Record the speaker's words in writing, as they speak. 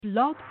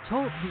Blog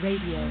Talk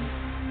Radio.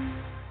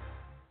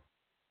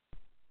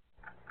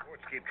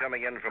 Reports keep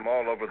coming in from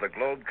all over the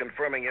globe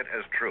confirming it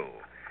as true.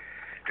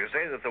 To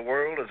say that the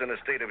world is in a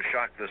state of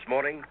shock this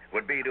morning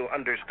would be to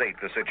understate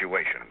the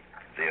situation.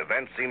 The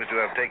event seems to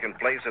have taken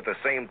place at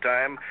the same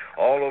time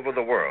all over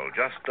the world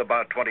just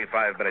about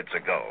 25 minutes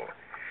ago.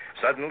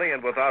 Suddenly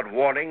and without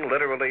warning,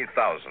 literally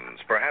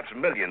thousands, perhaps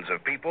millions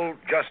of people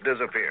just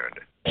disappeared.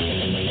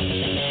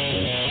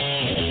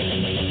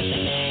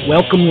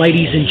 Welcome,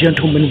 ladies and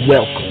gentlemen,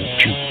 welcome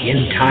to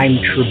End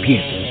Time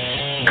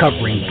Tribune,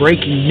 covering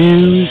breaking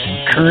news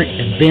and current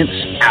events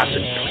as it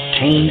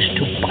pertains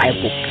to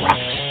Bible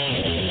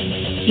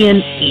prophecy.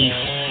 In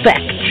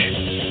effect,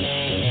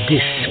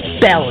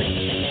 dispelling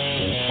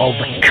all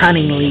the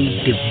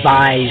cunningly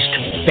devised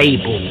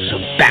fables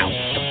about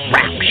the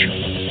rapture.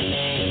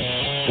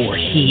 For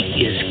he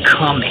is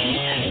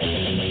coming.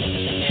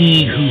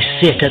 He who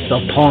sitteth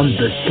upon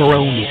the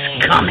throne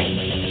is coming,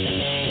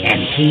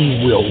 and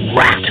he will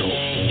rattle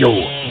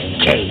your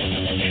cage.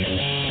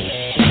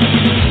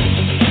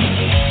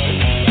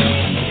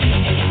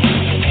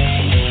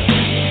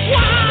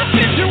 Why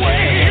did you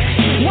wait?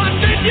 Why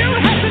did you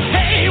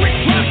hesitate? We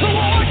tried to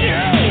warn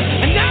you,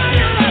 and now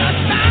you're out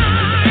of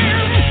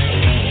time.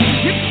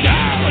 You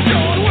started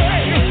your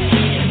way.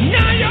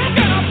 Now you're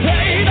gonna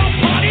pay. The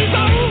party's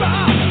over,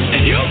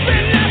 and you've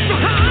been left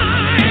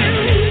behind.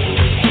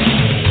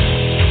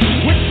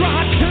 We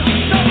tried to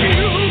show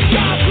you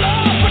God's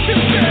love, but you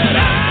said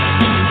I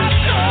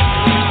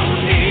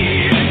don't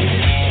need it.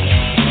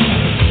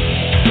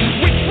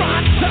 We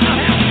tried to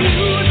help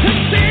you to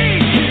see.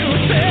 You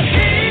said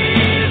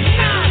he's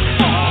not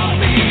for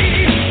me.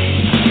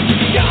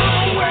 Your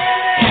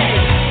way,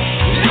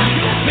 like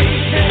a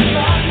thief in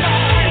the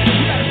night.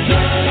 You better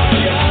turn on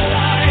your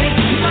light.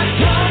 You might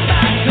come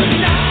back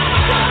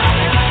tonight.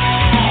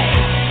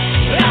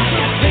 Like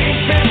a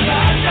thief in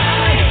the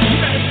night. You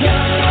better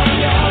turn on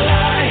your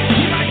light.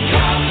 You might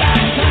come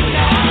back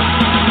tonight.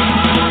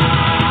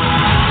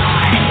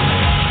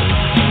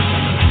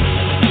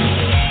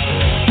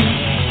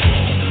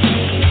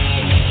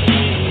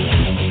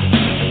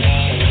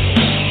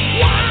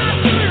 Why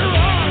do you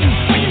run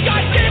when you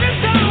got demons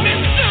down in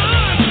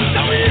sun?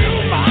 So you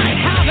might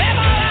have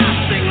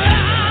everlasting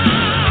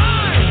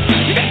life.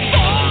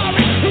 Before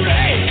it's too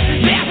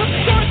late, there's a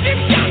choice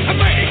you've got to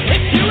make.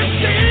 If you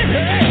receive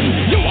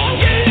him, you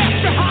won't get left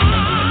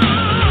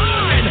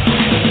behind.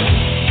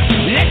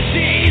 Let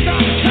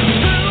Jesus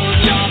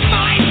consume your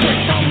mind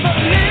with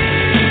unbelieving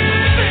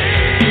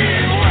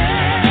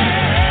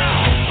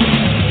well.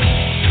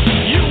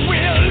 You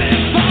will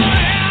live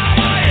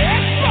forever,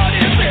 yes, but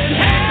it's in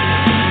hell.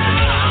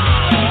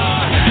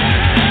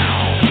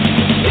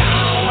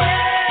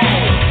 Yahweh,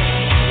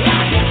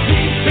 like a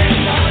thief in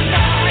the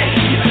night.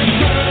 You better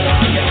turn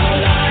on your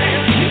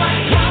light. You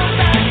might come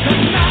back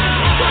tonight.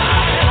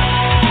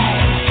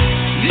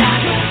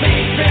 Like a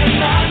thief in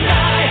the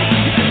night.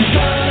 You better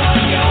turn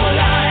on your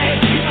light.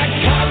 You might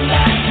come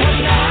back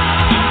tonight.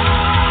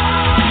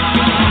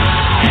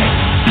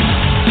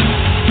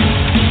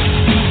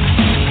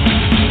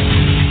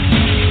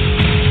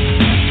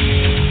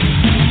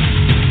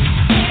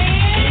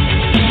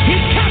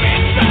 He's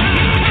coming back.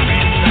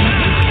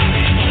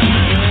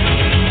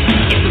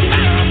 It's a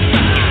matter of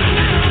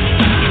time.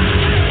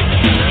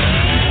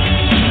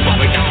 But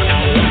we don't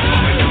know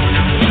when.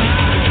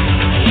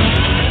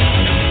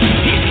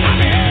 He's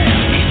coming.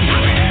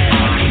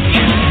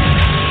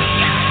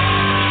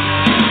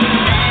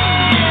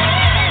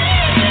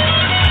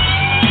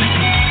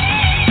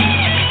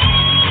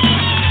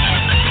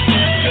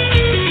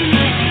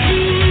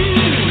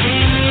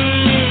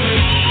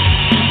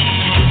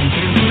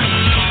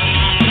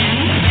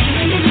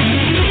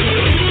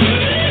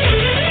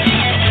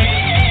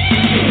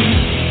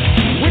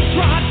 We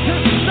tried to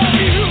show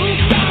you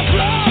God's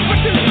love, but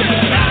you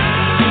said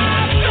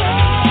I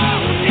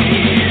don't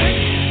need it.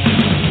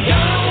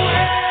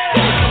 Yahweh,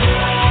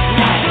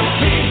 like a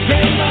thief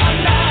in the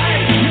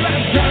night. You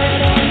better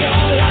turn on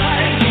your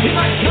light. You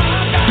might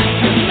come back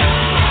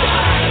tonight.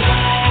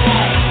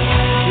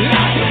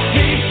 Like a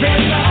thief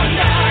in the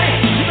night.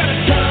 You better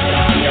turn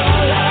on your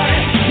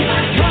light. You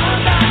might come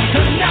back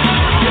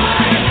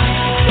tonight.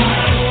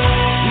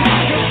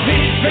 Like a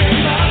thief in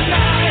the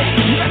night.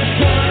 You better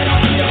turn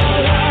on your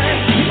light.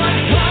 You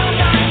might come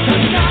back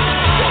tonight.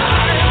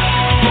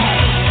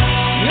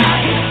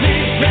 Like a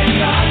thief in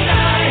the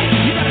night.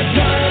 You better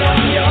turn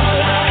on your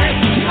light.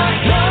 You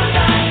might come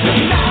back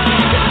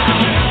tonight.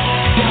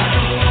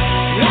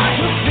 Like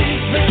a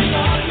thief in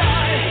the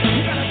night.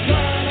 You better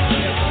turn on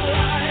your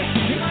light.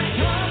 You might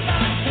come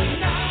back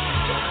tonight.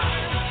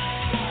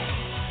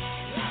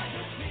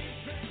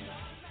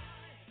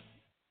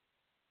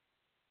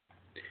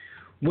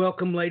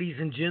 Welcome, ladies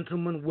and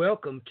gentlemen.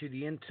 Welcome to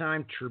the End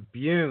Time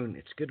Tribune.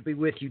 It's good to be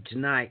with you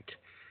tonight.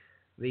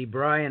 The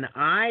Brian and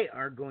I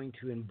are going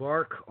to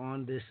embark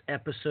on this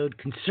episode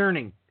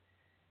concerning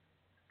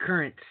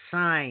current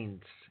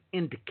signs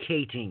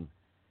indicating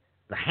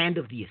the hand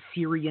of the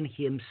Assyrian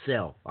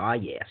himself. Ah,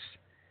 yes,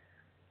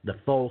 the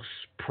false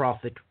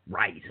prophet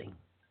rising.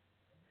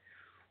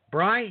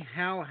 Bri,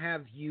 how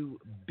have you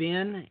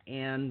been?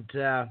 And,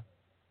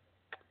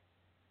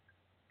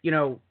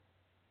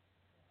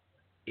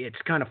 it's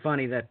kind of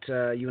funny that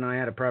you and I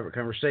had a private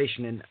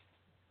conversation, and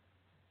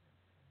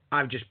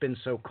I've just been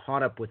so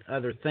caught up with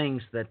other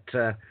things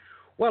that,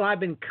 I've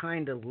been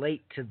kind of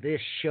late to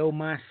this show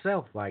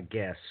myself, I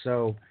guess.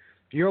 So,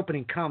 your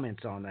opening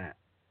comments on that.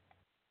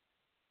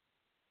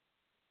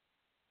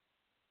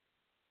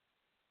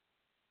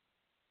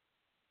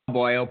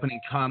 Boy,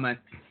 opening comment.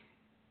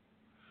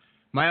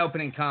 My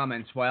opening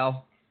comments,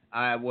 well,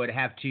 I would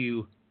have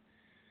to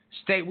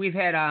state we've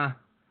had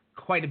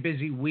quite a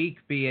busy week,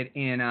 be it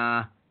in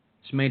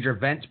some major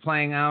events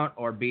playing out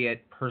or be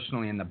it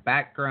personally in the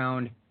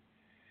background.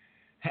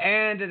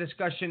 And a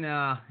discussion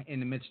in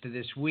the midst of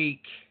this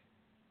week,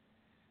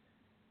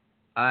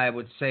 I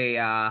would say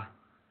a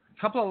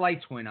couple of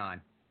lights went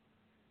on.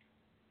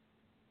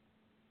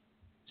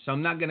 So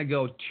I'm not going to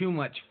go too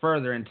much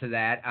further into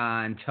that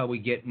until we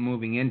get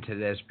moving into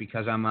this,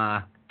 because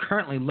I'm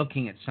currently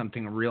looking at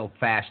something real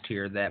fast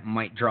here that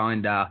might draw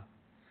into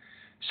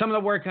some of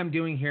the work I'm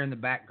doing here in the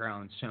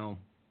background. So,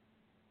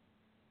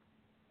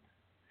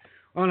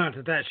 well, not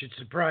that should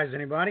surprise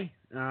anybody.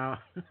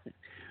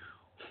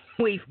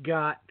 We've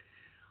got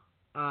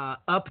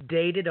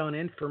updated on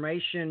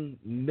information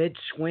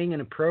mid-swing in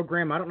a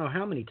program. I don't know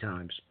how many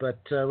times, but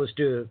let's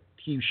do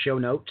a few show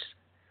notes.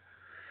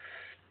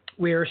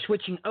 We are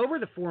switching over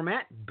the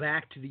format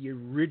back to the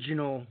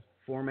original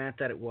format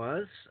that it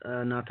was.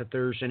 Not that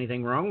there's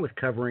anything wrong with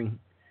covering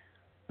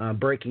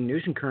breaking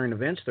news and current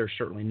events. There's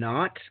certainly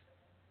not.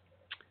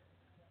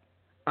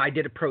 I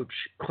did approach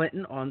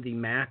Clinton on the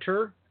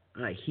matter.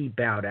 He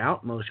bowed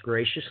out most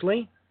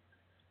graciously.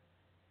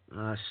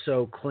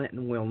 So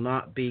Clinton will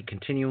not be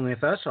continuing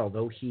with us,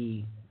 although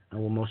he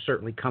will most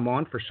certainly come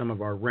on for some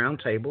of our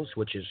roundtables,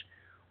 which is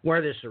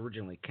where this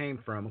originally came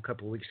from a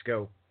couple of weeks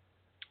ago.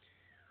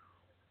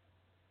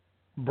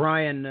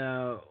 Brian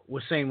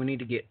was saying we need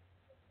to get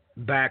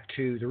back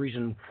to the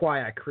reason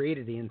why I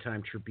created the End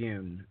Time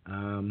Tribune.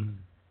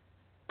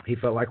 He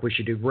felt like we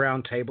should do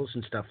roundtables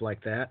and stuff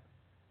like that.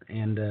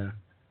 And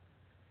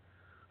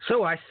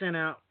so I sent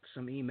out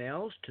some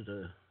emails to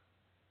the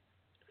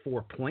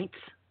 4 points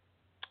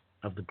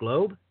of the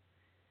globe.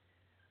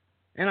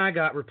 And I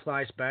got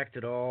replies back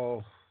that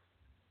all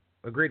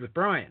agreed with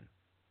Brian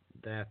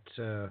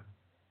that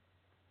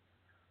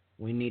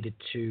we needed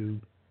to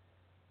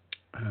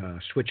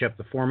switch up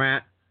the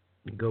format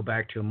and go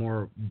back to a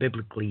more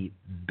biblically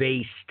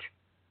based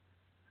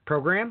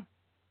program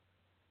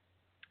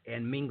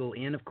and mingle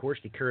in, of course,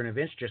 the current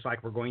events, just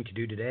like we're going to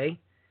do today.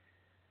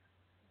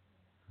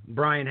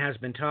 Brian has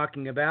been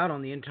talking about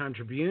on the End Time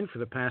Tribune for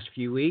the past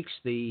few weeks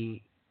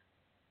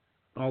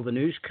all the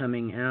news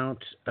coming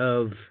out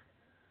of,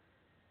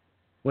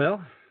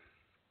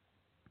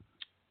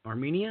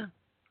 Armenia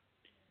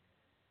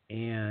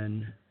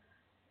and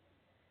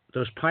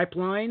those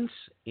pipelines,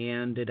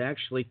 and it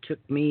actually took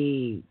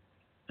me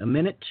a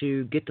minute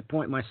to get the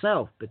point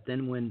myself, but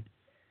then when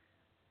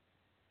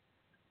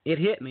it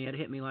hit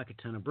me like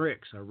a ton of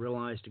bricks. I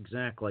realized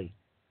exactly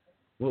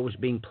what was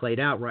being played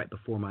out right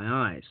before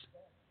my eyes.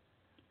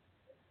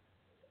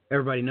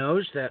 Everybody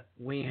knows that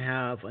we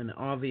have an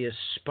obvious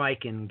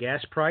spike in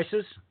gas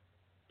prices,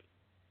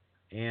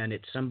 and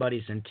it's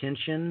somebody's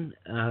intention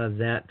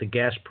that the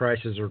gas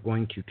prices are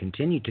going to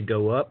continue to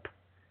go up.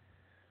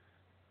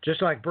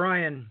 Just like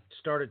Brian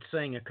started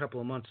saying a couple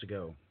of months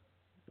ago,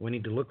 we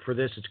need to look for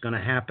this, it's going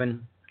to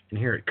happen, and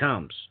here it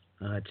comes.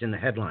 It's in the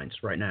headlines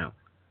right now.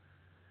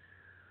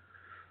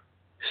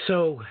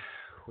 So,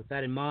 with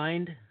that in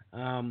mind,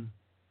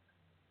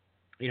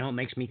 it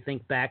makes me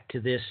think back to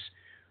this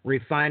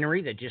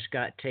refinery that just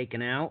got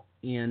taken out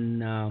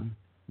in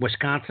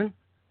Wisconsin,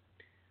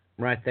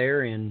 right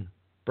there in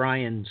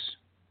Brian's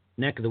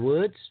neck of the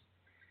woods.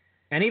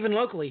 And even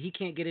locally, he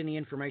can't get any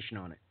information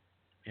on it.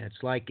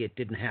 It's like it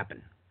didn't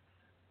happen.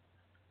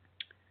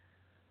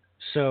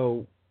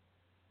 So,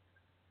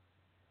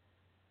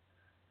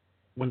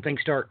 when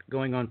things start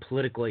going on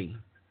politically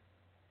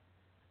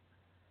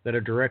that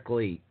are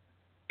directly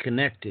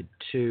connected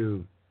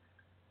to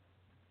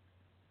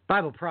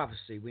Bible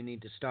prophecy, we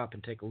need to stop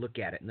and take a look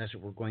at it, and that's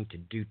what we're going to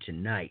do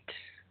tonight.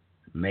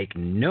 Make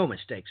no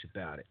mistakes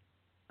about it.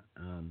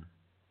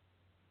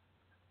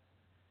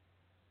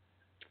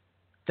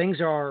 Things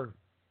are,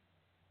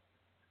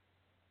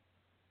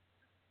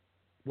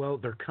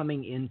 they're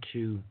coming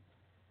into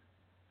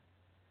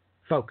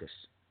focus.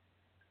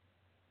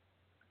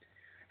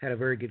 Had a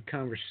very good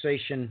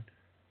conversation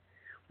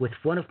with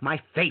one of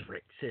my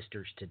favorite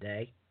sisters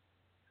today.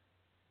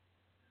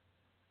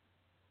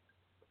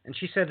 And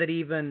she said that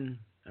even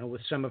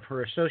with some of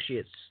her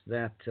associates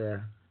that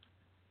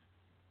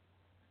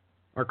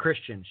are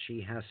Christians,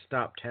 she has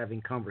stopped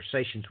having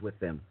conversations with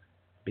them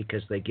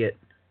because they get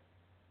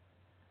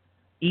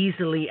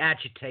easily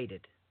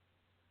agitated.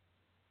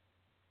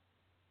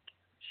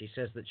 She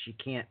says that she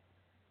can't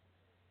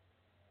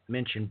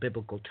mention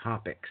biblical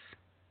topics.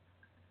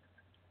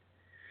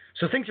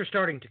 So things are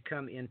starting to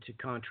come into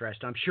contrast.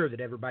 I'm sure that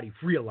everybody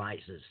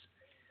realizes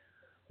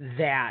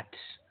that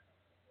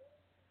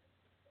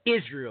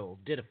Israel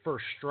did a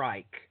first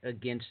strike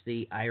against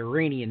the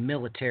Iranian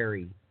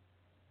military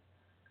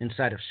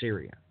inside of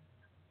Syria.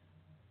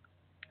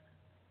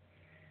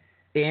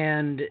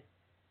 And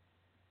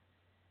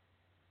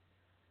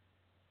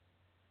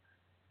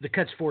the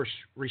Quds Force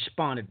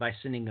responded by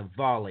sending a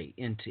volley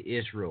into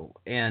Israel.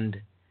 And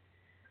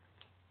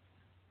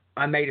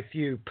I made a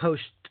few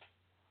posts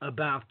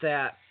about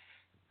that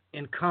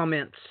in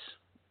comments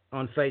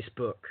on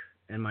Facebook,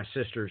 and my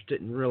sisters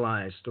didn't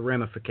realize the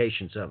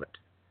ramifications of it.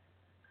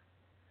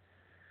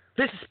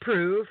 This is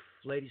proof,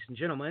 ladies and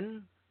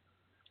gentlemen,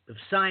 of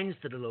signs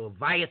that a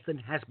Leviathan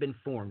has been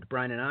formed.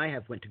 Brian and I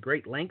have went to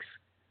great lengths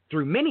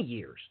through many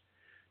years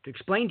to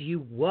explain to you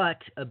what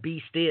a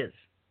beast is.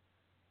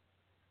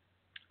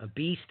 A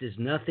beast is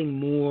nothing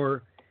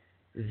more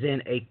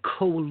than a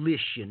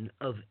coalition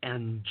of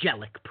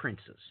angelic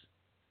princes.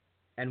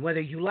 And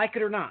whether you like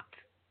it or not,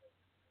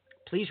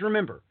 please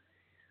remember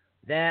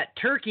that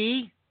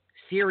Turkey,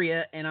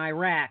 Syria, and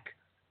Iraq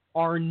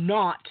are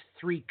not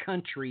three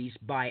countries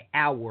by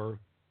our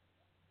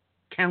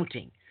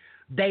counting.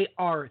 They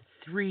are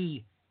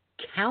three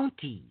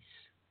counties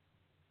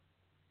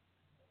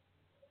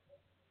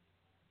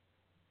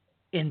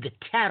in the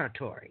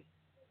territory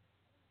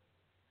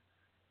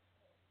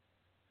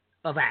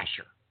of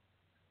Asher.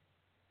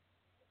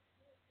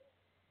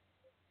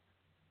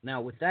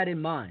 Now, with that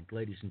in mind,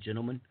 ladies and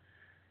gentlemen,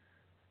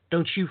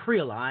 don't you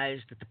realize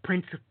that the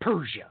Prince of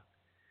Persia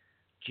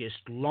just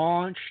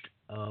launched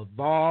a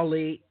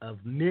volley of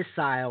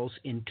missiles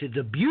into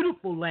the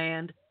beautiful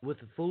land with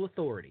the full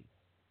authority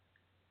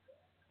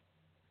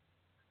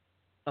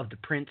of the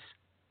Prince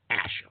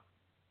Asher?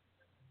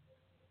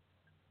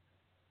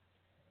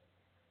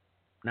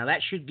 Now,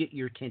 that should get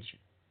your attention.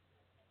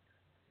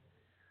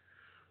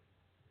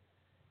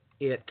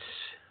 It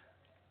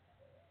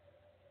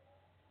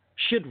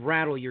should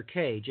rattle your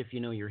cage if you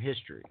know your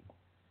history.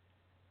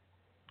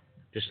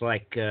 Just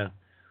like I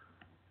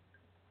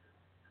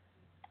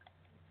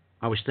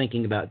was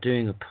thinking about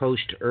doing a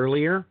post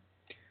earlier.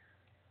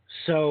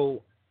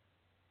 So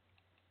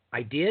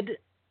I did.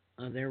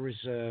 There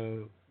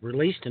was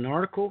released an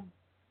article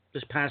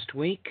this past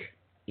week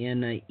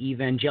in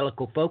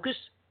Evangelical Focus.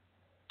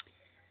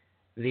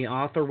 The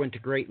author went to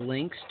great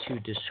lengths to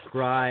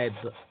describe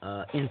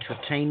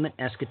entertainment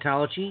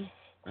eschatology,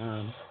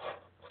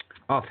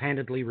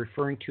 offhandedly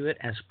referring to it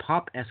as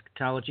pop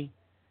eschatology.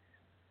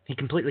 He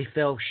completely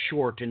fell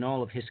short in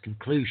all of his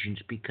conclusions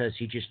because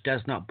he just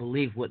does not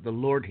believe what the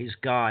Lord his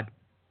God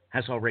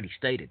has already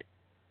stated.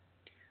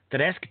 That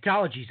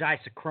eschatology is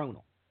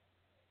isochronal.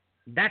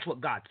 That's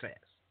what God says.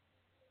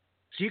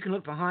 So you can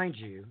look behind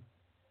you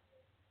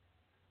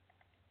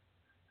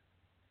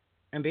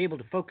and be able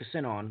to focus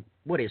in on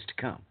what is to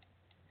come.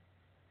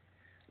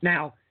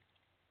 Now,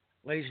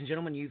 ladies and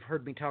gentlemen, you've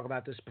heard me talk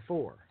about this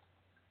before.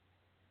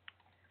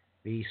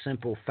 The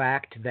simple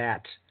fact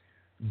that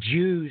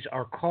Jews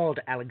are called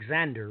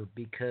Alexander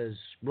because,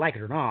 like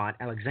it or not,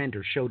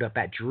 Alexander showed up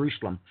at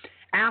Jerusalem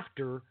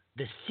after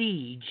the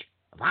siege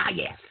of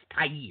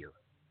Tyre.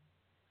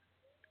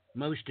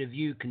 Most of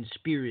you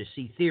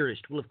conspiracy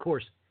theorists will, of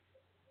course,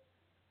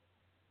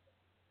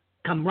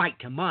 come right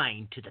to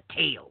mind to the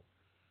tale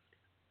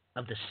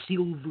of the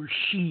silver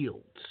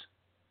shields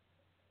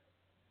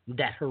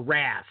that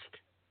harassed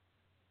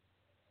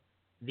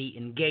the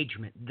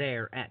engagement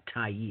there at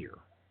Tyre.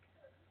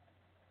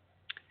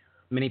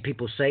 Many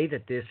people say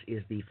that this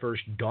is the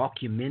first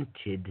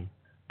documented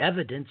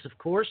evidence, of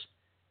course,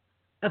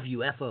 of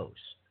UFOs.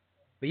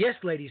 But yes,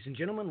 ladies and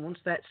gentlemen, once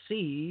that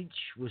siege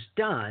was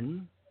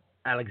done,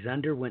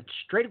 Alexander went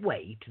straight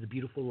away to the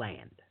beautiful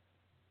land.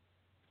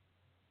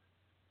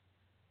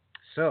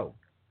 So,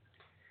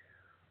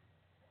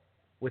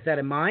 with that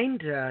in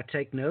mind,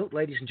 take note,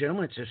 ladies and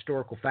gentlemen, it's a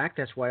historical fact.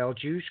 That's why all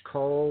Jews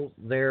call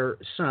their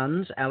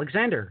sons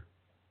Alexander,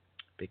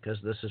 because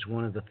this is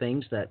one of the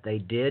things that they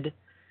did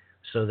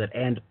so that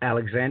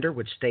Alexander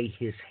would stay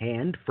his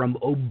hand from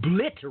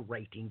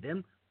obliterating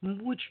them,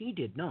 which he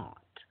did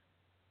not.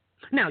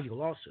 Now,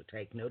 you'll also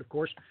take note, of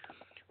course,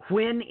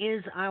 when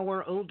is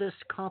our oldest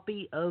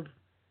copy of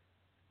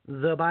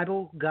the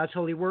Bible, God's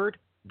holy word?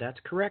 That's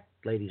correct,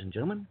 ladies and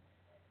gentlemen.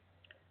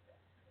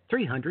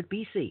 300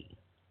 BC.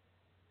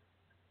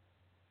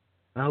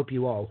 I hope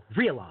you all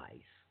realize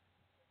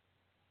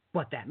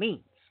what that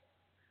means,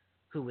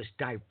 who was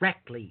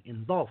directly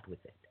involved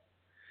with it.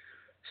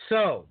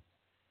 So,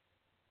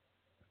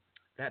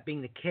 that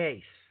being the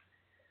case,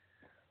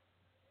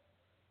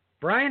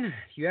 Brian,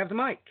 you have the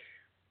mic.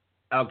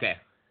 Okay.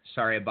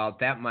 Sorry about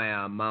that.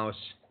 My mouse.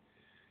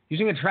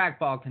 Using a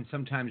trackball can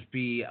sometimes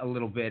be a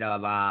little bit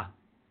of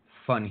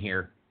fun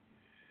here.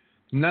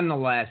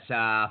 Nonetheless,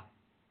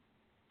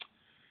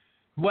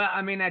 well,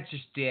 I mean, that's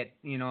just it.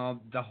 You know,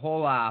 the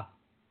whole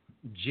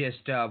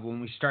gist of when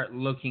we start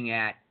looking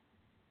at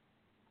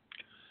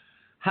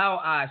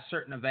how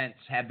certain events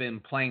have been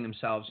playing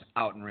themselves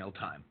out in real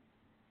time.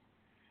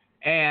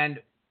 And,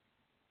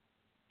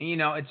 you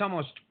know, it's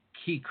almost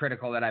key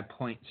critical that I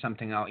point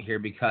something out here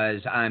because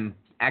I'm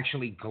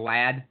actually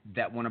glad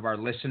that one of our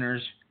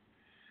listeners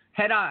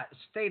had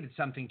stated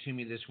something to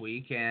me this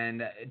week,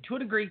 and to a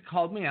degree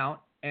called me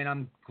out, and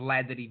I'm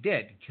glad that he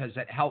did, because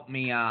it helped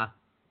me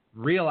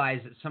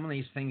realize that some of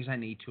these things I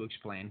need to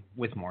explain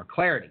with more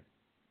clarity.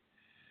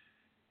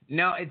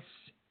 Now, it's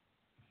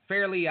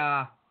fairly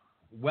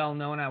well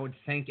known, I would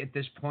think, at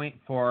this point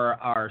for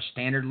our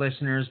standard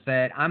listeners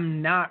that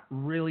I'm not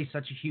really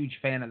such a huge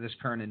fan of this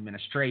current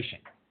administration.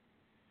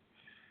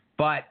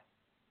 But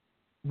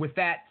with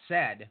that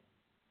said,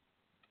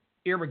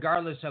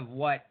 irregardless of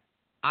what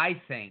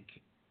I think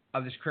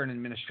of this current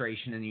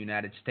administration in the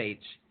United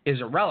States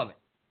is irrelevant.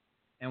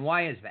 And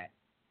why is that?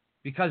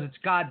 Because it's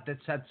God that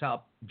sets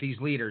up these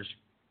leaders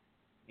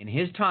in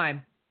his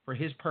time for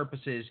his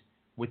purposes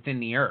within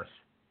the earth.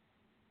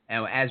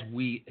 And as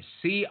we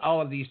see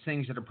all of these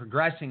things that are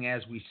progressing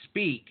as we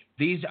speak,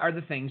 these are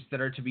the things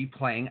that are to be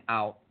playing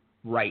out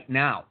right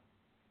now.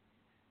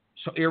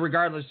 So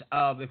irregardless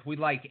of if we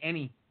like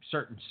any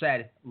certain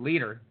said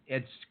leader,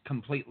 it's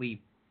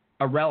completely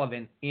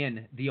irrelevant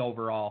in the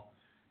overall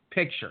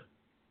picture.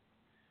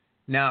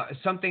 Now,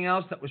 something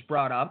else that was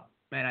brought up,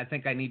 and I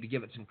think I need to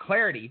give it some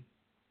clarity,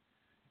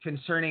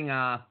 concerning,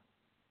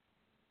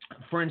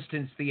 for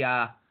instance,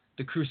 the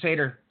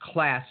Crusader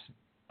class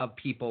of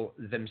people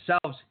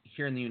themselves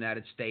here in the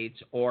United States,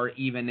 or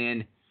even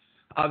in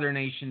other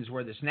nations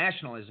where this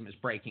nationalism is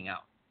breaking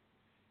out.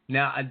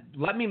 Now,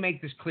 let me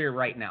make this clear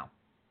right now.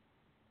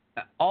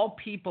 All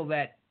people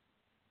that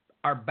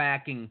are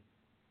backing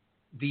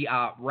the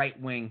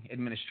right-wing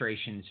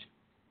administrations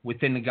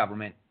within the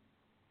government,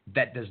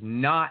 that does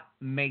not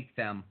make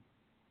them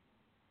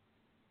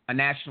a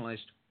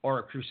nationalist or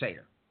a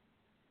crusader.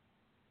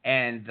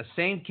 And the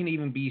same can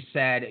even be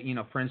said,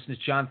 for instance,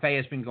 John Fay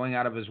has been going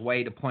out of his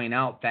way to point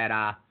out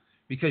that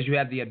because you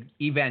have the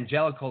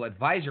Evangelical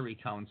Advisory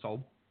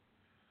Council,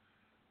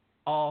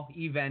 all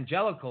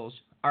evangelicals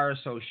are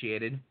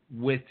associated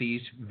with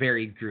these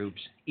varied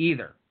groups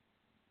either.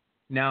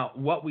 Now,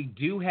 what we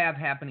do have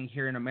happening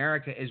here in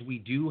America is we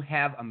do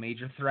have a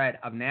major threat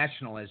of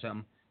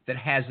nationalism that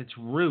has its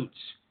roots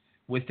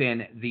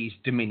within these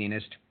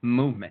dominionist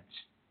movements.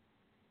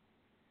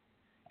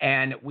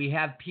 And we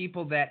have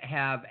people that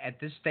have, at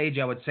this stage,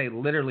 I would say,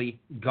 literally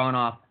gone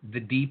off the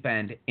deep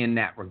end in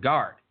that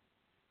regard,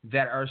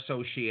 that are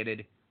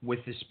associated with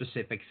this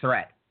specific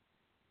threat.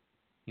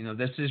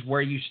 This is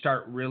where you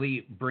start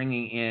really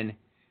bringing in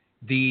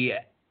the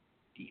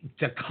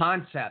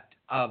concept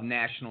of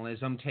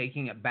nationalism,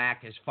 taking it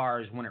back as far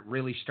as when it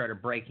really started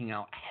breaking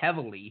out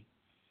heavily,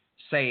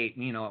 say,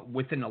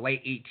 within the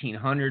late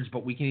 1800s,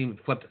 but we can even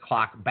flip the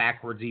clock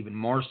backwards even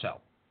more so,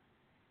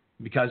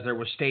 because there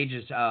were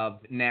stages of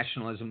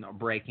nationalism that were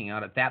breaking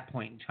out at that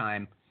point in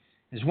time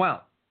as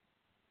well.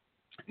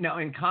 Now,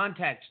 in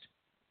context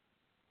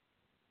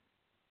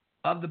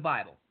of the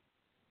Bible,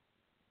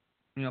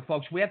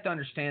 folks, we have to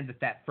understand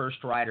that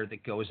first rider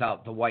that goes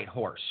out, the white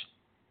horse,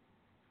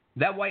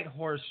 that white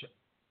horse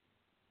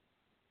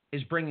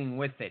is bringing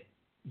with it,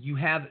 you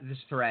have this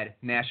thread,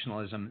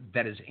 nationalism,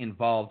 that is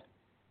involved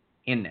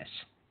in this.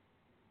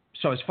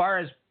 So as far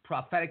as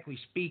prophetically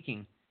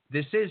speaking,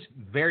 this is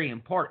very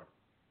important.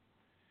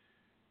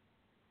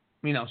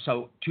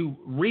 So to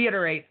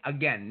reiterate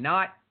again,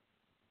 not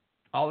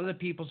all of the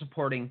people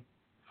supporting,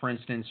 for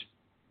instance,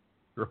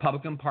 the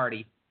Republican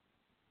Party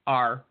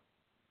are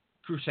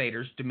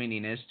crusaders,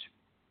 dominionists,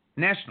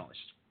 nationalists,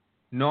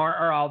 nor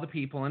are all the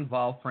people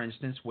involved, for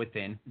instance,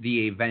 within the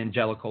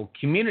evangelical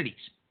communities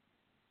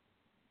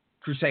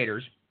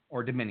crusaders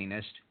or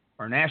dominionists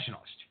or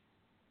nationalists.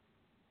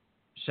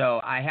 So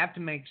I have to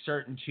make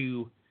certain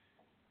to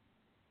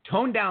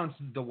tone down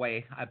the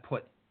way I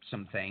put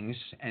some things,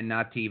 and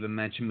not to even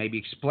mention maybe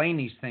explain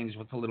these things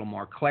with a little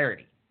more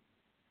clarity.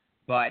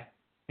 But,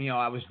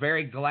 I was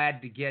very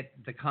glad to get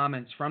the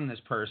comments from this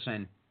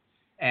person,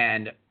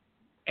 and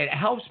it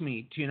helps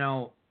me to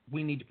know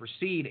we need to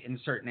proceed in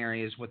certain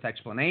areas with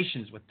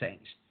explanations with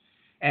things.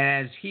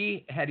 And as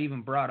he had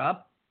even brought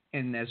up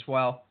in this,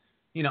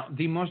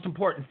 the most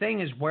important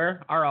thing is,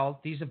 where are all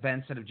these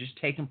events that have just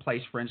taken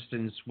place, for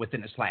instance,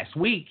 within this last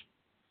week?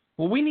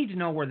 Well, we need to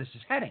know where this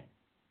is heading.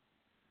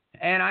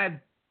 And I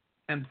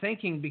am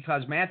thinking,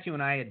 because Matthew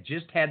and I had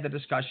just had the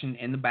discussion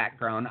in the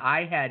background,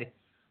 I had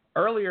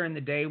earlier in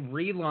the day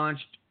relaunched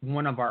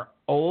one of our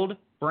old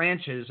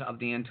branches of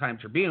the End Time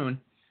Tribune,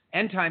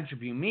 End Time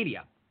Tribune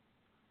Media.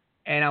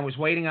 And I was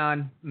waiting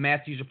on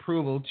Matthew's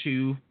approval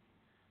to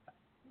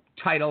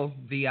title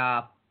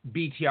the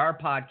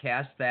BTR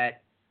podcast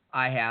that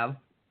I have,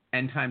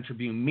 End Time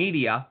Tribune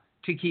Media,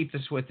 to keep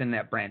this within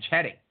that branch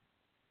heading.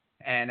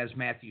 And as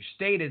Matthew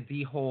stated,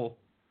 the whole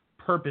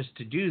purpose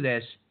to do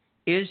this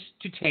is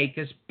to take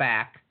us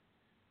back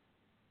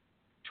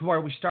to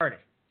where we started,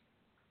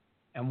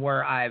 and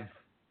where I've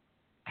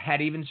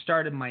had even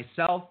started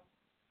myself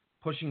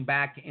pushing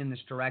back in this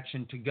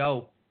direction to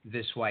go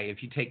this way.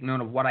 If you take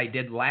note of what I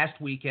did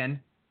last weekend,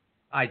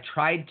 I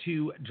tried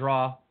to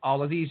draw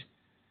all of these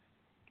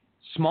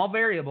small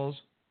variables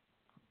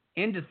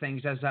into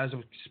things as I was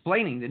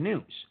explaining the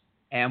news.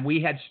 And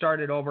we had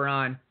started over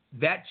on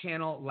that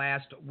channel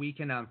last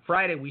weekend. On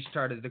Friday, we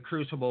started the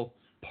Crucible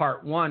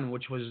part one,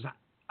 which was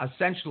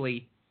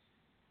essentially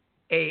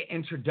a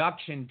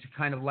introduction to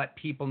kind of let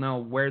people know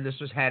where this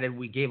was headed.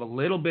 We gave a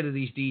little bit of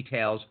these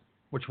details,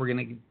 which we're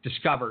going to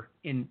discuss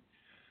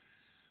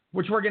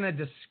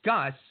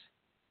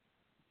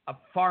a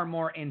far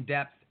more in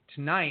depth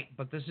tonight.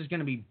 But this is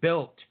going to be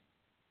built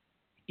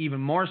even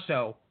more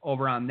so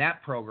over on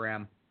that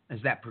program as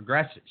that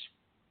progresses.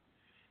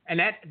 And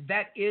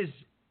that is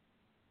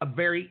a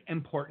very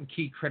important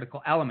key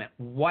critical element.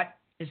 What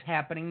is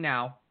happening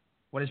now,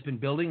 what has been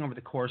building over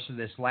the course of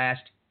this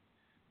last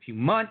few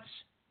months,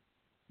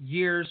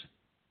 years,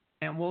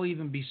 and we'll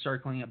even be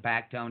circling it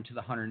back down to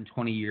the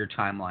 120-year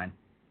timeline.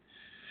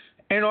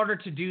 In order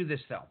to do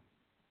this, though,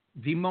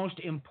 the most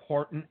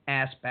important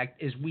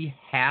aspect is we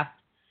have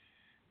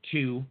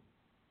to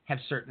have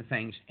certain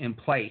things in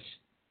place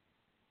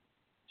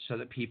so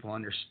that people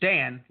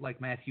understand,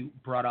 like Matthew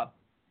brought up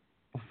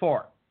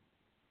before.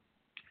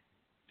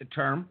 The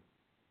term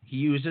he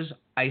uses,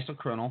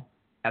 isochronal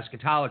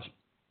eschatology.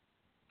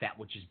 That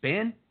which has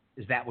been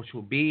is that which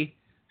will be.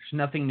 There's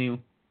nothing new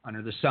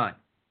under the sun.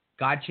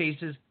 God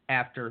chases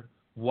after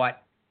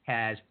what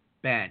has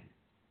been.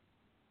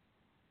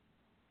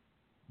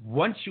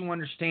 Once you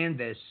understand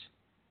this,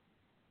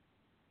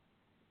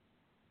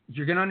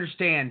 you're going to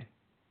understand,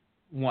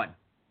 one,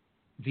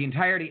 the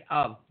entirety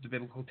of the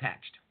biblical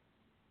text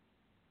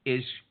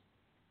is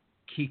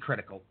key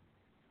critical.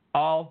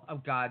 All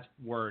of God's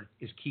word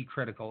is key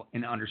critical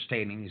in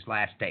understanding these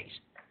last days.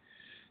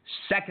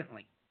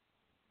 Secondly,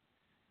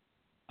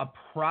 a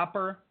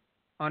proper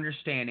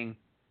understanding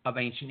of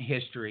ancient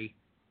history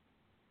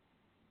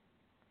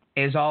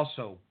is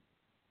also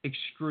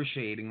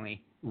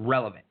excruciatingly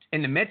relevant.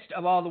 In the midst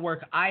of all the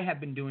work I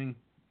have been doing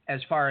as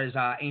far as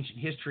ancient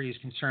history is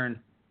concerned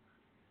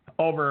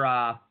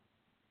over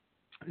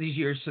these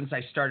years since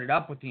I started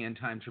up with the End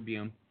Time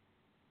Tribune,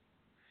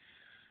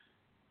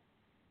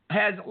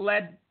 has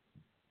led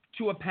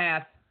to a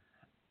path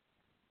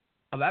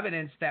of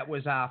evidence that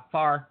was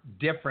far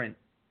different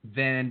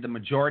than the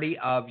majority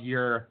of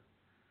your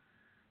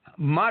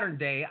modern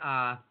day,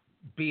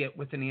 be it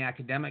within the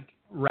academic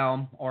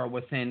realm or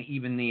within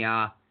even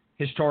the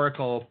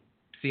historical,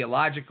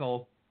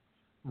 theological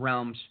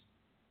realms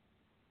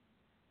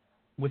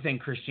within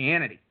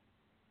Christianity.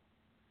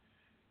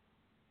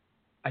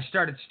 I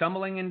started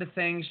stumbling into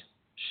things,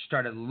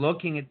 started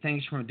looking at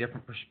things from a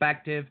different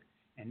perspective,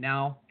 and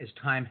now, as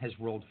time has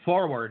rolled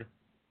forward,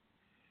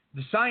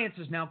 the science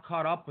is now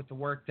caught up with the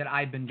work that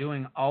I've been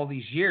doing all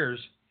these years,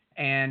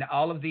 and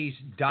all of these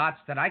dots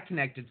that I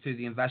connected through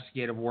the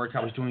investigative work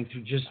I was doing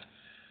through just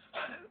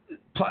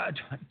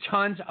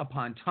tons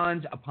upon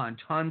tons upon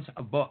tons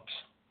of books.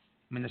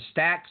 I mean, the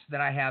stacks that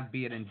I have,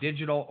 be it in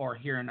digital or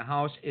here in the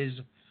house, is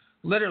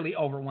literally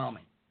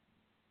overwhelming.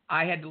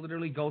 I had to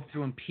literally go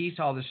through and piece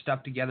all this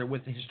stuff together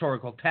with the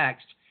historical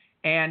text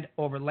and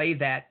overlay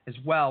that as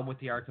well with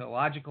the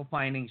archaeological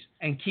findings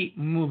and keep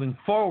moving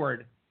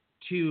forward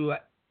to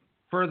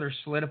further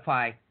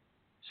solidify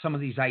some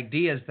of these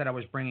ideas that I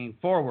was bringing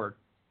forward.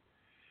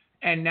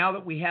 And now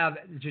that we have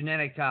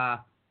genetic,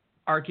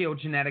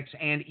 archaeogenetics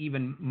and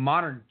even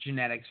modern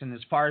genetics, and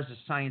as far as the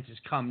science has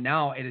come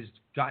now, it has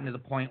gotten to the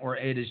point where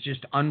it is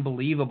just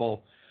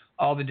unbelievable,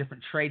 all the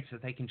different traits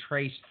that they can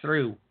trace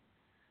through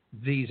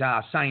these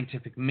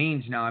scientific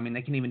means now. I mean,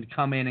 they can even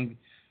come in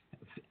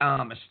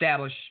and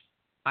establish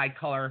eye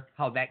color,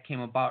 how that came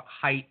about,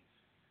 height,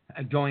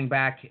 going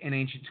back in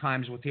ancient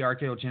times with the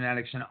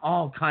archaeogenetics and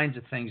all kinds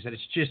of things that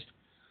it's just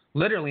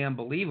literally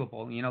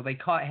unbelievable. You know, they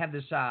have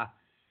this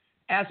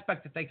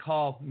aspect that they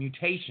call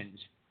mutations,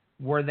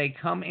 where they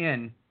come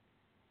in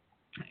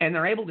and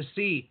they're able to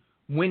see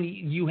when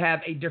you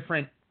have a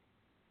different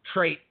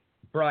trait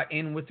brought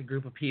in with the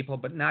group of people,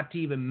 but not to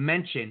even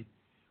mention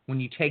when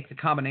you take the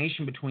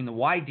combination between the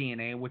Y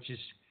DNA, which is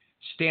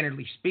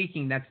standardly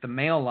speaking, that's the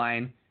male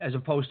line, as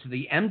opposed to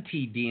the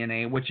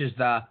mtDNA, which is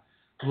the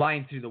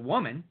line through the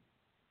woman.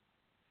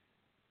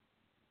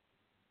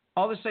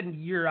 All of a sudden,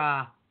 your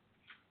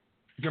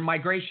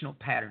migrational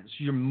patterns,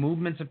 your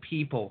movements of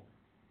people,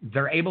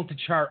 they're able to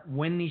chart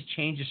when these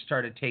changes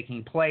started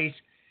taking place.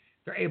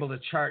 They're able to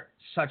chart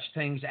such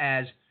things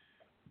as,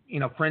 you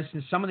know, for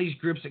instance, some of these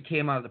groups that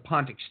came out of the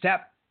Pontic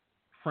Steppe,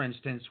 for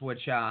instance,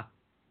 which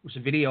was a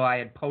video I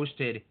had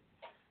posted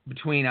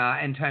between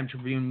End Time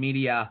Tribune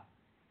Media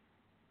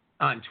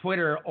on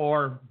Twitter,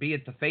 or be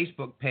it the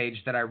Facebook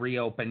page that I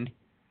reopened,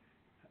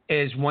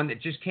 is one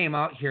that just came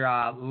out here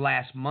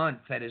last month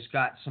that has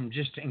got some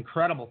just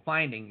incredible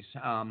findings,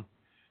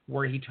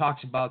 where he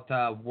talks about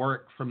the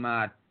work from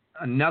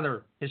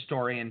another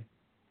historian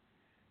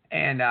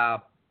and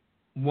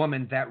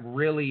woman that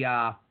really,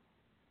 how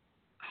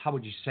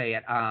would you say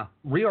it,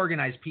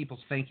 reorganized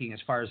people's thinking as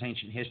far as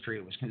ancient history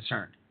was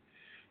concerned.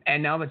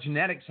 And now the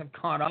genetics have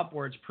caught up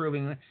where it's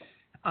proving,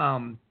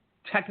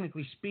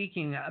 technically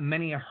speaking,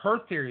 many of her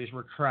theories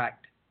were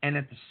correct. And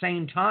at the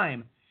same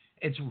time,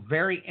 it's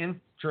very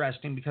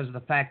interesting because of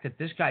the fact that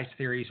this guy's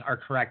theories are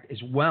correct as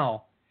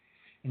well.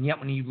 And yet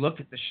when you look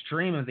at the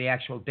stream of the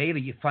actual data,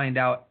 you find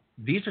out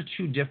these are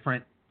two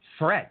different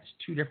threads,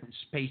 two different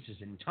spaces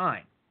in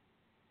time.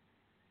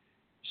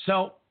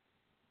 So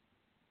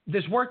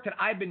this work that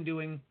I've been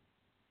doing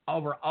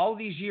over all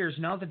these years,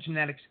 now that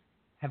genetics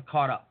have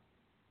caught up,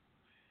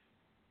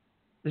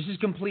 this is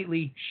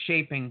completely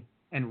shaping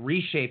and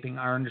reshaping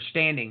our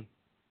understanding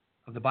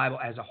of the Bible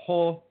as a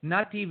whole,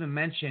 not to even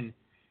mention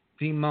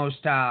the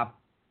most, at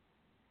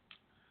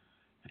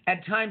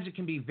times it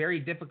can be very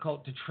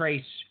difficult to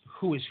trace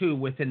who is who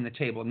within the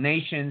table of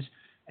nations.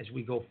 As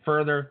we go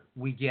further,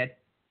 we get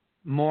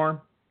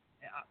more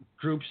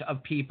groups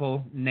of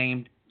people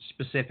named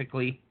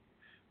specifically.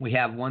 We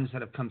have ones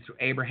that have come through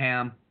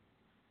Abraham.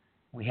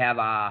 We have,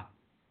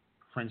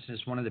 for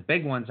instance, one of the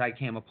big ones I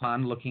came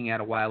upon looking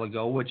at a while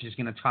ago, which is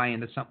going to tie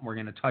into something we're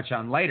going to touch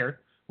on later,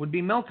 would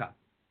be Milcah.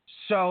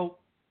 So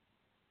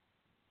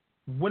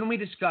when we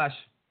discuss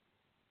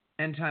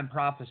end-time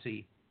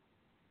prophecy,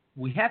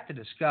 we have to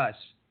discuss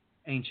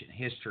ancient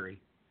history.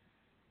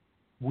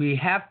 We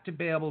have to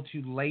be able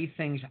to lay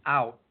things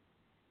out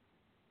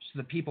so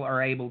that people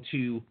are able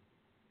to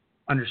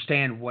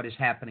understand what is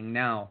happening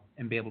now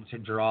and be able to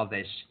draw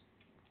this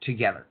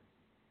together.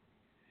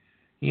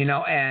 You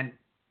know, and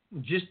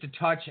just to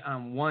touch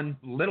on one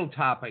little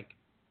topic,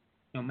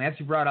 you know,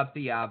 Matthew brought up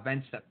the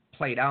events that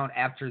played out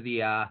after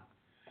the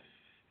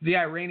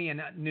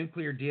Iranian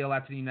nuclear deal,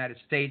 after the United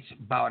States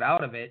bowed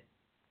out of it.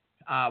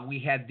 We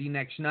had the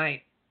next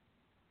night,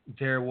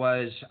 there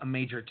was a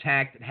major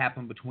attack that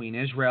happened between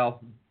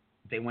Israel.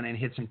 They went and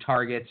hit some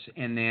targets,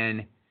 and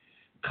then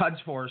Quds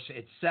Force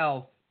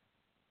itself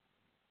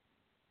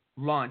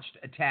launched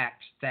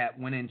attacks that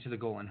went into the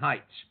Golan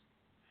Heights.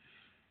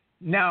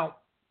 Now,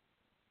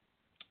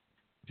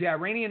 the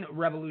Iranian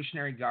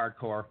Revolutionary Guard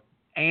Corps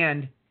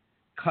and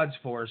Quds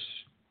Force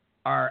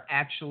are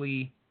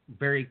actually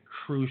very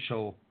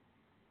crucial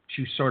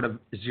to sort of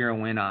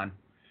zero in on.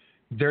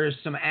 There's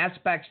some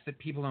aspects that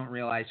people don't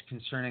realize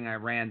concerning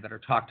Iran that are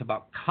talked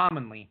about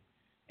commonly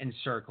in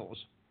circles,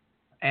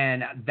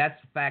 and that's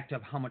the fact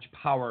of how much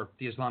power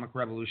the Islamic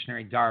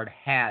Revolutionary Guard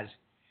has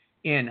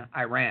in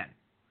Iran.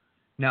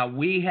 Now,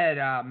 we had,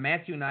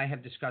 Matthew and I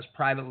have discussed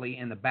privately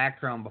in the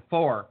background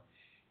before,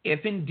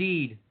 if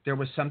indeed there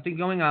was something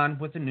going on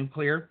with the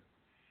nuclear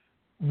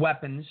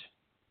weapons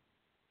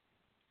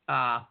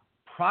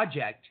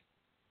project,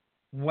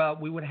 well,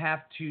 we would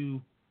have to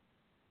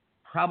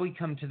probably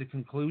come to the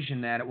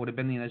conclusion that it would have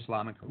been the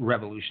Islamic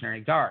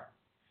Revolutionary Guard.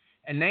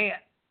 And they,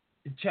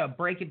 to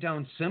break it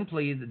down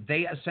simply,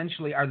 they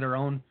essentially are their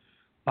own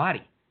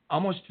body,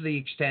 almost to the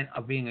extent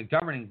of being a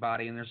governing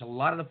body. And there's a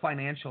lot of the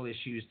financial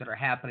issues that are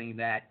happening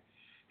that,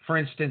 for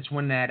instance,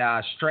 when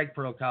that strike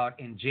broke out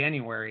in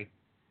January,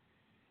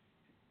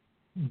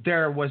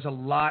 there was a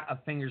lot of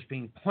fingers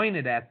being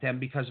pointed at them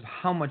because of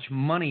how much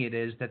money it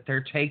is that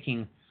they're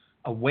taking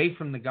away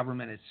from the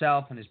government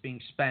itself and is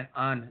being spent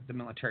on the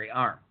military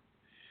arm.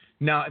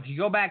 Now, if you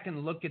go back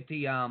and look at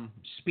the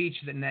speech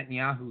that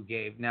Netanyahu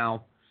gave,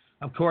 now,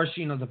 of course,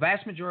 you know, the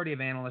vast majority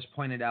of analysts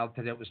pointed out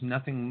that it was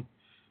nothing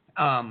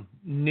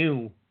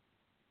new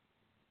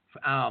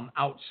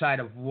outside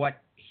of what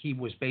he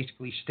was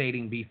basically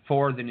stating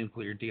before the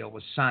nuclear deal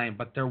was signed,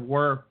 but there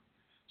were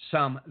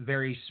some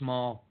very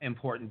small,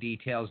 important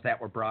details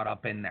that were brought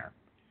up in there.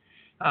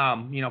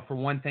 You know, for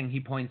one thing, he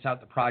points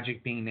out the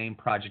project being named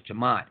Project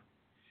Jamaat.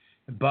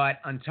 But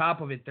on top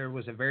of it, there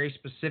was a very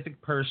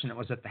specific person that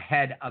was at the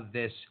head of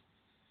this,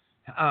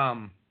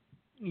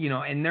 you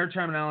know, in their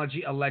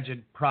terminology,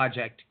 alleged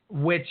project,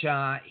 which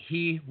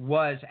he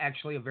was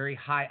actually a very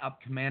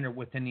high-up commander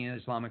within the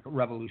Islamic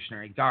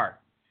Revolutionary Guard.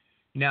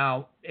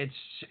 Now, it's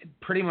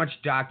pretty much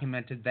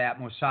documented that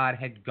Mossad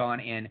had gone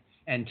in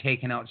and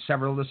taken out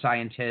several of the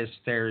scientists.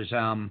 There's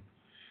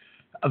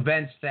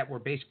events that were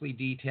basically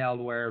detailed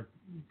where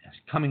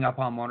coming up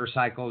on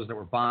motorcycles, there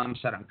were bombs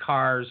set on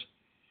cars.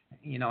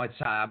 You know, it's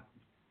I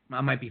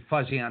might be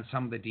fuzzy on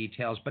some of the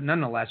details, but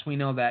nonetheless, we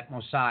know that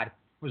Mossad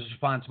was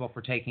responsible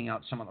for taking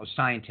out some of those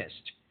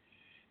scientists.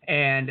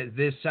 And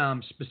this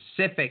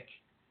specific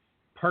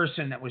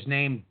person that was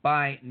named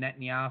by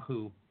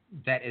Netanyahu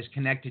that is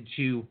connected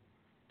to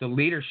the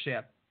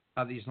leadership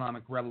of the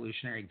Islamic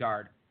Revolutionary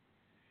Guard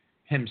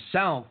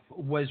himself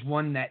was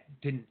one that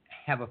didn't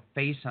have a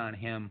face on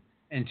him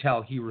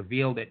until he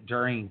revealed it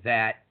during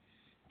that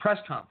press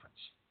conference.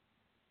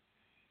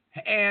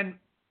 And,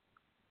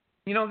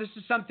 you know, this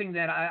is something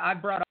that I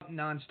brought up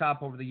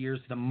nonstop over the years.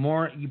 The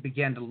more you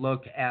begin to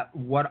look at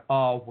what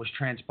all was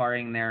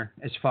transpiring there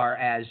as far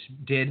as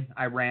did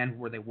Iran,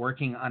 were they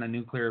working on a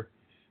nuclear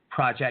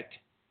project,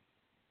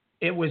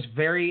 it was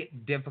very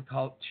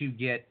difficult to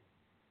get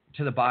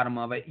to the bottom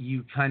of it.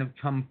 You kind of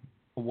come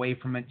away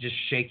from it just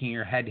shaking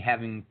your head,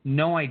 having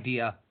no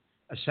idea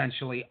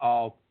essentially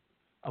all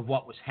of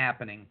what was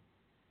happening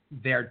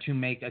there to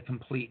make a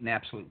complete and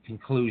absolute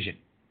conclusion.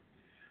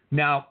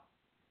 Now,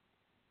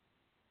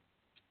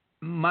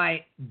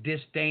 my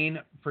disdain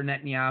for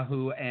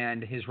Netanyahu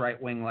and his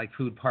right-wing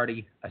Likud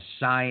party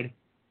aside,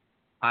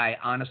 I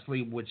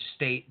honestly would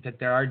state that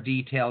there are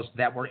details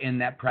that were in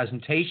that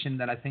presentation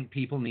that I think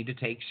people need to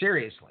take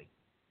seriously.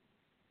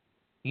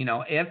 You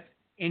know, if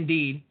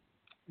indeed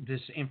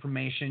this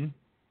information,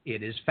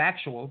 it is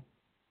factual,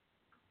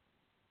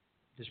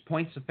 This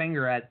points the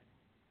finger at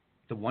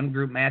the one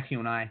group Matthew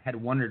and I had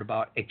wondered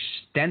about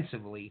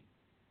extensively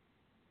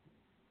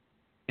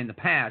in the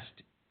past.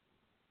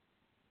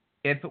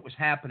 If it was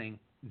happening,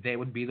 they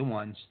would be the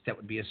ones that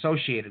would be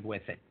associated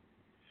with it.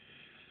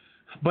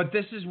 But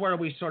this is where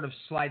we sort of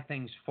slide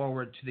things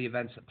forward to the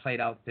events that played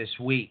out this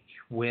week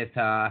with,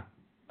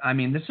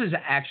 this has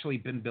actually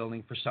been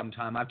building for some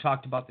time. I've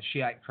talked about the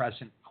Shiite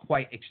Crescent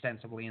quite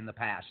extensively in the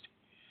past,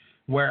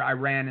 where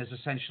Iran is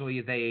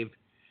essentially,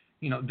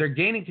 they're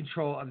gaining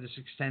control of this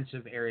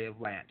extensive area of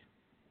land.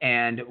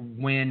 And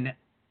when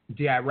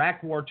the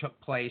Iraq War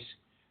took place,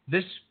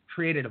 this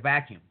created a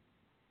vacuum.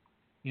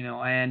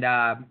 And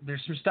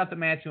there's some stuff that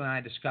Matthew and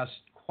I discussed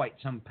quite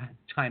some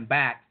time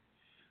back.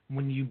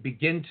 When you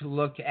begin to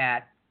look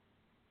at,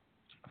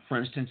 for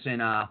instance, in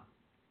the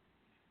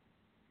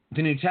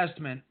New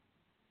Testament,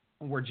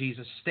 where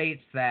Jesus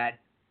states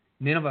that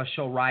Nineveh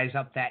shall rise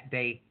up that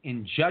day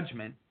in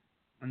judgment,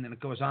 and then it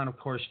goes on, of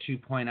course, to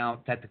point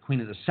out that the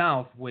Queen of the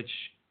South, which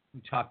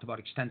we talked about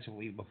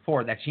extensively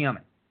before, that's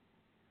Yemen.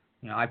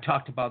 I've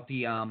talked about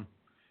the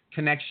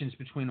connections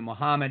between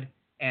Muhammad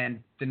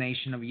and the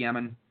nation of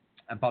Yemen,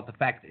 about the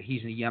fact that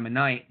he's a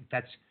Yemenite.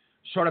 That's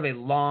sort of a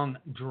long,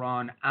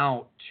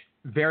 drawn-out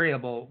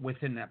variable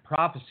within that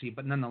prophecy,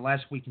 but nonetheless,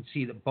 we can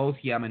see that both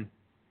Yemen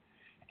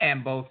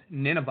and both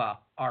Nineveh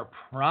are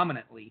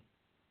prominently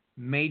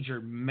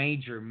major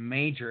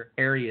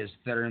areas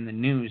that are in the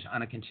news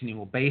on a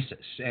continual basis.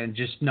 And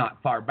just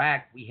not far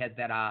back, we had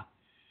that,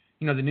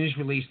 the news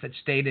release that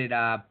stated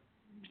as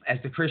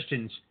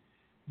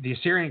the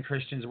Assyrian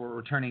Christians were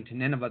returning to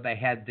Nineveh, they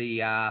had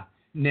the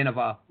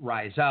Nineveh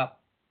rise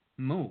up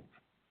move.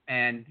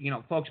 And,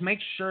 folks, make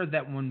sure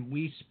that when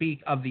we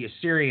speak of the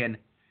Assyrian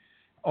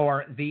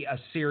or the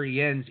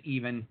Assyrians,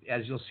 even,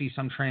 as you'll see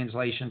some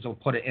translations will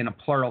put it in a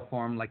plural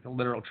form, like the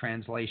literal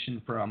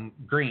translation from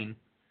Green,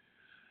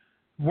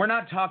 we're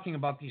not talking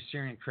about the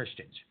Assyrian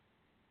Christians.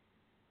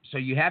 So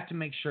you have to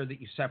make sure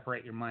that you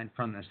separate your mind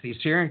from this. The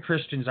Assyrian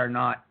Christians are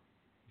not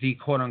the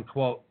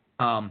quote-unquote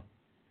under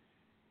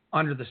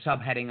the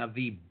subheading of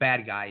the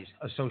bad guys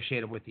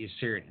associated with the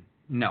Assyrian.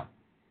 No.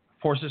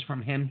 Forces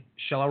from him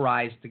shall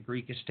arise, the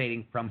Greek is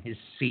stating, from his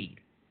seed.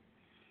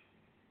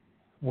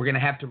 We're going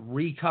to have to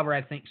recover,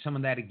 I think, some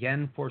of that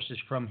again, forces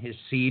from his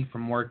seed,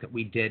 from work that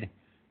we did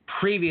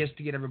previous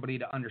to get everybody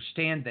to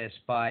understand this.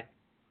 But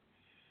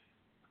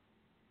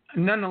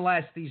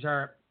nonetheless, these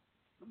are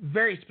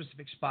very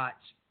specific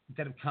spots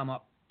that have come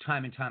up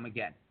time and time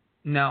again.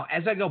 Now,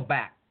 as I go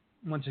back,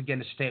 once again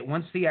to state,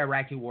 once the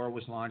Iraqi war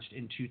was launched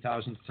in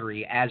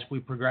 2003, as we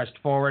progressed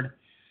forward,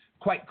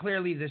 quite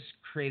clearly this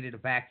created a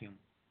vacuum.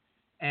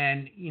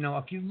 And,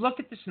 if you look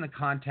at this in the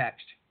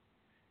context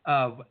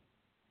of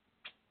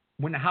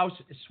when the house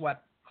is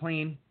swept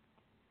clean,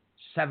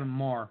 7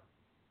 more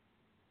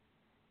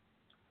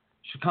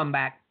should come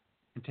back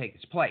and take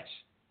its place.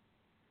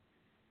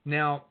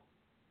 Now,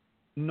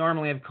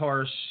 normally, of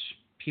course,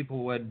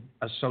 people would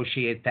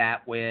associate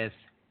that with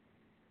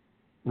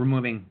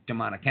removing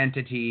demonic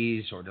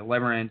entities or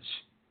deliverance.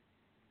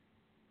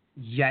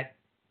 Yet,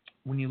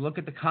 when you look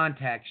at the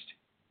context,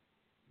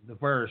 the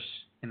verse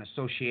in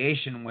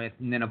association with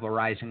Nineveh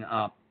rising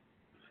up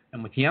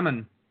and with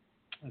Yemen,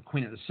 the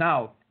Queen of the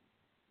South,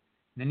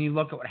 then you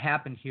look at what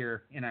happened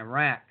here in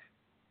Iraq,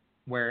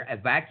 where a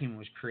vacuum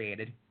was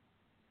created.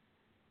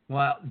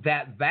 Well,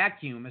 that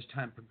vacuum, as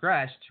time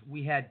progressed,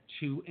 we had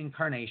 2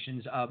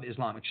 incarnations of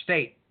Islamic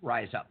State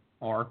rise up,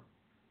 or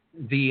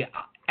the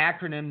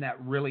acronym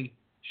that really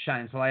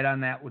shines light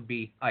on that would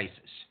be ISIS.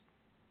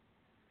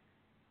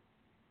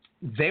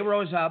 They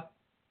rose up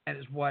as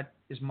what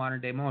is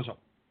modern-day Mosul,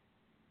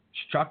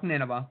 struck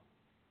Nineveh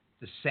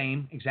the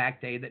same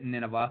exact day that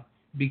Nineveh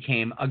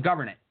became a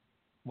governorate.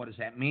 What does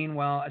that mean?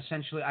 Well,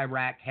 essentially,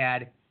 Iraq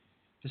had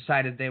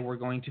decided they were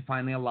going to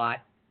finally allot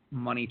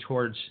money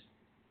towards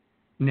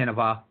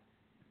Nineveh,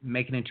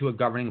 make it into a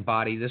governing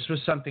body. This was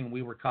something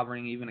we were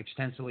covering even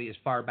extensively as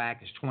far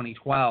back as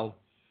 2012,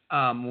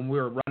 when we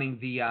were running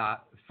the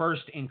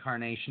first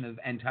incarnation of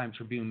End Time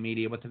Tribune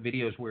Media with the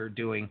videos we were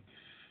doing.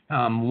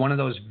 One of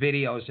those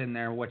videos in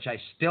there, which I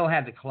still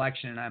have the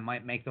collection, and I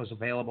might make those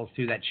available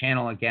through that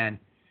channel again.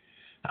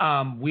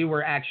 We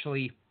were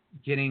actually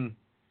getting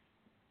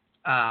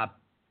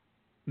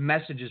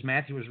messages.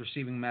 Matthew was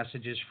receiving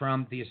messages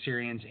from the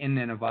Assyrians in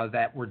Nineveh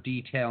that were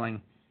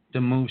detailing the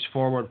moves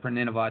forward for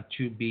Nineveh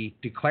to be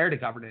declared a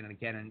government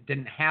again. And it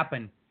didn't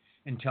happen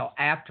until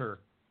after,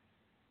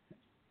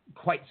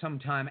 quite some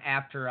time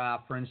after,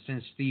 for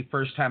instance, the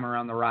first time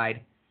around the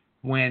ride,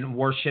 when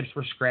warships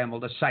were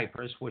scrambled to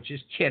Cyprus, which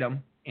is Kittim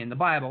in the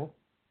Bible,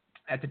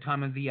 at the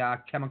time of the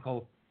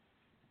chemical,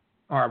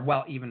 or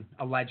well, even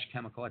alleged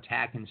chemical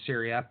attack in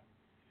Syria.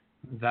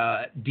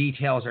 The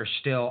details are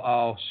still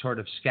all sort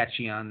of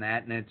sketchy on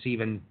that, and it's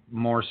even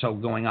more so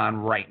going on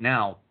right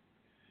now.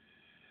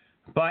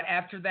 But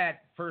after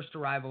that first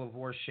arrival of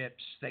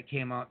warships that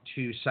came out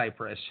to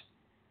Cyprus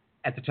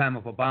at the time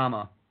of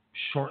Obama,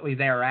 shortly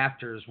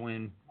thereafter is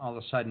when all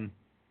of a sudden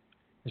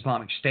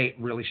Islamic State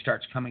really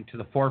starts coming to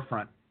the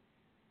forefront.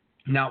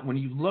 Now, when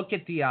you look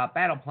at the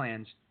battle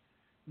plans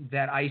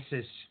that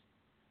ISIS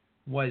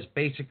was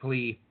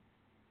basically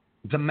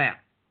the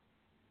map.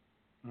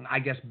 I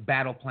guess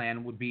battle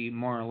plan would be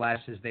more or less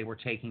as they were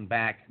taking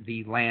back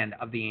the land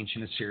of the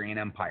ancient Assyrian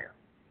Empire.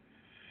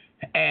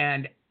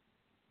 And,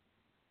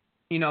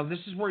 this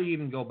is where you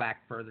even go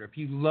back further. If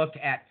you look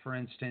at, for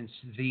instance,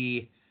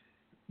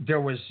 there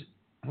was,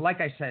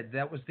 like I said,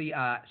 that was the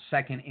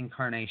second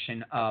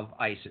incarnation of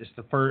ISIS.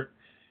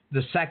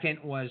 The second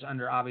was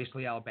under,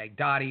 obviously,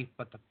 al-Baghdadi,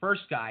 but the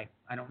first guy,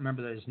 I don't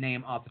remember his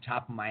name off the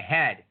top of my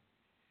head.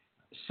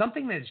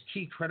 Something that is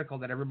key critical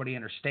that everybody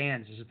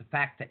understands is the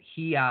fact that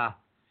he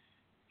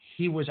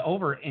was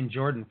over in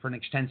Jordan for an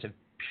extensive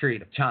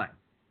period of time.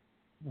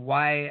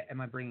 Why am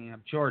I bringing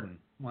up Jordan?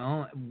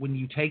 Well, when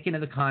you take into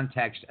the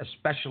context,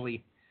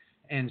 especially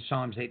in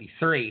Psalms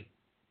 83,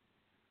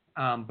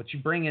 but you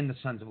bring in the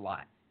sons of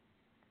Lot.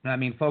 I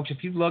mean, folks,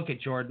 if you look at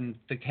Jordan,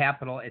 the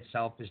capital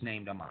itself is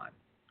named Amman.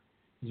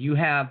 You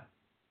have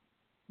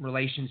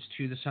relations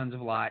to the sons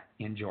of Lot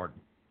in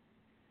Jordan.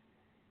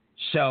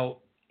 So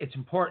it's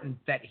important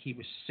that he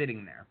was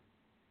sitting there,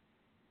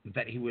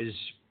 that he was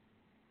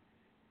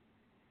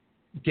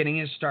getting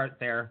his start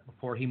there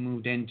before he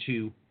moved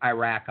into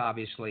Iraq,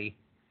 obviously,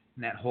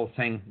 and that whole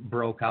thing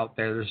broke out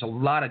there. There's a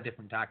lot of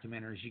different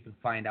documentaries you can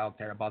find out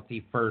there about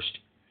the first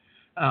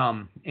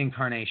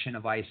incarnation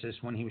of ISIS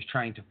when he was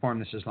trying to form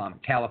this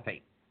Islamic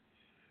caliphate.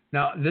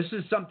 Now, this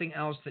is something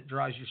else that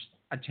draws your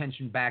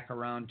attention back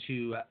around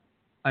to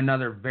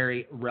another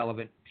very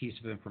relevant piece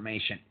of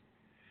information.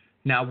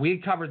 Now, we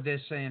covered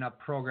this in a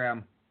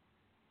program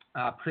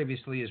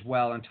previously as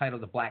well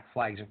entitled The Black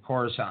Flags of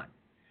Khorasan.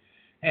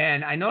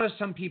 And I noticed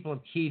some people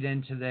have keyed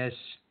into this,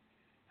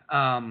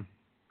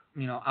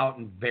 out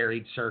in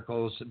varied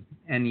circles,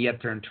 and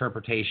yet their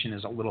interpretation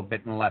is a little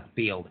bit in left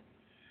field.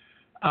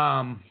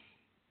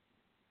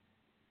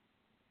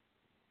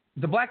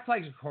 The Black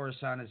Flags of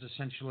Khorasan is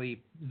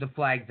essentially the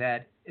flag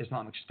that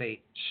Islamic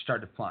State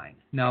started flying.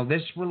 Now,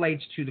 this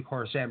relates to the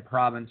Khorasan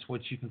province,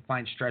 which you can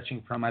find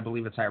stretching from, I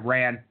believe it's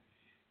Iran,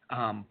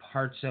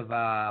 parts of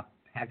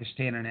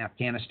Pakistan and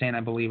Afghanistan,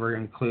 I believe, are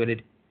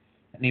included,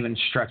 and even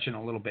stretching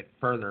a little bit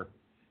further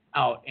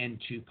out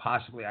into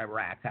possibly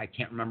Iraq. I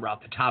can't remember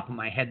off the top of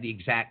my head the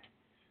exact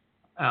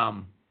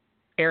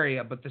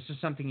area, but this is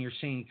something you're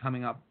seeing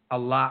coming up a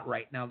lot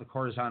right now, the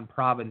Khorasan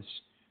province,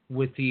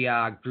 with the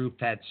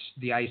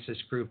the ISIS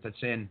group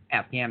that's in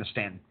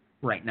Afghanistan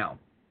right now.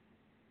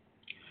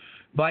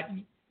 But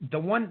the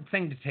one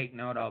thing to take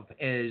note of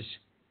is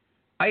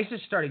ISIS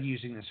started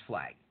using this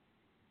flag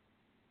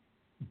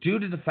due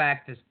to the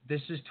fact that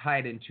this is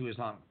tied into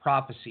Islamic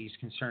prophecies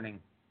concerning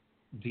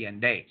the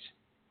end days,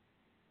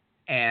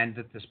 and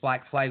that this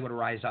black flag would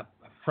rise up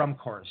from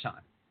Khorasan.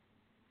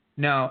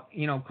 Now,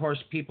 of course,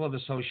 people have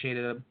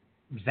associated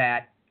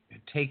that,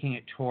 taking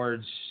it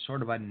towards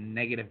sort of a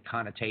negative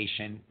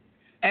connotation,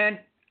 and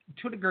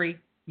to a degree,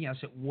 yes,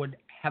 it would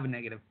have a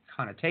negative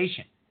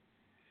connotation.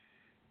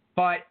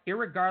 But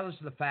irregardless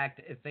of the fact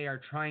that if they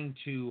are trying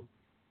to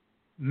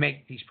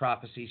make these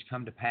prophecies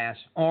come to pass,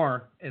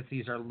 or if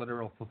these are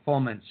literal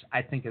fulfillments,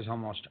 I think is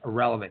almost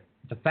irrelevant.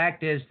 The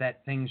fact is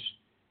that things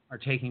are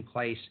taking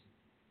place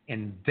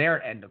in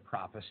their end of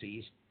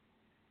prophecies,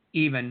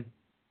 even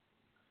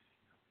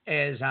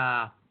as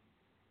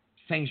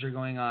things are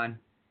going on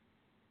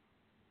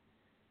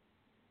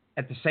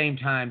at the same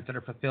time that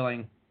are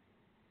fulfilling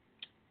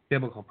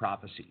biblical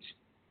prophecies.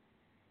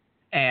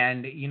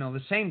 And,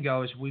 the same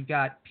goes, we've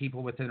got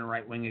people within the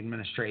right-wing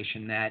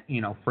administration that,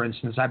 for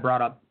instance, I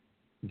brought up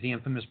the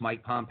infamous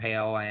Mike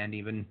Pompeo, and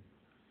even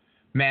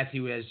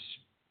Matthew has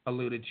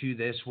alluded to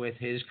this with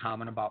his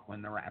comment about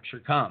when the rapture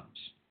comes.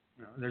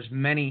 There's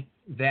many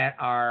that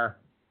are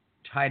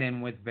tied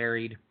in with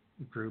varied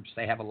groups.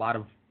 They have a lot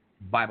of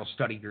Bible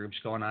study groups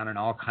going on and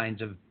all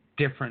kinds of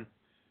different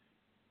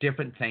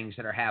things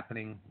that are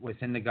happening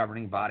within the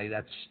governing body.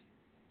 That's,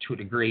 to a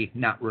degree,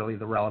 not really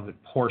the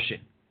relevant portion.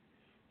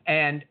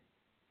 And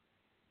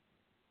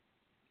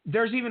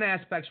there's even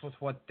aspects with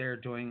what they're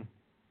doing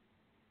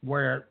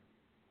where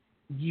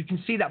you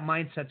can see that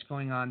mindset's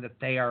going on, that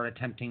they are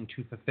attempting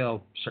to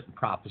fulfill certain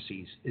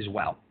prophecies as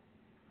well.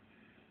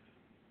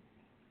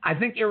 I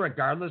think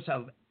irregardless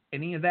of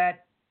any of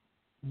that,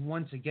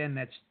 once again,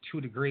 that's to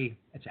a degree,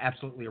 it's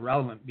absolutely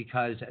irrelevant,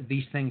 because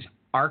these things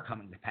are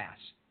coming to pass.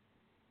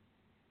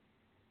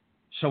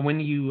 So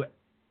when you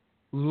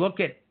look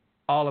at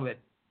all of it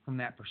from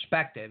that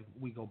perspective,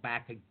 we go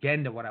back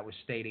again to what I was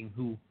stating,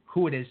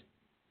 who it is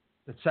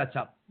that sets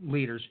up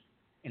leaders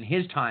in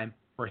his time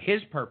for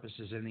his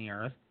purposes in the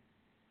earth.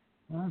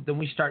 Well, then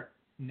we start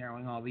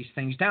narrowing all these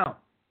things down.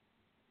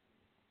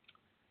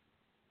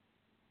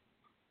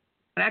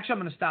 And actually, I'm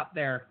going to stop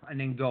there and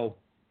then go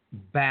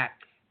back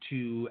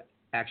to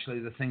actually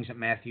the things that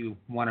Matthew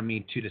wanted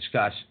me to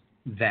discuss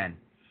then,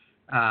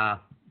 because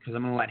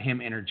I'm going to let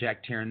him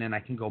interject here, and then I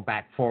can go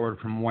back forward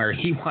from where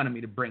he wanted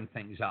me to bring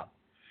things up.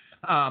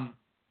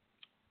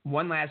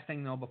 One last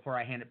thing, though, before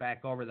I hand it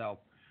back over, though.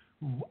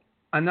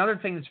 Another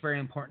thing that's very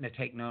important to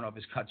take note of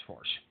is Quds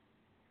Force.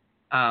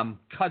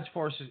 Quds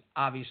Force is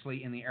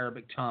obviously in the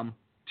Arabic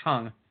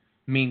tongue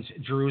means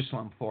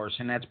Jerusalem Force,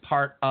 and that's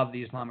part of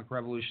the Islamic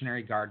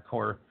Revolutionary Guard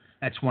Corps.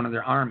 That's one of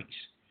their armies.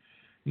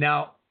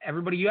 Now,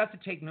 everybody, you have to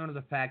take note of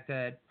the fact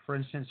that, for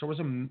instance, there was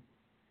a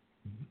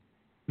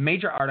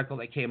major article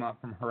that came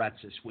out from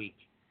Haaretz this week,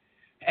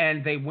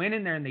 and they went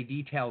in there and they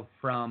detailed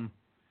from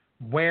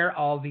where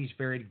all these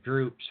varied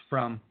groups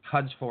from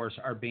Quds Force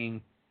are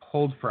being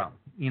pulled from.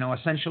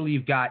 Essentially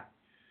you've got,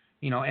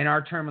 in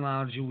our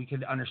terminology, we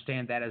could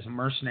understand that as a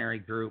mercenary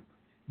group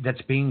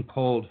that's being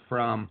pulled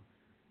from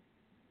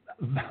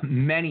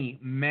many,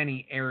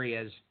 many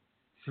areas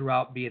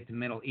throughout, be it the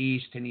Middle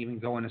East, and even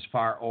going as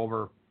far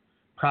over,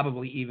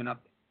 probably even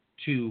up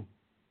to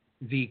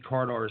the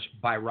corridors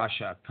by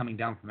Russia, coming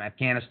down from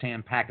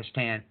Afghanistan,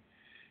 Pakistan,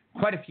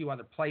 quite a few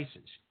other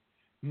places.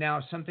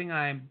 Now, something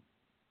I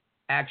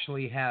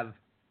actually have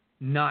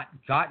not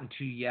gotten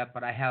to yet,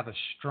 but I have a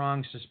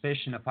strong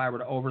suspicion if I were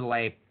to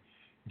overlay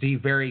the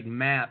varied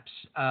maps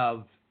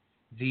of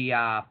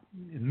the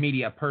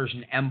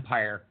Media-Persian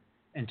Empire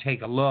and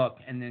take a look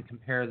and then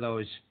compare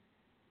those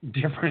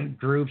different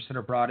groups that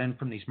are brought in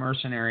from these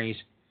mercenaries,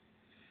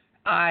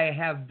 I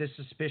have this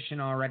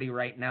suspicion already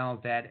right now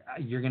that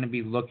you're going to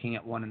be looking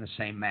at one and the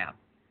same map.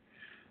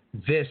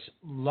 This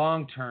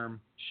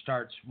long-term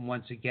starts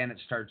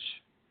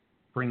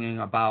bringing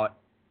about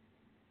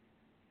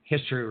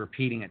history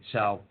repeating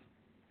itself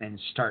and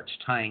starts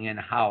tying in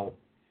how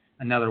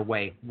another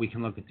way we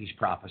can look at these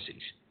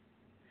prophecies.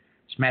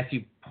 As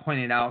Matthew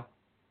pointed out,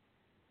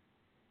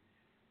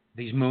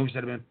 these moves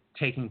that have been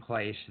taking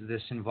place,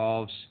 this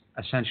involves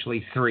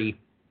essentially 3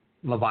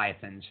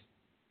 Leviathans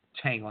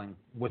tangling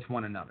with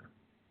one another.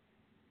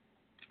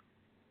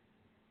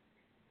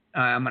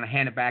 I'm going to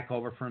hand it back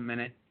over for a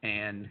minute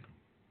and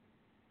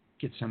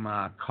get some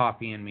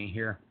coffee in me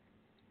here.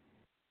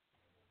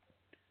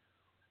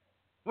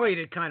 Well, you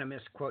did kind of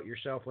misquote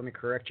yourself. Let me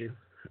correct you.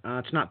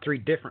 It's not 3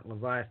 different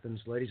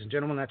Leviathans, ladies and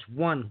gentlemen. That's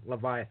one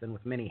Leviathan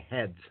with many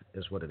heads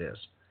is what it is.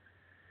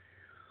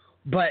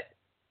 But,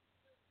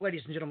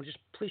 ladies and gentlemen, just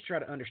please try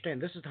to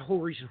understand. This is the whole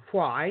reason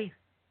why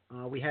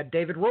we had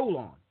David Roll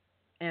on.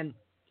 And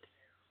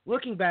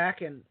looking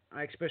back, and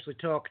I especially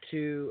talked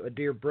to a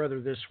dear brother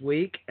this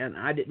week, and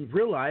I didn't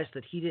realize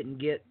that he didn't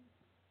get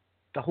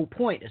the whole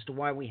point as to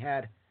why we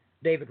had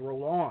David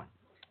Roll on.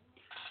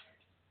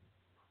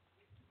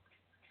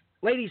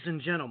 Ladies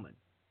and gentlemen,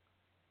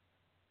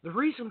 the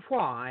reason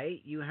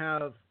why you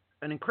have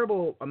an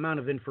incredible amount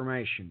of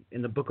information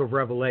in the book of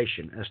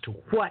Revelation as to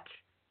what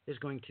is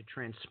going to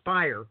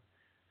transpire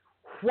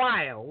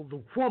while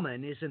the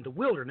woman is in the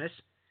wilderness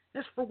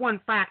is for one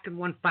fact and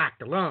one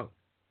fact alone.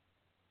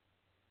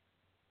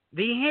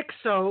 The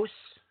Hyksos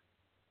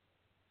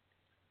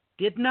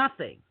did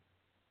nothing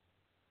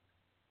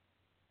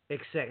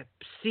except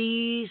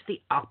seize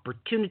the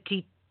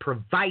opportunity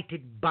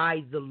provided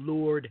by the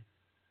Lord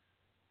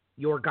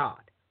your God.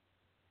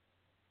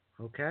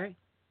 Okay?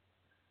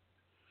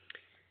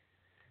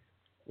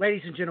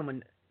 Ladies and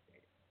gentlemen,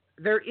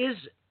 there is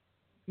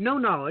no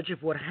knowledge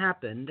of what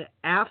happened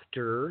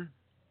after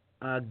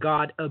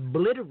God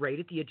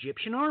obliterated the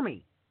Egyptian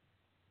army.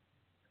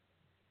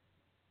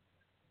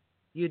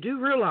 You do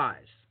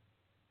realize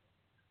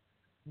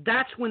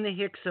that's when the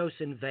Hyksos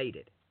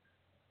invaded.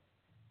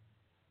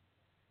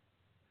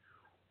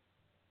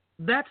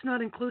 That's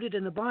not included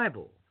in the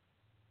Bible.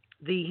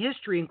 The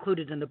history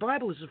included in the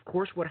Bible is, of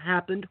course, what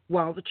happened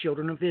while the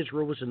children of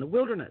Israel was in the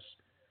wilderness.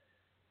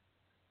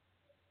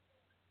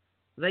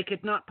 They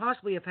could not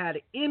possibly have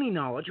had any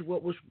knowledge of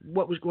what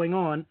was going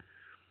on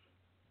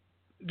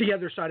the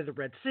other side of the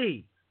Red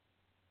Sea.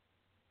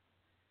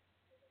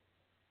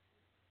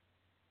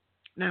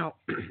 Now,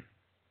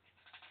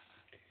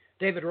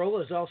 David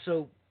Rolla has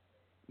also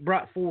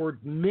brought forward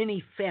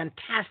many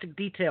fantastic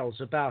details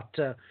about,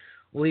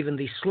 even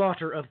the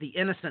slaughter of the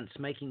innocents,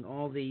 making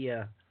all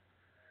the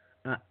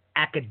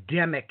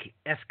academic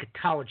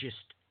eschatologists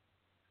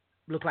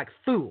look like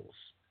fools,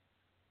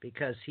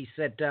 because he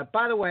said,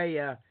 by the way,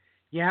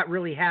 yeah, it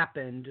really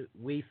happened.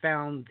 We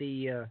found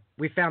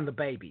the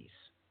babies.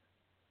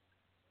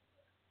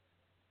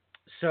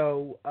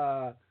 So,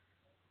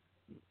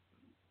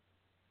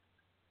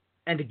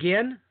 and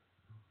again,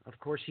 of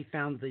course, he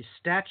found the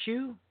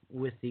statue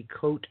with the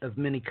coat of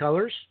many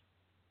colors.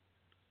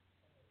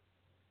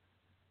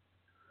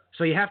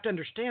 So you have to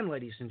understand,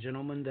 ladies and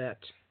gentlemen, that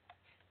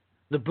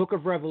the book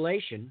of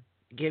Revelation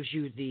gives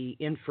you the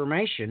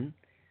information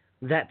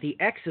that the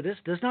Exodus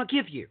does not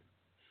give you.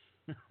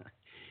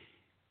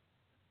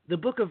 The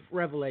book of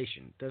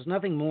Revelation does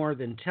nothing more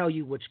than tell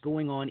you what's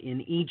going on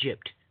in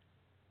Egypt.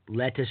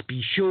 Let us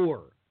be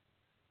sure.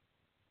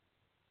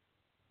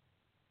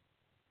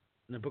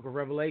 In the book of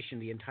Revelation,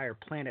 the entire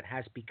planet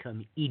has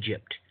become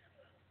Egypt,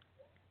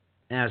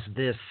 as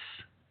this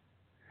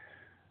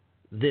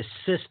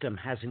system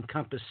has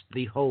encompassed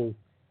the whole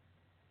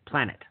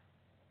planet.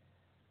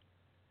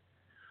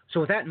 So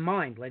with that in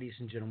mind, ladies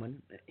and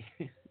gentlemen,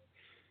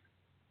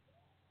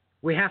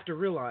 we have to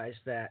realize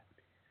that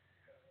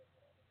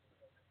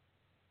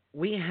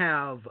we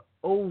have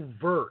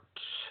overt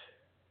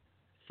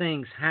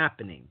things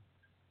happening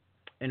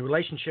in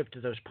relationship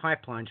to those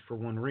pipelines for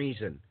one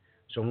reason.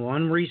 So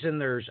one reason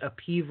there's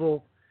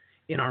upheaval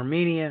in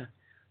Armenia,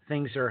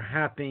 things are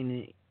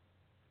happening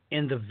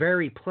in the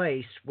very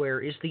place where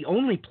is the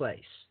only place.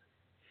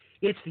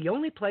 It's the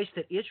only place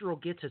that Israel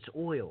gets its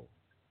oil.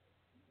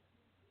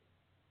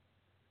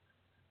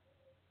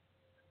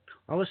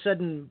 All of a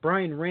sudden,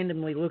 Brian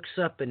randomly looks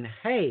up and,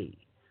 hey,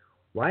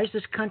 why is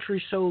this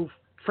country so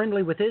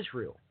friendly with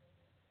Israel?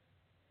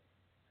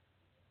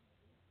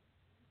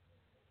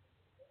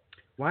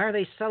 Why are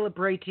they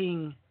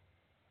celebrating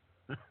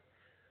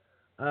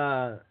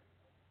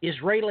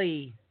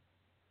Israeli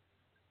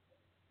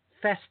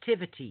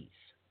festivities?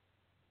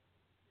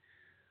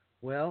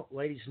 Well,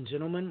 ladies and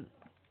gentlemen,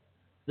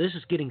 this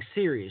is getting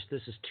serious.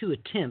 This is 2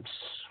 attempts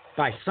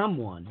by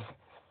someone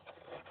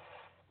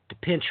to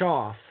pinch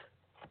off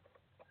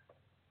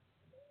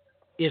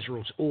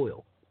Israel's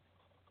oil.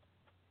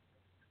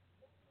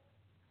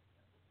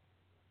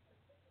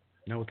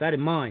 Now, with that in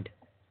mind,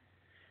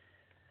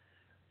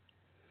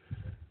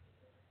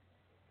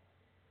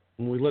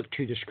 when we look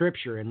to the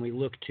scripture and we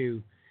look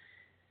to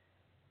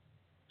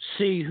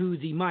see who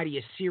the mighty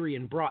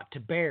Assyrian brought to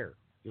bear,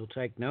 you'll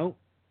take note.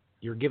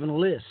 You're given a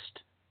list.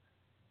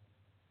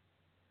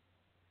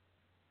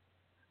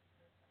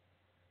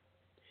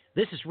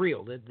 This is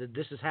real.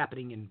 This is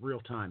happening in real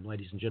time,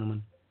 ladies and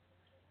gentlemen.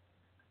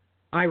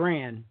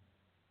 Iran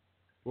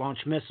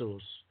launched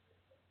missiles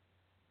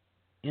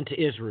into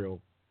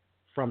Israel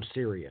from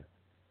Syria.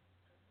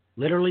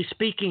 Literally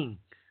speaking,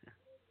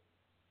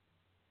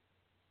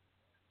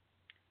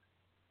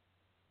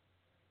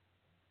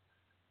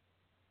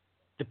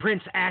 the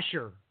Prince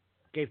Asher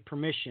gave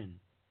permission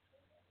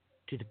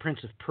to the Prince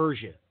of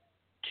Persia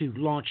to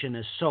launch an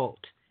assault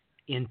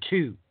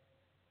into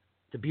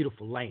the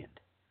beautiful land.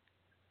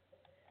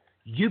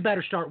 You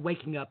better start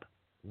waking up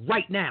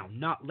right now,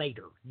 not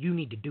later. You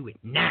need to do it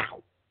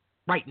now.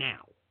 Right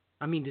now.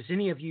 I mean, does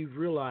any of you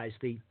realize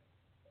the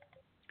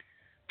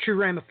true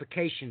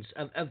ramifications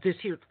of this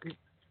here?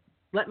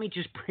 Let me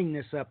just bring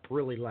this up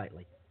really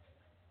lightly.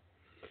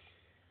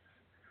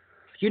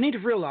 You need to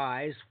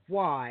realize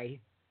why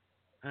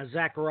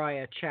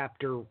Zechariah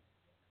chapter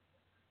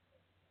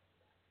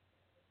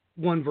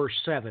 1 verse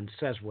 7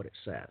 says what it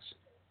says.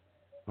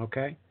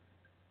 Okay?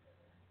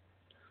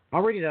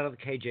 I'll read it out of the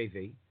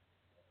KJV.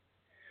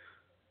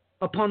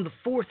 Upon the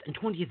 4th and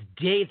 20th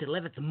day of the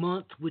 11th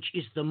month, which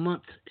is the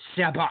month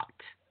Sabbath.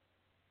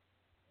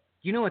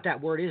 You know what that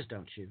word is,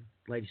 don't you,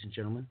 ladies and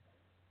gentlemen?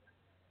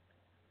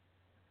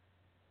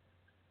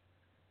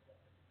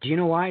 Do you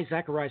know why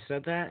Zechariah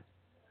said that?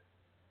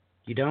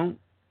 You don't?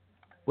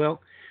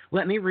 Well,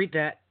 let me read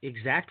that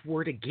exact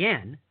word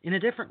again in a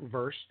different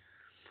verse,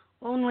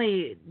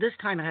 only this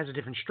time it has a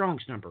different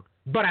Strong's number.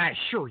 But I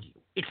assure you,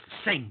 it's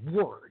the same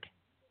word.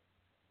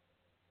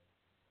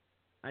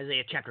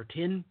 Isaiah chapter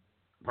 10,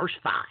 verse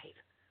 5.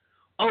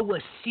 O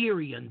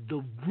Assyrian,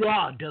 the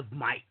rod of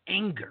my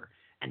anger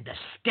and the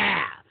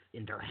staff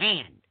in their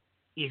hand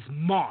is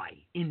my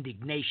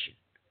indignation.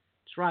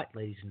 That's right,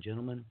 ladies and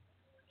gentlemen.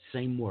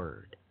 Same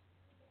word.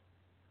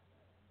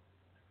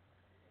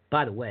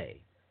 By the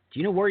way, do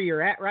you know where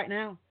you're at right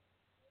now?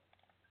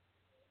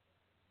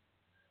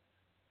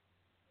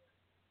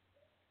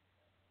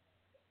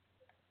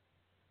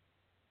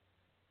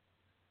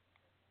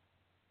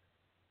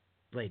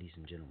 Ladies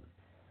and gentlemen.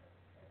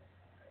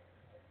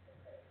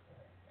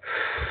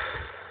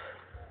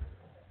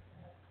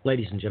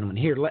 Ladies and gentlemen,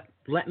 here,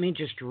 let me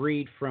just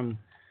read from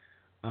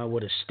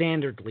what is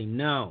standardly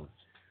known.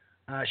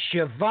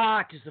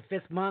 Shavat is the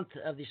 5th month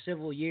of the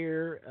civil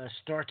year,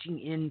 starting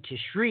in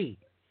Tishri.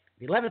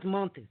 The 11th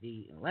month of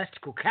the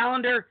celestial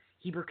calendar,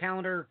 Hebrew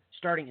calendar,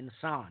 starting in the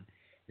Nisan.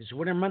 This is a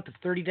winter month of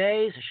 30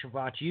 days.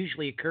 Shavat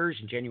usually occurs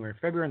in January and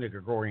February in the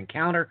Gregorian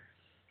calendar.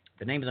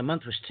 The name of the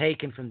month was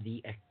taken from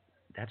the,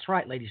 that's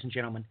right, ladies and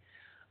gentlemen,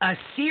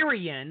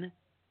 Assyrian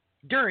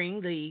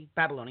during the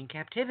Babylonian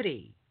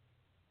captivity.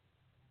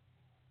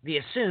 The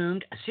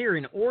assumed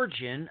Assyrian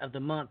origin of the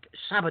month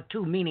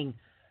Sabbatu, meaning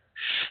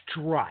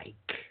strike.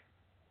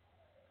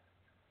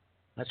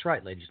 That's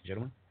right, ladies and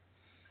gentlemen,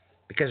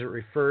 because it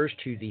refers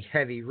to the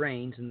heavy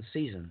rains in the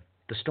season,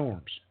 the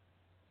storms.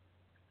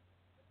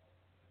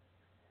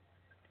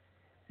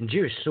 In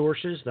Jewish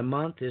sources, the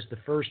month is the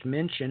first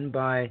mentioned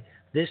by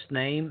this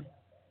name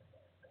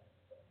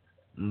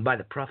by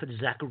the prophet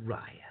Zechariah.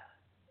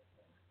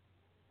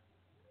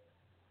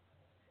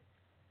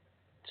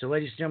 So,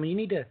 ladies and gentlemen, you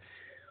need to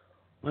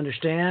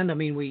understand, I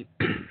mean, we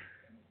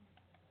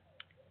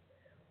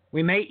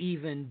may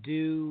even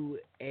do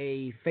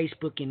a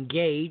Facebook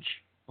Engage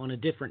on a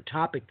different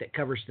topic that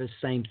covers the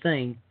same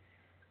thing.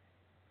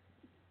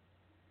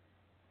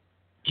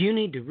 You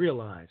need to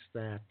realize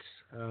that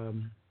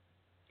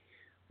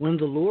when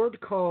the Lord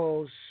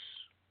calls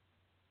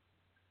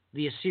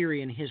the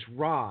Assyrian his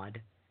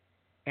rod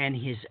and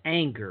his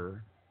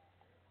anger,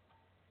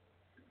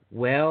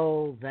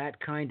 well,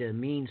 that kind of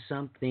means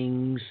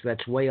something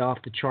that's way off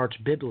the charts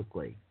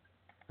biblically.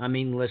 I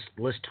mean,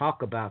 let's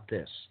talk about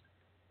this.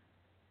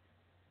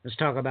 Let's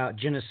talk about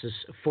Genesis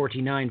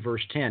 49,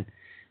 verse 10.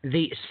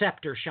 The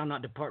scepter shall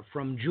not depart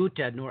from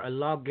Judah, nor a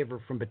lawgiver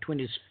from between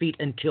his feet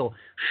until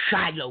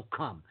Shiloh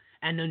come,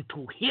 and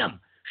unto him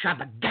shall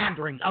the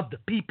gathering of the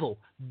people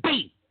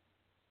be.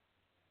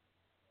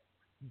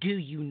 Do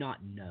you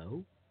not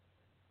know?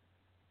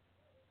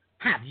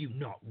 Have you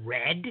not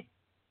read?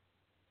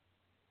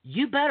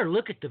 You better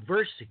look at the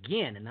verse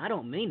again, and I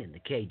don't mean in the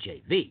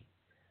KJV.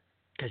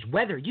 Because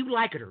whether you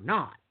like it or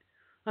not,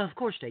 of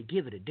course they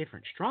give it a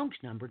different Strong's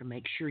number to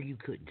make sure you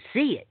couldn't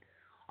see it.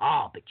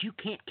 Oh, but you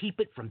can't keep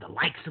it from the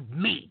likes of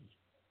me.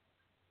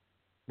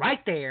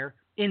 Right there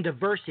in the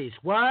verses,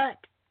 what?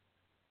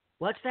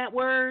 What's that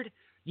word?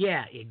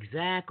 Yeah,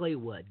 exactly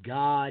what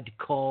God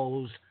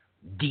calls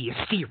the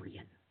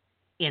Assyrian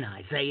in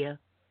Isaiah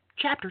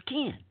chapter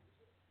 10.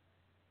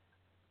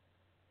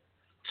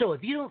 So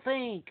if you don't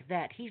think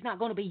that he's not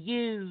going to be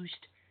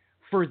used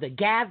for the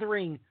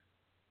gathering,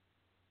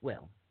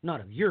 well,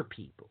 not of your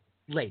people,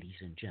 ladies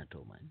and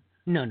gentlemen.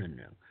 No.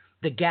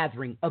 The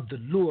gathering of the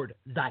Lord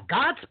thy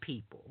God's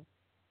people.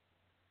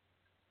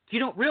 If you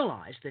don't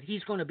realize that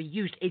he's going to be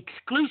used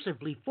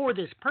exclusively for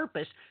this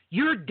purpose,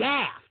 you're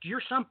daft.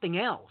 You're something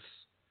else.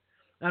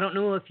 I don't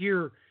know if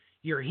you're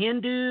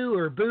Hindu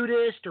or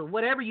Buddhist or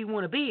whatever you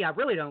want to be. I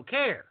really don't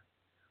care.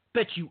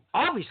 But you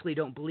obviously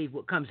don't believe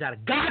what comes out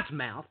of God's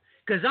mouth,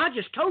 because I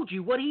just told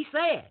you what he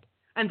said.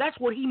 And that's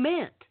what he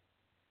meant.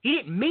 He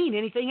didn't mean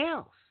anything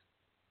else.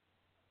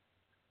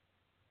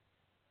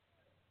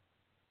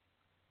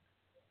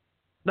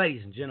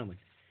 Ladies and gentlemen,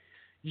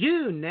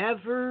 you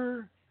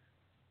never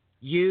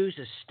use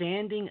a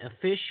standing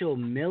official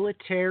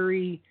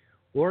military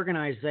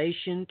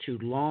organization to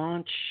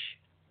launch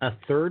a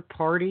third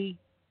party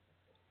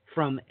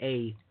from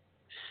a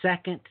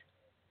second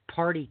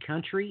party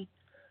country.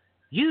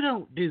 You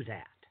don't do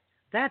that.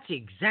 That's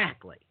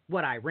exactly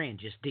what Iran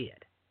just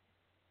did.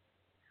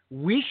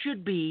 We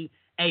should be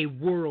a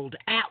world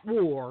at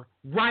war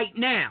right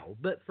now,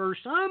 but for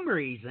some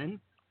reason,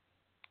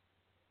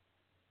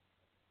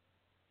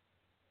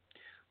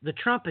 the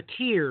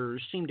Trumpeteers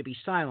seem to be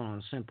silent on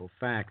the simple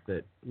fact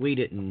that we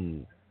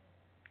didn't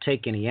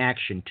take any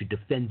action to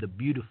defend the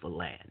beautiful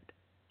land.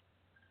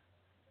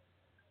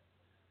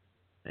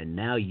 And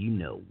now you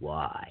know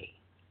why.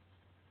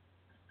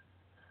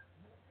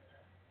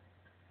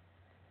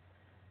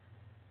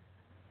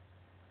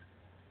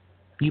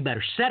 You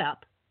better set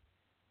up,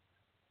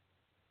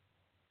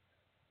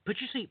 put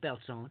your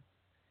seatbelts on,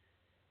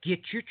 get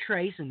your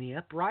trays in the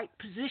upright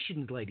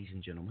position, ladies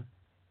and gentlemen.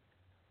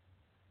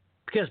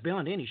 Because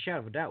beyond any shadow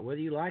of a doubt, whether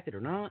you like it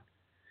or not,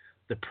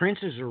 the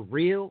princes are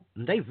real,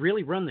 and they've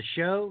really run the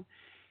show.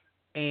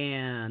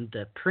 And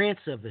the prince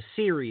of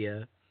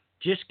Assyria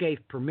just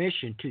gave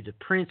permission to the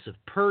prince of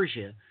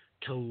Persia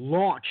to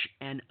launch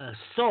an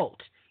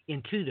assault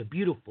into the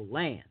beautiful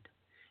land.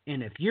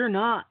 And if you're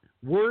not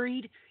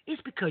worried,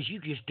 it's because you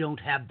just don't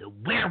have the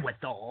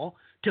wherewithal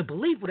to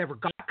believe whatever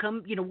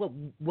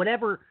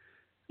whatever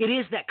it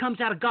is that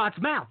comes out of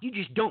God's mouth. You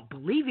just don't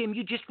believe him.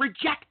 You just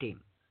reject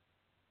him.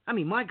 I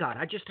mean, my God,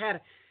 I just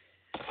had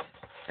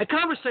a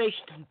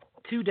conversation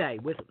today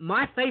with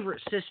my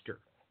favorite sister,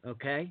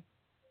 okay?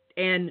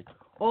 And,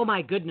 oh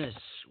my goodness,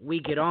 we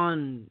get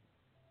on,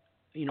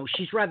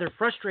 she's rather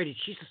frustrated.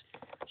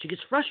 She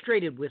gets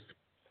frustrated with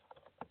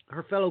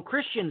her fellow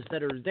Christians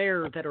that are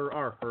there, that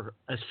are her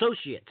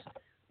associates.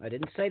 I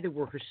didn't say they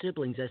were her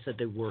siblings. I said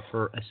they were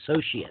her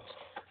associates.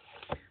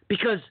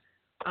 Because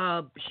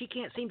she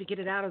can't seem to get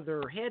it out of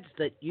their heads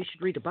that you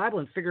should read the Bible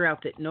and figure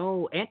out that,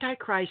 no,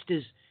 Antichrist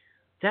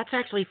that's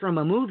actually from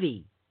a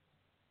movie.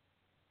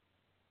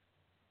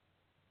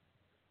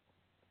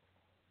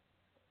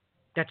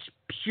 That's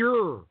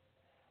pure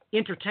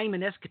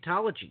entertainment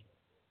eschatology.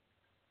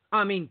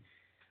 I mean,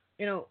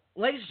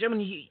 ladies and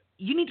gentlemen,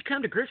 you need to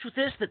come to grips with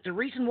this, that the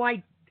reason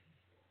why...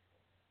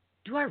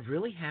 Do I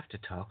really have to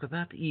talk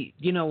about this?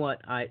 You know what?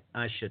 I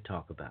should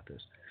talk about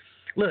this.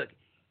 Look,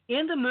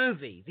 in the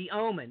movie, The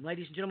Omen,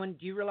 ladies and gentlemen,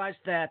 do you realize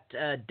that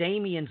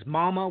Damien's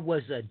mama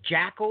was a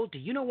jackal? Do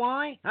you know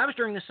why? That was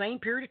during the same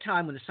period of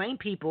time when the same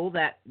people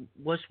that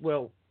was,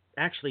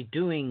 actually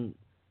doing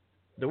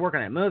the work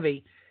on that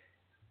movie,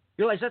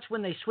 you realize that's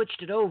when they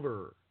switched it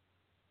over.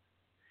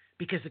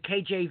 Because the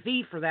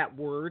KJV for that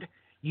word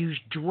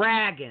used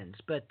dragons,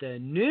 but the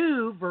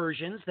new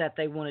versions that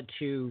they wanted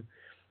to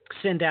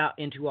send out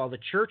into all the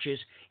churches,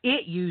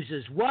 it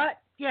uses what?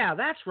 Yeah,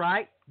 that's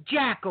right,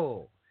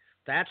 jackal.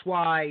 That's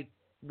why,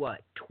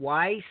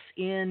 twice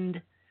in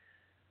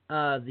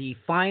the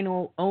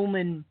final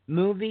Omen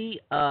movie,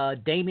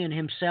 Damien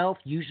himself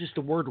uses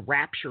the word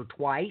rapture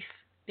twice.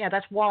 Yeah,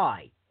 that's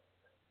why.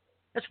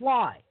 That's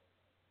why.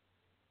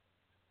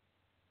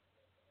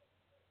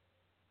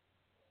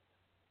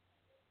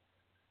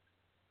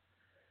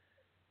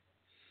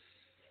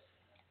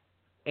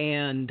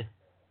 And,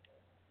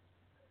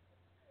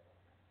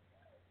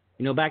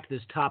 back to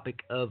this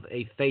topic of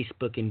a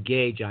Facebook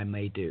engage I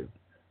may do.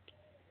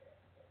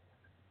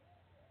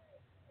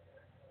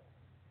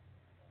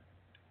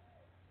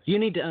 You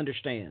need to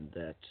understand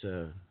that,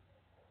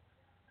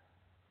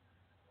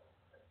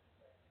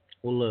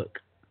 look,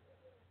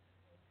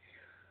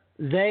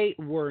 They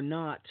were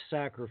not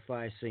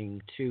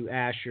sacrificing to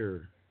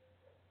Asher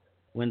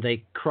when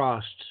they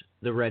crossed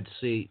the Red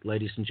Sea,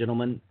 ladies and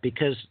gentlemen,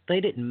 because they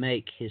didn't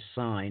make his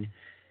sign.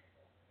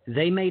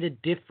 They made a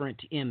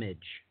different image.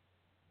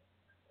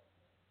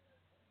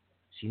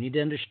 So you need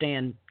to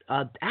understand.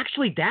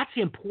 Actually, that's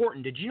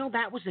important. Did you know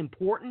that was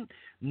important?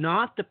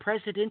 Not the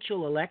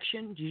presidential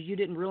election. You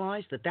didn't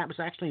realize that was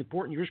actually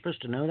important? You were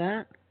supposed to know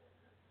that?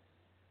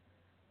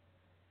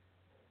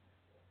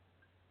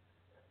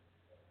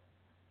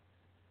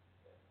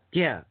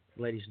 Yeah,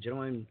 ladies and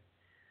gentlemen.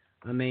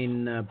 I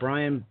mean,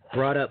 Brian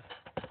brought up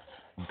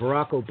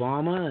Barack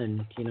Obama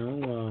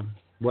and,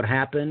 what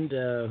happened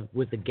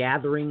with the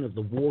gathering of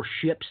the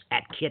warships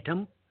at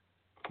Kittim.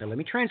 Now, let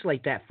me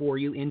translate that for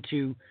you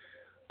into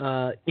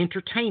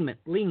entertainment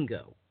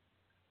lingo.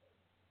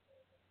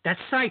 That's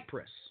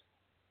Cyprus.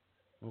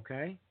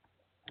 Okay?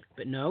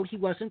 But no, he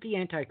wasn't the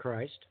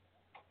Antichrist.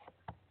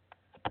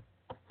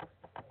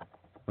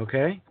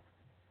 Okay?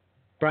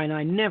 Brian and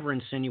I never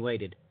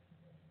insinuated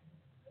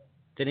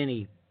that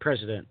any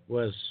president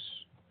was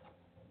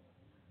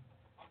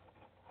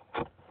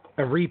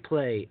a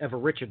replay of a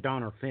Richard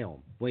Donner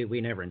film. We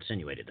never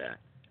insinuated that.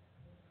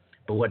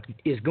 But what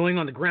is going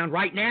on the ground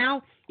right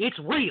now, it's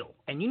real.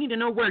 And you need to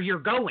know where you're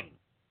going.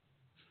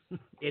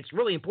 It's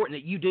really important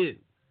that you do.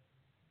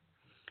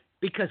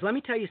 Because let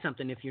me tell you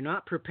something. If you're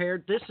not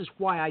prepared, this is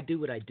why I do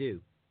what I do.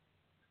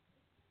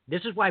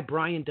 This is why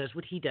Brian does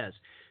what he does.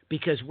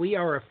 Because we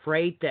are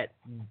afraid that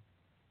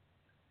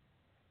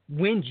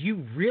when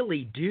you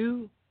really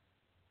do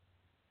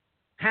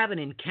have an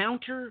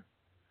encounter,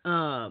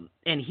 and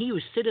he who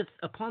sitteth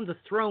upon the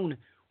throne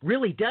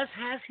really does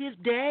have his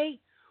day,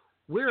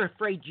 we're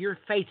afraid your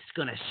faith's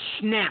going to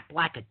snap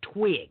like a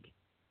twig.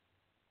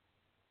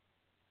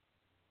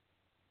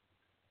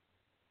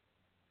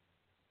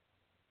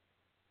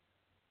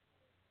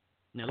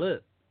 Now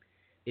look,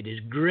 it is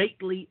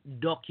greatly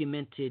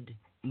documented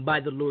by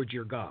the Lord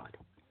your God.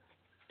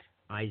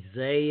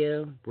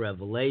 Isaiah,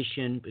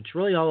 Revelation, it's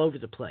really all over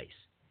the place.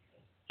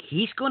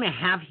 He's going to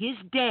have his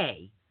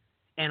day,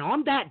 and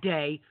on that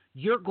day,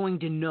 you're going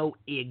to know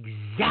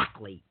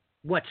exactly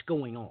what's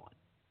going on.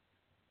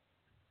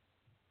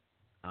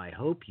 I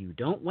hope you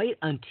don't wait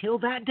until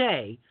that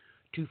day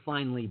to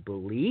finally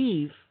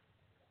believe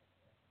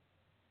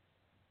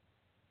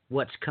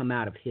what's come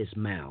out of his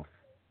mouth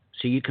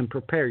so you can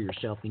prepare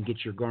yourself and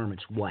get your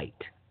garments white.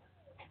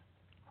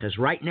 Because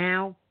right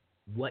now,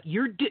 what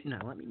you're doing, now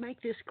let me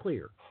make this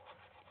clear.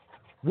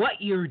 What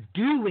you're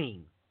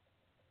doing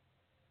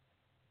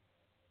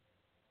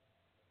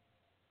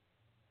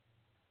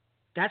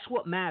that's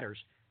what matters.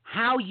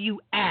 How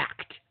you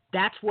act,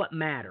 that's what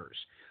matters.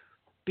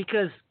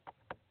 Because,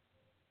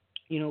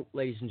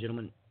 ladies and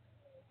gentlemen,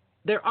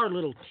 there are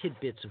little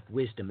tidbits of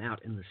wisdom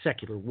out in the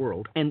secular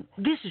world, and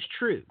this is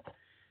true.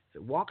 If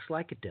it walks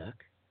like a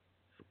duck,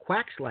 if it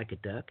quacks like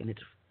a duck, and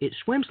it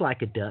swims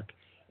like a duck,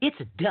 it's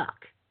a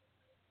duck.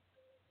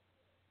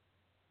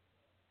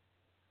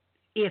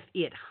 If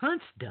it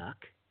hunts duck,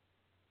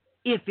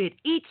 if it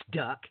eats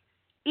duck,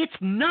 it's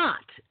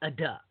not a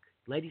duck.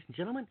 Ladies and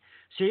gentlemen,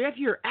 so if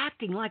you're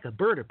acting like a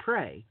bird of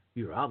prey,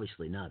 you're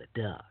obviously not a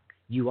duck.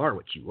 You are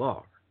what you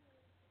are.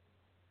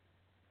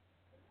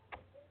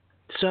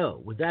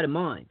 So, with that in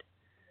mind,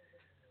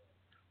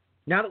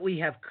 now that we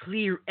have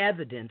clear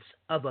evidence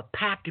of a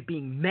pact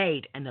being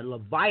made and a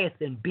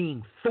Leviathan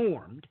being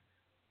formed,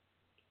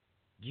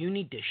 you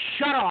need to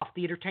shut off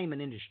the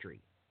entertainment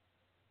industry.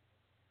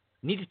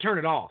 You need to turn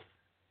it off.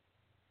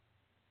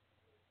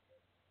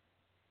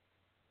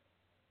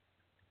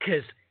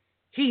 Because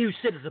he who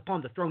sitteth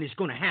upon the throne is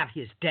going to have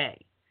his day.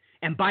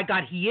 And by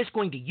God, he is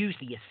going to use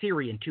the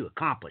Assyrian to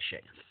accomplish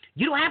it.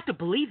 You don't have to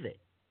believe it.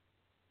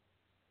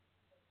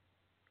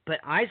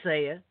 But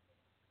Isaiah,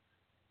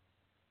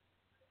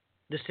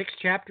 the 6th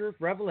chapter of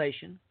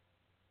Revelation,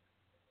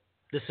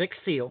 the 6th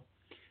seal,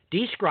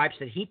 describes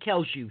that he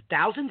tells you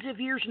thousands of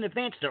years in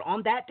advance that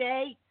on that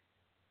day,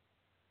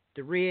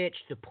 the rich,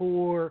 the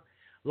poor,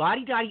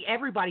 lottie-dottie,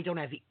 everybody don't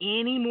have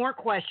any more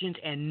questions,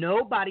 and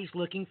nobody's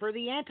looking for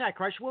the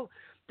Antichrist. Well,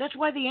 that's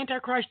why the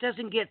Antichrist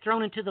doesn't get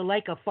thrown into the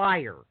lake of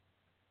fire.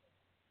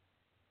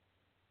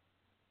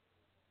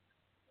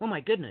 Oh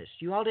my goodness,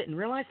 you all didn't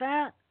realize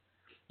that?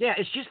 Yeah,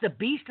 it's just the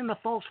beast and the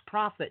false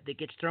prophet that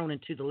gets thrown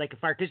into the lake of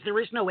fire because there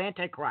is no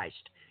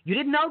Antichrist. You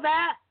didn't know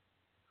that?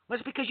 Well,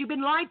 it's because you've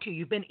been lied to.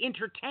 You've been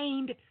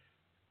entertained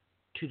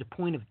to the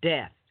point of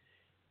death.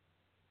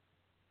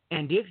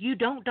 And if you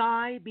don't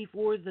die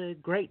before the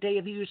great day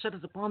of he who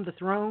sitteth upon the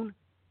throne,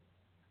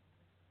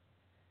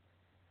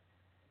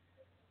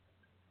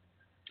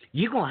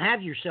 you're going to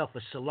have yourself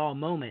a Salah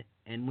moment.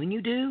 And when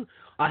you do,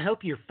 I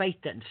hope your faith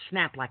doesn't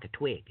snap like a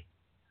twig.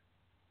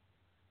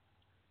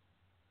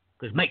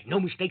 Because make no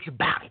mistakes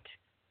about it.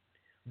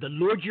 The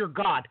Lord your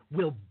God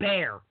will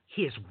bear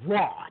his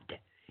rod.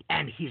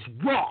 And his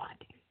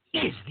rod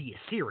is the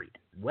Assyrian.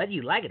 Whether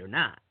you like it or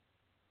not.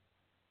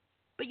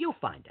 But you'll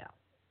find out.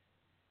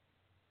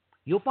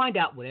 You'll find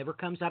out whatever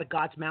comes out of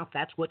God's mouth,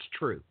 that's what's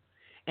true.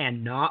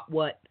 And not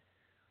what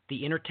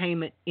the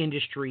entertainment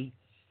industry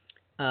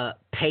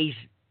pays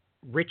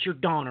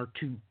Richard Donner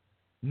to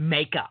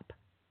make up.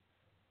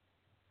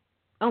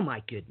 Oh,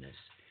 my goodness.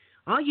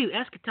 All you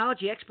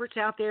eschatology experts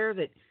out there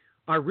that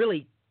are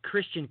really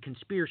Christian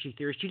conspiracy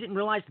theorists, you didn't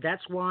realize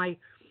that's why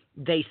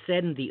they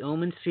said in the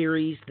Omen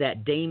series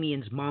that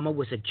Damien's mama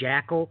was a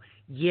jackal?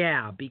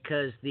 Yeah,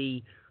 because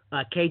the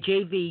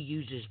KJV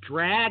uses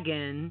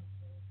dragon,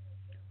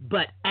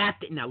 but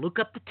now look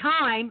up the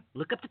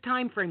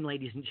time frame,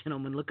 ladies and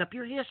gentlemen, look up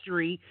your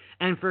history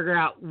and figure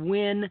out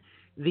when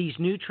these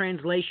new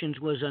translations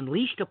was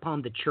unleashed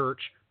upon the church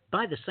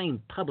by the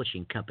same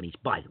publishing companies,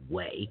 by the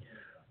way,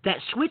 that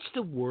switched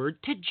the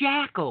word to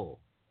jackal.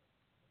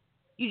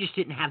 You just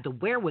didn't have the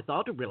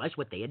wherewithal to realize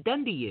what they had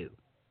done to you,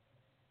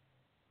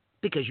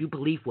 because you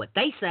believe what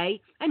they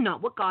say and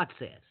not what God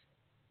says.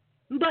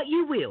 But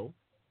you will.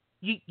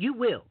 You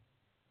will.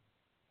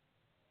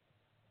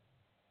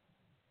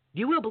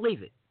 You will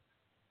believe it.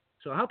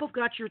 So I hope I've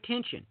got your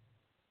attention.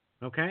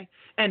 Okay?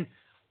 And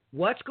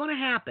what's going to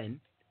happen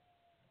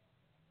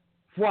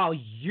while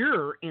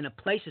you're in a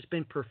place that's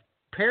been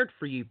prepared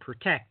for you,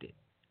 protected,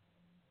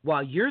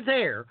 while you're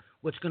there,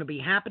 what's going to be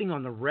happening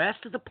on the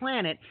rest of the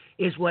planet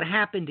is what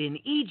happened in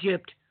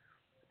Egypt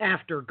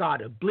after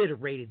God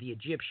obliterated the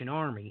Egyptian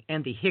army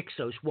and the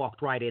Hyksos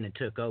walked right in and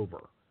took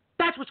over.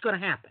 That's what's going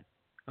to happen.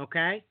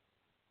 Okay?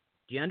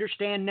 Do you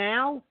understand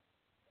now?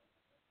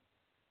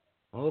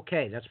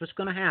 Okay, that's what's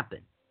going to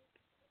happen.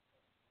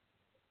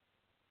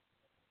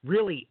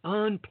 Really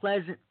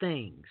unpleasant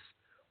things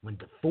when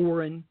the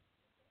foreign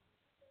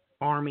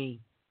army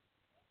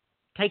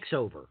takes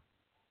over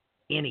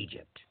in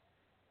Egypt.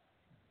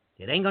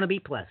 It ain't going to be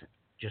pleasant,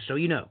 just so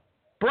you know.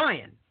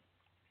 Brian,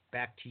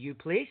 back to you,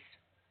 please.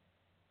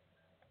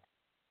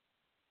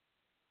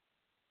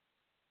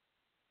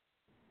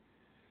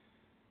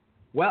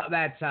 Well,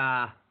 that's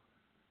a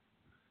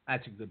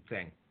good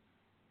thing.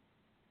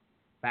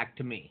 Back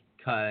to me,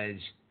 because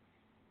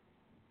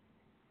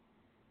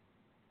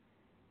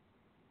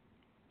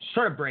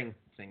sort of bring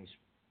things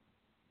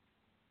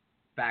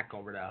back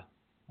over to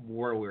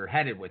where we were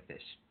headed with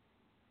this.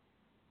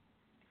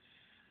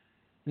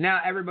 Now,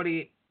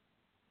 everybody,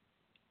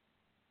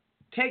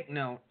 take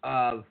note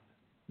of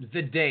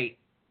the date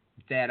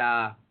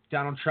that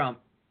Donald Trump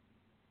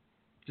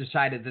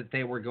decided that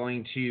they were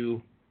going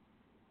to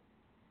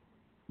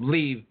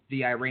leave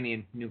the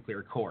Iranian nuclear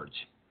accords.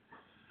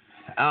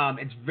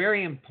 It's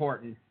very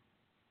important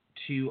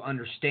to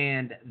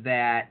understand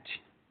that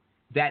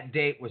that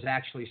date was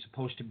actually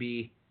supposed to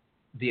be,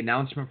 the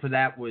announcement for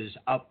that was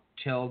up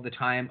till the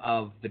time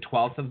of the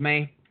 12th of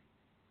May.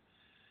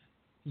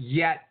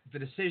 Yet the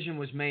decision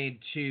was made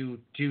to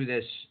do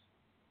this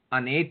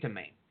on the 8th of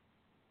May.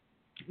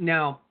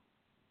 Now,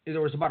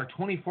 there was about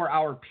a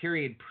 24-hour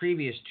period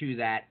previous to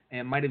that,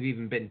 and it might have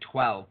even been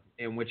 12,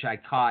 in which I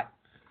caught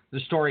the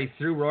story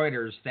through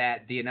Reuters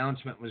that the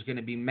announcement was going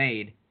to be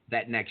made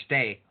that next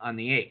day on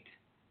the 8th.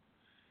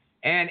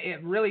 And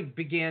it really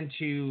began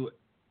to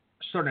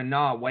sort of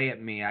gnaw away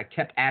at me. I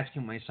kept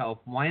asking myself,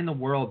 why in the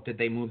world did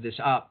they move this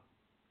up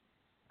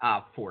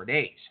 4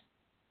 days?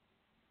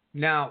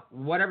 Now,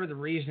 whatever the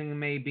reasoning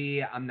may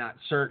be, I'm not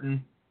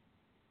certain.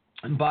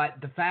 But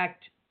the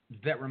fact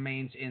that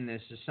remains in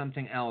this is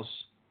something else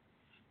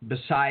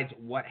besides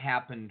what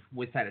happened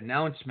with that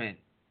announcement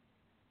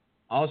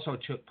also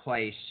took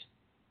place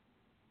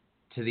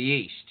to the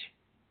east.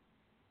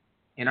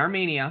 In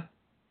Armenia,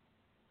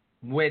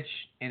 which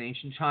in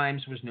ancient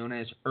times was known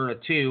as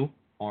Ur-2,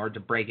 or to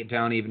break it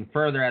down even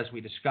further, as we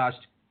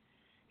discussed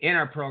in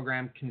our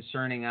program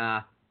concerning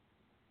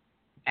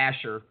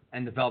Ashur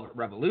and the Velvet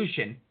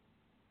Revolution,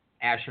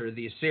 Ashur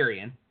the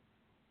Assyrian,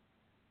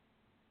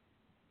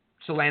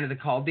 it's the land of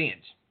the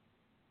Chaldeans.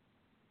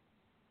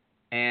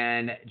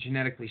 And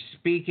genetically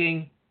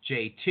speaking,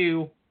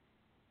 J2,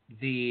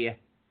 the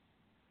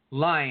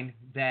line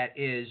that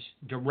is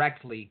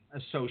directly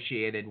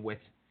associated with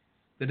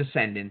the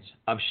descendants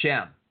of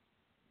Shem.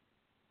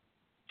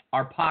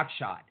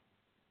 Arpachshad.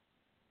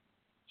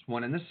 It's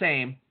one and the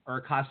same,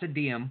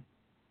 Ur-Kasdium,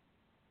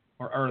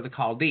 or Ur the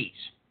Chaldees.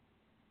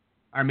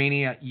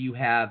 Armenia, you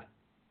have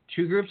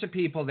two groups of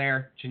people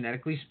there,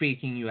 genetically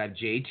speaking. You have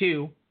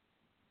J2,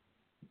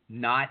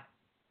 not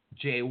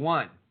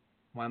J1.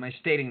 Why am I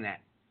stating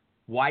that?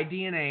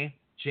 Y-DNA,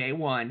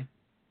 J1,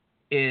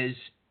 is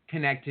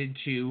connected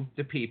to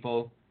the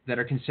people that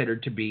are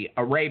considered to be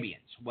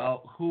Arabians.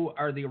 Well, who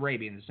are the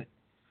Arabians?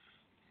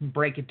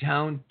 Break it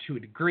down to a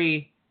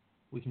degree.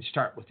 We can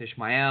start with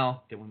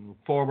Ishmael, then we move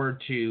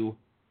forward to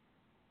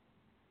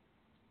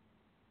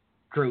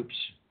groups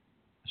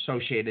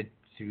associated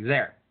through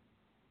there.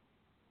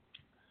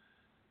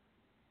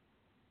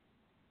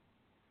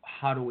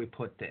 How do we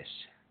put this?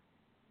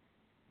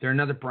 They're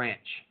another branch.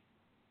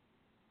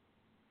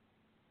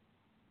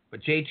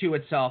 But J2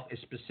 itself is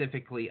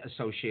specifically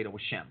associated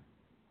with Shem.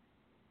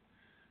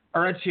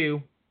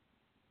 Ur-2,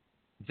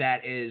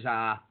 that is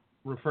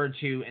referred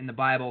to in the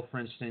Bible, for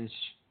instance,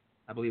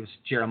 I believe it's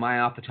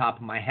Jeremiah off the top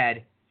of my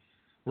head,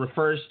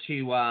 refers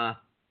to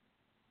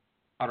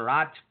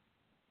Ararat,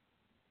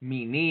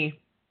 Mini,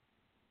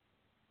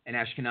 and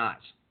Ashkenaz.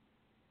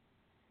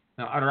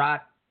 Now,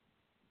 Ararat,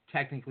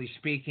 technically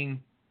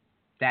speaking,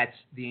 that's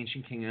the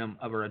ancient kingdom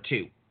of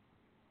Urartu.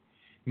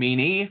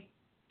 Mini,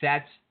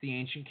 that's the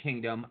ancient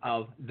kingdom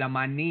of the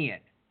Manian.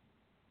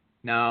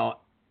 Now,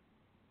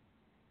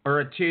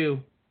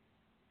 Urartu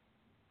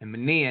and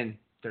Manian,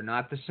 they're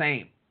not the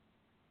same.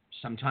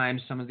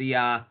 Sometimes some of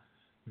the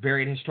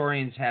varied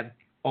historians have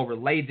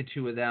overlaid the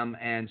two of them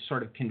and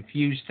sort of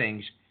confused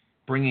things,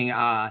 bringing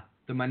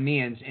the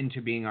Manians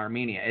into being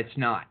Armenia. It's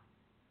not.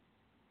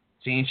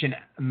 It's the ancient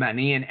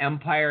Manian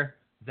Empire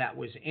that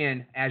was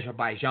in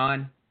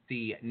Azerbaijan,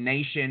 the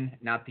nation,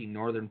 not the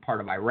northern part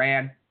of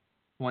Iran.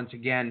 Once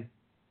again,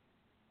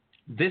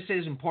 this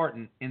is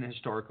important in the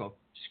historical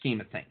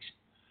scheme of things.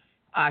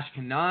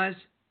 Ashkenaz,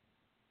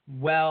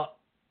 well,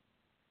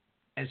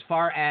 as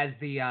far as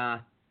the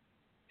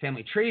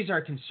family trees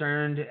are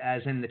concerned,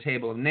 as in the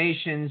Table of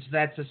Nations,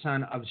 that's a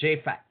son of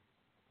Japhet.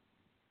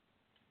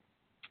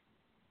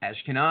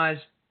 Ashkenaz,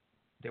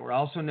 they were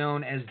also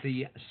known as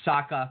the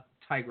Saka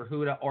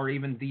Tigrahuta, or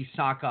even the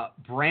Saka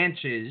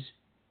branches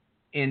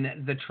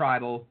in the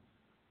tribal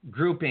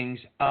groupings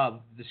of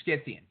the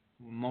Scythian.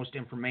 Most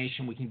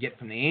information we can get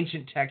from the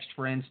ancient text,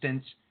 for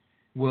instance,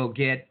 will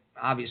get,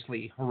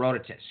 obviously,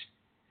 Herodotus.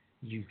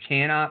 You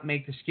cannot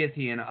make the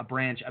Scythian a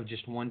branch of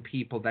just one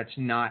people. That's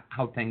not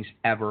how things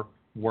ever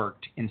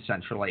worked in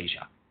Central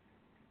Asia.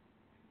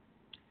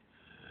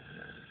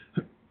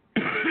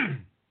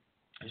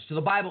 So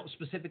the Bible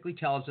specifically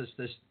tells us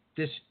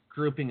this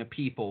grouping of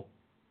people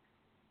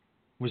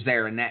was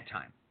there in that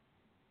time.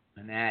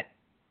 And that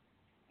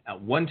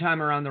at one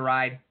time around the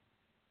ride,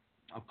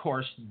 of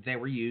course, they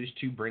were used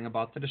to bring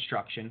about the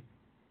destruction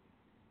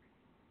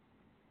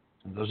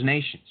of those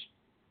nations,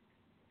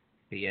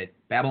 be it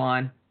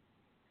Babylon.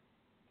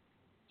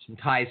 Some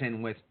ties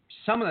in with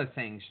some of the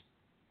things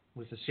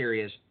with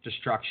Assyria's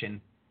destruction,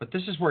 but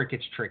this is where it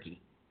gets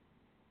tricky.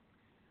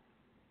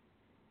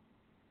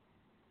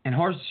 And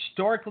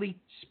historically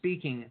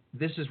speaking,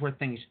 this is where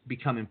things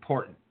become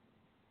important.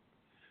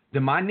 The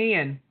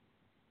Manian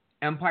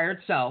Empire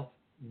itself,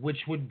 which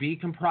would be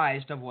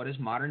comprised of what is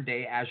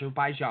modern-day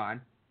Azerbaijan,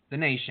 the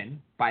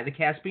nation, by the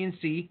Caspian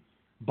Sea,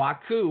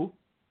 Baku,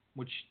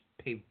 which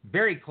paid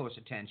very close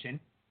attention,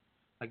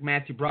 like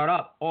Matthew brought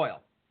up, oil.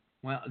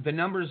 Well, the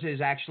numbers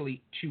is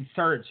actually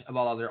 2/3 of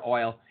all of their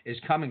oil is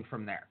coming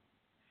from there.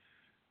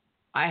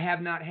 I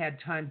have not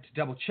had time to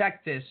double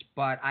check this,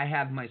 but I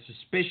have my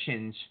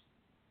suspicions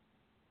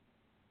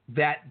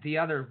that the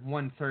other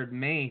 1/3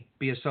 may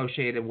be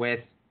associated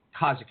with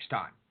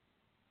Kazakhstan.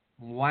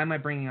 Why am I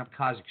bringing up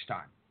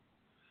Kazakhstan?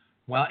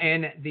 Well,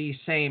 in the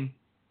same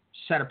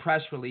set of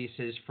press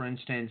releases, for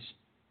instance,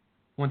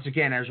 once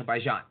again,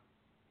 Azerbaijan.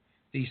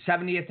 The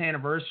 70th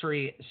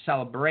anniversary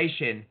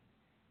celebration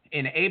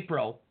in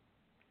April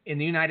in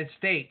the United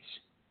States,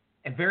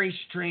 a very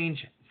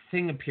strange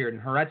thing appeared,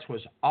 and Haaretz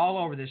was all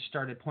over this,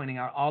 started pointing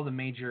out all the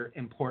major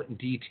important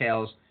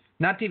details,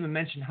 not to even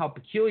mention how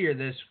peculiar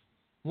this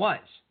was.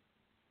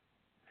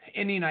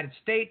 In the United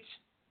States,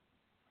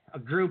 a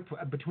group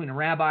between a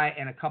rabbi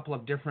and a couple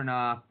of different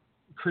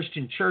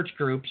Christian church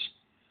groups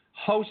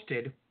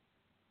hosted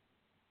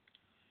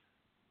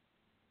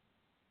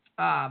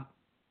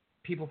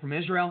people from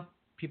Israel,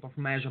 people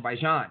from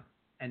Azerbaijan,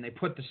 and they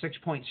put the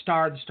 6-point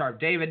star, the Star of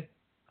David,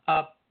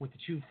 up with the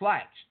two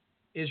flags,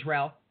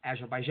 Israel,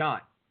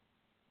 Azerbaijan,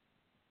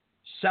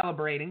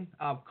 celebrating,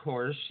 of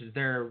course,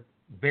 their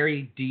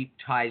very deep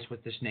ties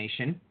with this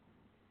nation,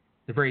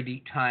 the very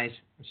deep ties,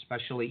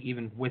 especially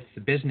even with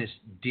the business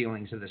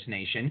dealings of this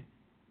nation.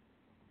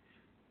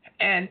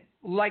 And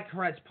like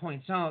Haaretz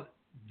points out,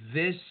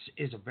 this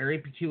is a very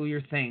peculiar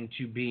thing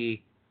to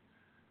be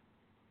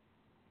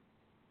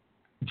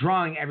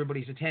drawing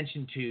everybody's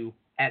attention to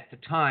at the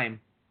time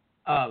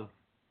of,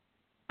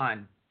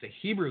 on the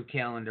Hebrew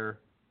calendar,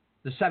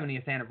 the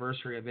 70th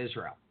anniversary of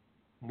Israel.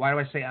 Why do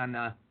I say on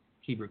the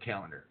Hebrew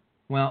calendar?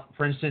 Well,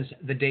 for instance,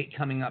 the date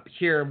coming up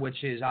here,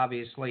 which is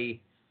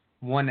obviously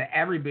one that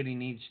everybody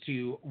needs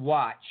to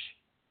watch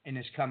in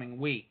this coming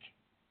week.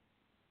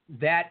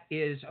 That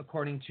is,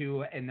 according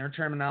to, in their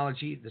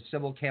terminology, the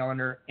civil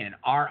calendar. In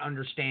our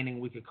understanding,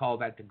 we could call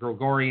that the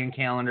Gregorian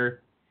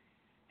calendar,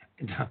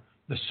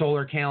 the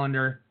solar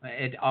calendar.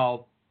 It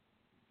all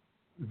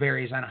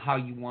varies on how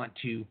you want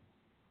to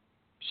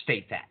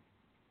state that.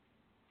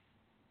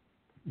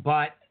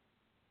 But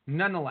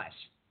nonetheless,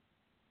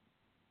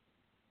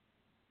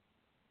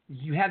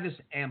 you have this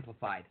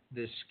amplified,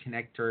 this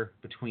connector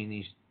between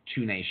these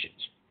two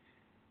nations.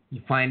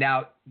 You find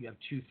out you have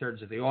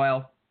 2/3 of the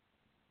oil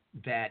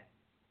that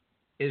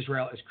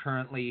Israel is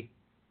currently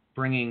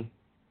bringing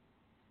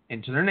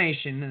into their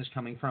nation is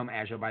coming from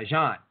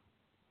Azerbaijan.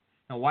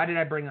 Now, why did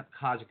I bring up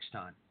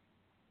Kazakhstan?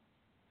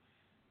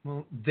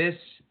 Well, this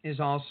is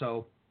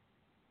also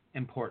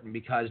important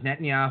because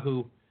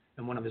Netanyahu,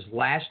 in one of his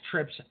last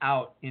trips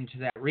out into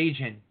that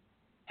region,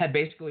 had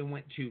basically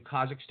went to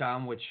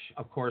Kazakhstan, which,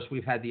 of course,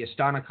 we've had the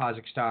Astana,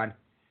 Kazakhstan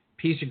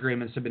peace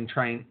agreements have been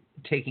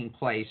taking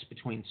place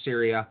between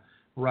Syria,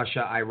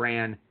 Russia,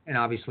 Iran, and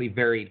obviously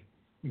varied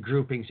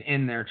groupings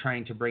in there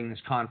trying to bring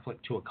this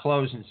conflict to a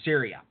close in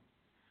Syria.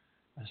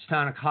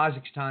 Astana,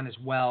 Kazakhstan, as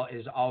well,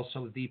 is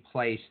also the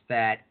place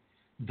that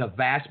the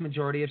vast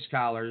majority of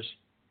scholars,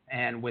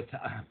 and with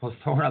a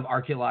plethora of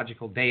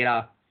archaeological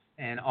data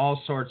and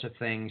all sorts of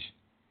things,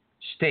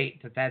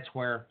 state that that's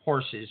where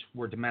horses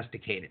were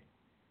domesticated.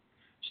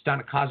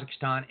 Astana,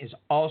 Kazakhstan is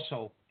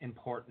also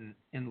important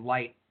in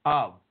light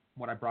of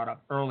what I brought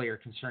up earlier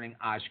concerning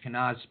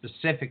Ashkenaz,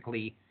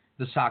 specifically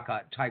the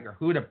Saka Tiger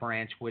Huda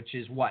branch, which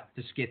is what?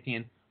 The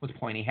Scythian with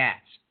pointy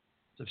hats.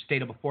 As I've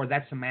stated before,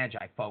 that's the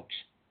Magi, folks.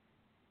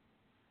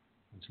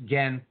 Once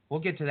again, we'll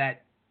get to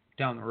that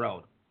down the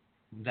road.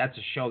 That's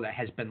a show that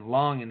has been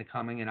long in the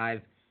coming, and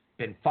I've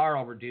been far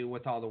overdue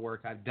with all the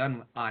work I've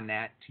done on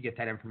that to get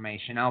that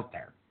information out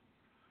there.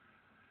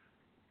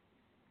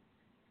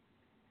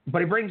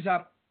 But it brings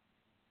up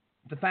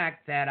the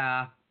fact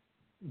that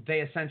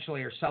they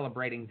essentially are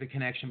celebrating the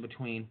connection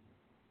between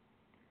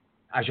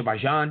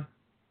Azerbaijan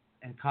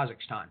and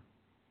Kazakhstan.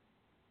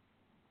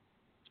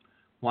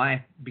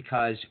 Why?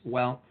 Because,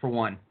 well, for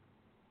one,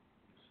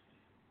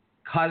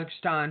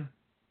 Kazakhstan,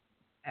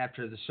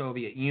 after the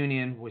Soviet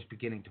Union was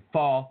beginning to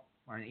fall,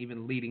 or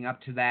even leading up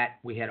to that,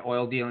 we had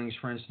oil dealings,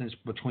 for instance,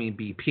 between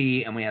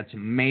BP, and we had some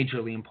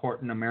majorly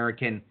important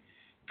American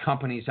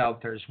companies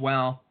out there as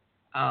well.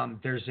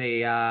 There's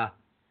a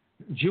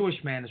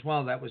Jewish man as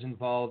well that was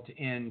involved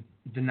in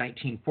the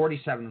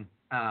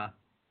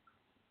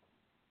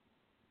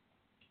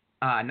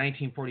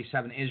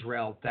 1947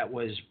 Israel that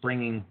was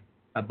bringing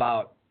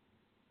about,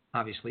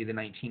 obviously, the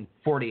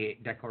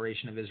 1948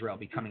 Declaration of Israel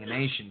becoming a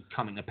nation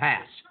coming to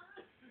pass.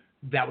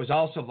 That was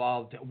also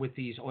involved with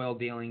these oil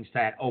dealings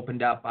that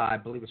opened up, I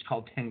believe it's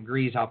called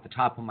Tengriz off the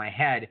top of my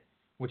head,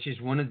 which is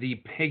one of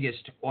the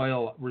biggest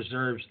oil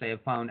reserves they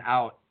have found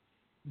out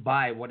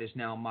by what is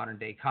now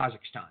modern-day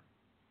Kazakhstan.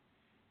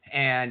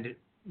 And,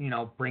 you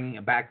know, bringing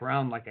it back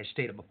around, like I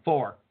stated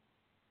before,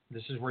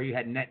 this is where you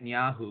had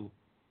Netanyahu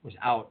was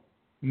out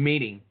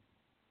meeting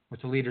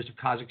with the leaders of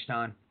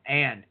Kazakhstan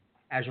and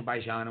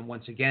Azerbaijan, and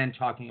once again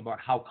talking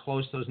about how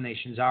close those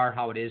nations are,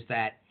 how it is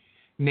that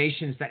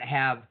nations that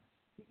have,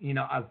 you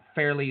know, a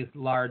fairly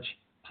large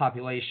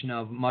population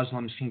of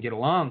Muslims can get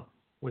along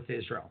with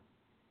Israel.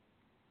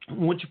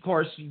 Which, of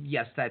course,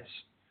 yes,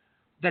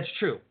 that's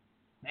true.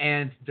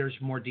 And there's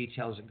more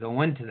details that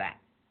go into that.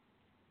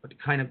 But to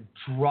kind of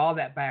draw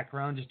that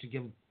background, just to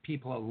give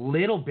people a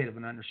little bit of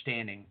an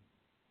understanding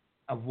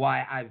of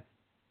why I've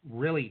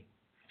really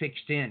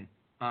fixed in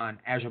on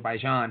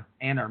Azerbaijan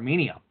and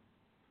Armenia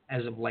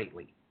as of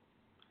lately.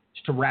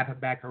 Just to wrap it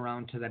back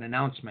around to that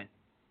announcement,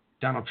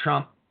 Donald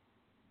Trump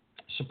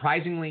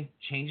surprisingly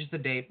changes the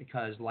date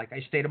because, like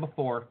I stated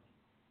before,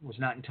 it was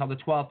not until the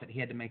 12th that he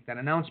had to make that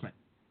announcement.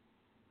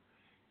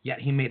 Yet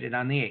he made it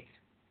on the 8th.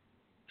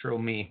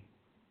 Drove me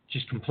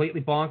just completely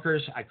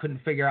bonkers. I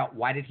couldn't figure out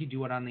why did he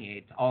do it on the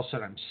 8th. All of a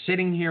sudden, I'm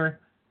sitting here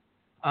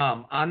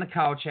on the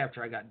couch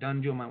after I got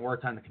done doing my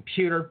work on the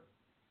computer,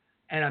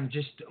 and I'm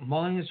just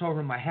mulling this over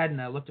in my head,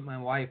 and I looked at my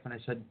wife, and I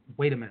said,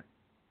 wait a minute,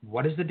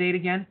 what is the date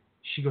again?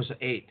 She goes, the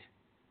 8th.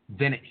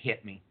 Then it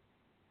hit me.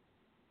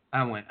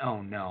 I went,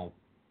 oh, no.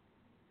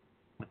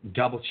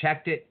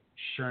 Double-checked it.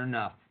 Sure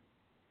enough.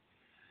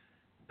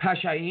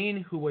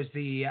 Pashayin, who was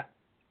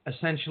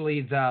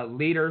essentially the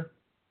leader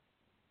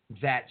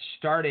that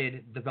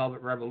started the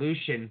Velvet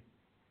Revolution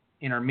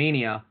in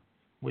Armenia,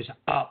 was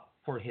up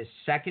for his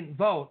second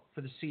vote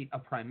for the seat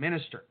of prime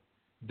minister.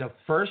 The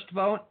first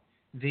vote,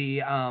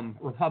 the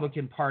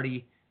Republican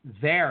Party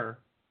there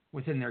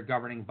within their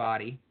governing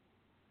body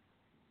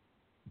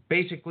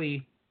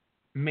basically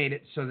made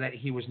it so that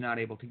he was not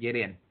able to get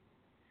in.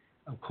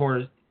 Of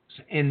course,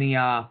 in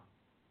the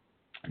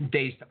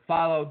days that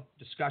followed,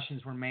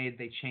 discussions were made.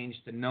 They changed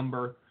the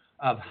number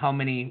of how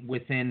many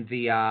within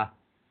the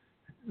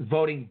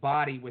voting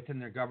body within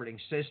their governing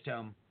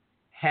system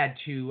had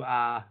to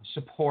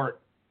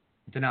support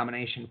the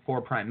nomination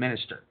for prime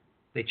minister.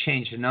 They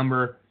changed the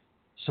number.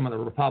 Some of the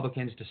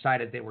Republicans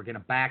decided they were going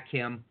to back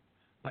him.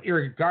 But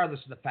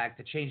regardless of the fact,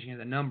 the changing of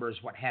the numbers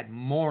what had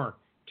more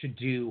to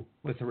do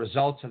with the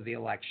results of the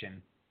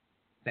election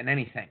than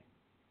anything.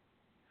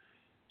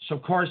 So,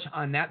 of course,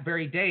 on that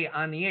very day,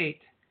 on the 8th,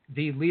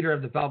 the leader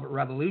of the Velvet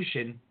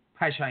Revolution,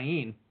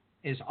 Pashayin,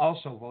 is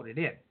also voted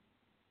in.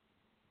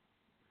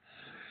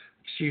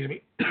 Excuse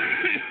me.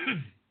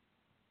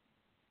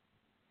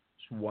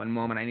 Just one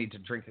moment. I need to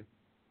drink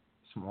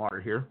some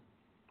water here.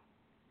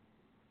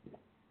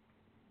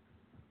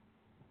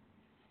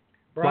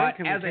 Brian, but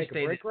can as we take I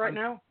stated, a break right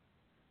now?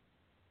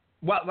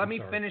 Well, let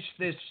me finish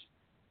this.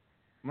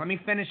 Let me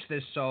finish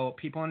this so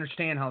people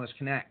understand how this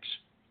connects.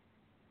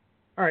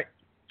 All right.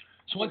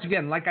 So once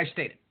again, like I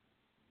stated,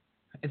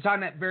 it's on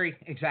that very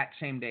exact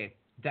same day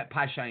that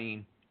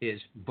Pashayin is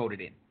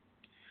voted in.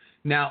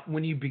 Now,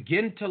 when you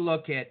begin to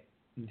look at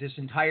this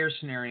entire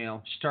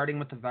scenario, starting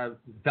with the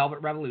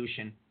Velvet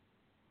Revolution,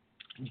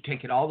 you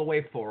take it all the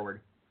way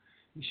forward,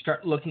 you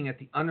start looking at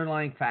the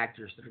underlying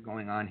factors that are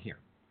going on here.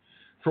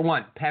 For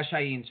one,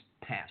 Pashayin's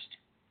past.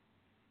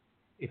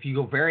 If you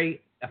go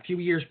a few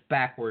years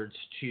backwards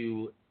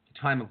to the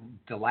time of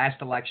the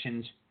last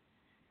elections,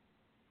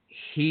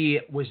 he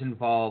was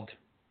involved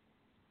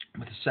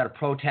with a set of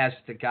protests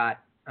that got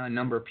a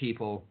number of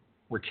people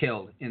were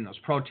killed in those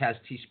protests.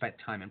 He spent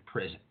time in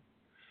prison.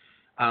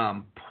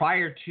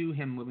 Prior to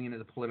him moving into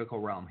the political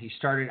realm, he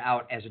started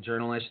out as a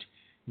journalist.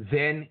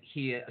 Then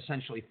he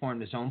essentially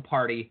formed his own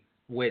party,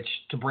 which,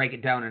 to break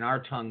it down in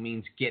our tongue,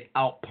 means Get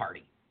Out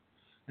Party.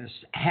 This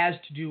has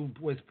to do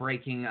with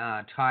breaking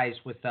ties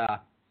with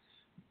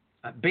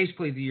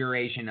basically the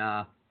Eurasian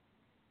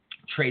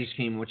trade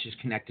scheme, which is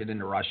connected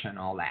into Russia and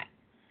all that.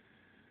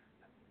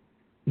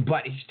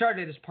 But he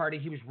started his party.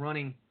 He was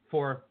running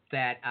for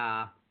that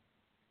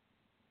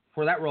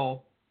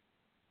role,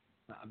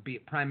 be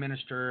it prime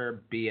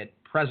minister, be it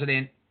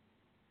president,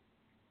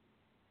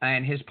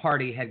 and his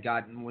party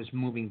was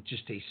moving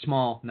just a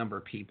small number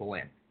of people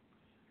in.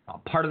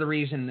 Part of the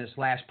reason this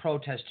last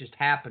protest just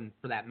happened,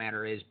 for that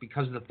matter, is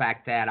because of the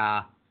fact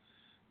that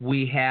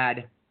we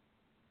had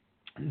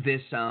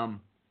this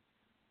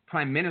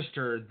prime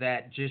minister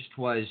that just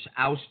was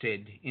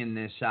ousted in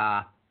this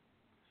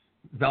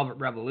Velvet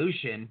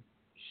Revolution.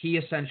 He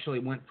essentially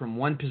went from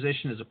one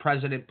position as a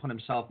president, put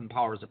himself in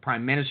power as a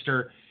prime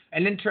minister,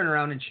 and then turned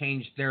around and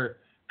changed their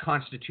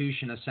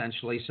constitution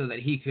essentially so that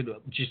he could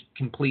just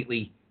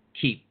completely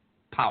keep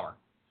power.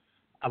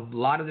 A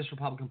lot of this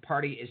Republican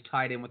Party is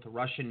tied in with the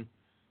Russian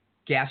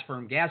gas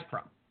firm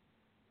Gazprom.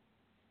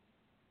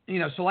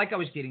 So like I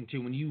was getting to,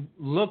 when you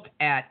look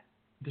at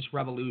this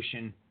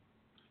revolution,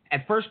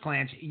 at first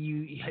glance,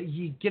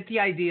 you get the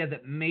idea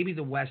that maybe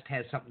the West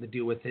has something to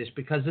do with this,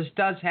 because this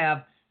does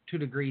have, to a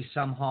degree,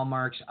 some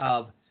hallmarks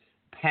of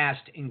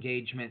past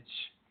engagements.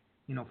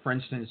 For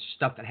instance,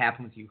 stuff that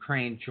happened with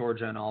Ukraine,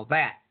 Georgia, and all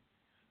that.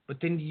 But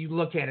then you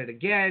look at it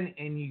again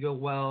and you go,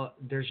 well,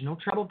 there's no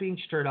trouble being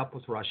stirred up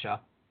with Russia.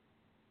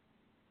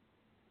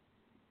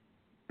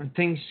 And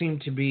things seem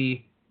to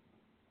be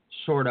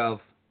sort of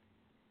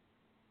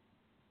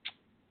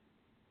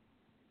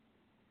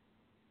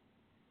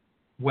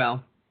you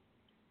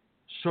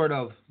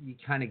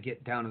kind of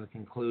get down to the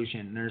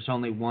conclusion there's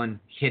only one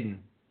hidden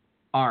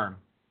arm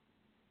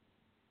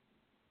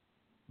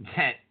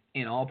that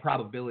in all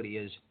probability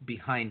is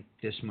behind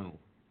this move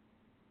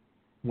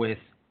with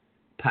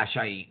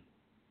Pashayin.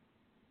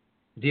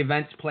 The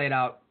events played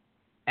out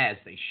as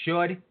they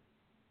should,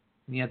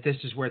 and yet this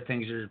is where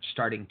things are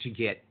starting to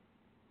get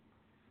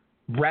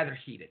rather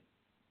heated.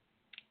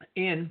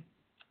 In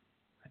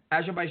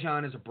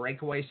Azerbaijan is a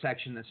breakaway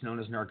section that's known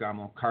as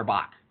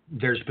Nagorno-Karabakh.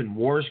 There's been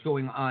wars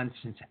going on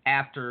since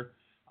after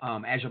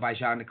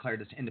Azerbaijan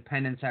declared its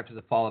independence after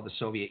the fall of the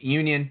Soviet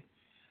Union.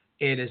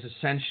 It is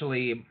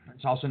essentially,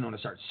 it's also known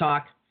as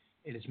Artsakh.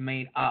 It is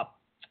made up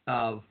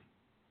of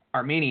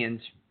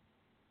Armenians.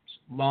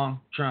 Long,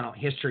 drawn-out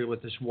history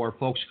with this war.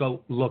 Folks,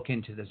 go look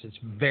into this. It's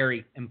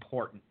very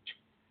important.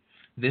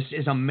 This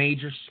is a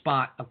major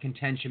spot of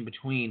contention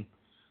between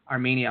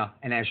Armenia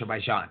and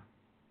Azerbaijan.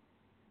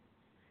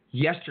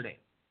 Yesterday,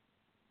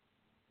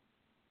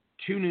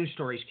 2 news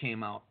stories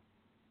came out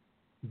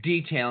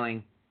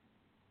detailing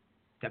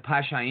that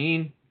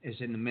Pashayin is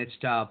in the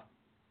midst of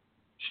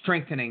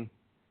strengthening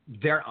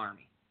their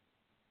army.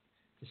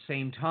 At the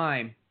same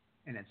time,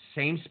 in that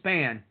same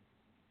span,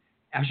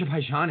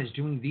 Azerbaijan is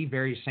doing the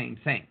very same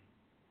thing.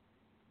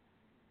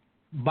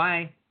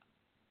 By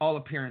all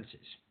appearances,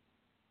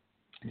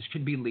 this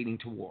could be leading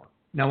to war.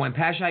 Now, when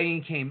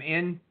Pashayin came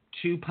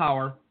into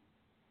power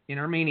in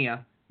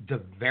Armenia,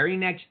 the very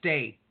next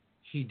day,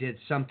 he did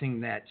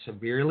something that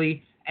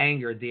severely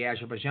angered the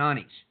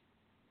Azerbaijanis.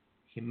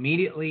 He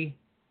immediately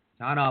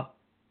got up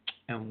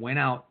and went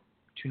out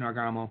to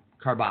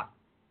Nagorno-Karabakh.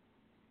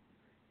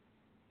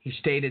 He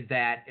stated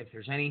that if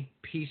there's any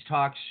peace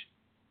talks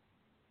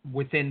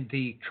within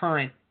the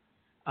current,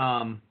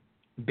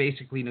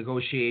 basically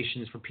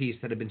negotiations for peace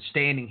that have been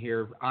standing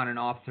here on and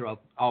off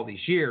throughout all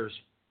these years,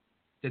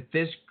 that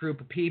this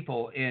group of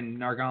people in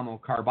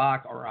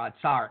Nagorno-Karabakh or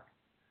Artsakh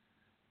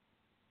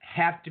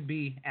have to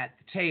be at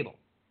the table.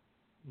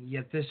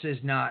 Yet this is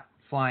not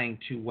flying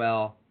too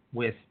well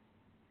with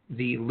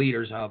the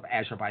leaders of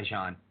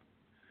Azerbaijan,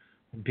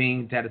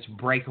 being that it's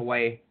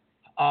breakaway,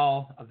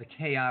 all of the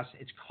chaos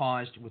it's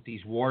caused with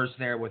these wars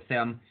there, with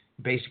them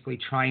basically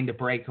trying to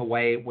break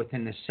away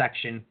within this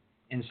section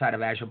inside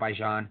of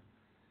Azerbaijan.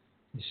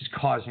 This is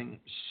causing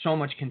so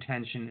much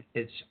contention,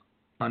 it's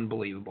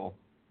unbelievable.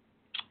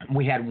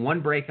 We had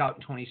one breakout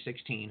in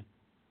 2016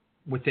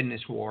 within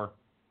this war,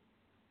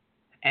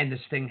 and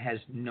this thing has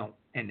no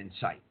end in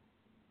sight.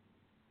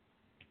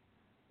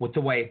 With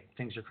the way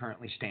things are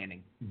currently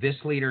standing, this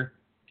leader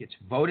gets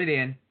voted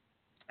in,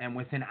 and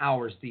within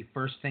hours, the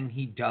first thing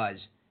he does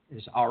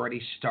is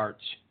already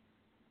starts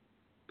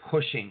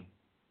pushing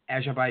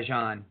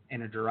Azerbaijan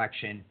in a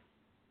direction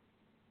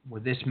where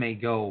this may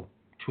go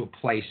to a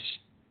place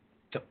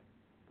that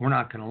we're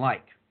not going to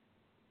like.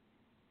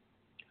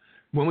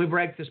 When we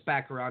break this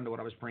back around to what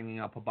I was bringing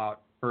up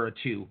about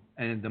Urartu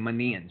and the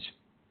Manians,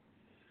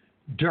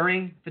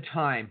 during the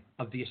time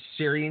of the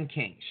Assyrian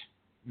kings,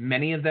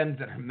 many of them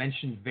that are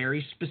mentioned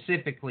very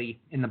specifically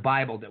in the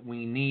Bible that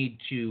we need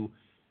to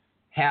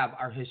have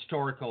our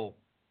historical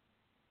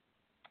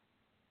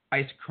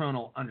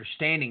isochronal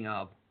understanding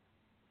of,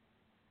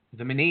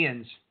 the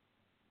Medians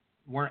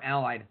weren't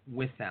allied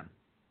with them,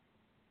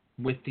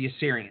 with the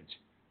Assyrians.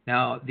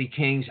 Now, the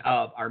kings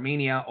of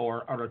Armenia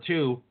or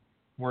Urartu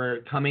were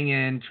coming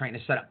in, trying to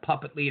set up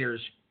puppet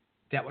leaders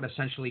that would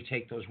essentially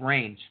take those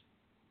reins.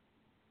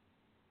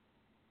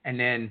 And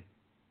then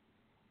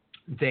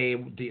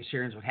the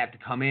Assyrians would have to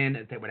come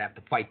in, they would have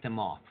to fight them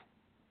off.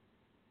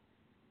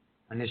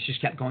 And this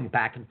just kept going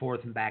back and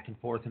forth and back and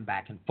forth and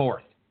back and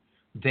forth.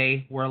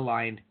 They were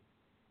aligned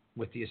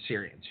with the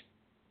Assyrians.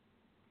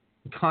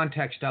 The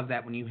context of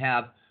that, when you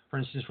have, for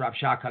instance,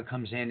 Rabshakeh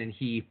comes in and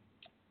he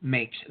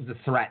makes the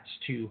threats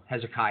to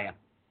Hezekiah,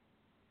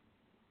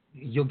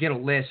 you'll get a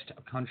list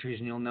of countries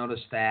and you'll notice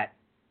that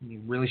when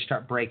you really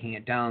start breaking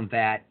it down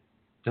that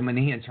the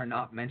Medians are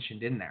not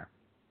mentioned in there.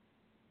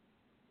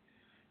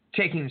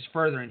 Taking this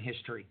further in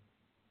history,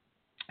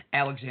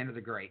 Alexander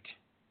the Great.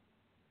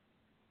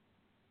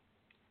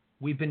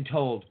 We've been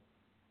told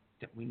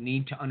that we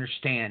need to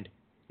understand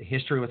the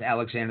history with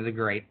Alexander the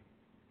Great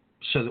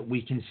so that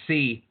we can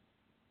see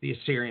the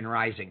Assyrian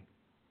rising,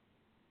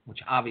 which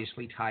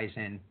obviously ties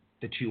in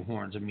the two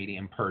horns of Media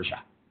and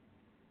Persia.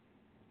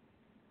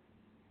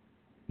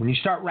 When you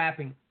start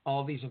wrapping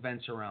all these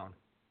events around,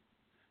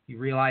 you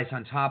realize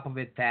on top of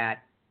it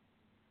that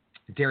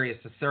Darius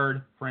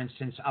III, for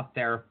instance, up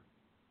there,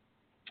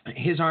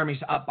 his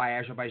army's up by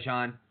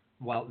Azerbaijan.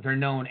 Well, they're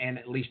known, and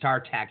at least our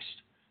text,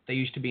 they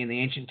used to be in the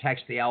ancient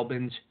text, the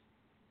Albans,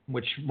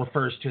 which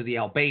refers to the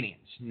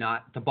Albanians,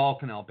 not the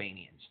Balkan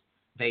Albanians.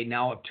 They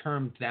now have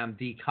termed them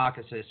the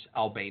Caucasus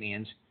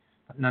Albanians.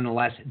 But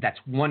nonetheless, that's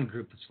one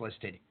group that's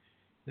listed.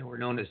 They were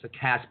known as the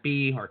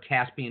Caspi or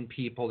Caspian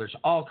people. There's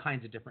all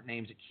kinds of different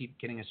names that keep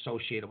getting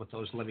associated with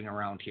those living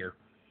around here.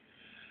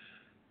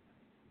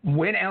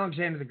 When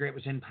Alexander the Great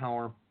was in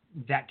power,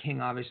 that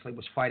king obviously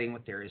was fighting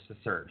with Darius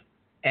III.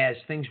 As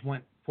things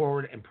went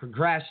forward and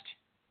progressed,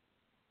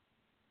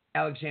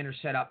 Alexander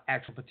set up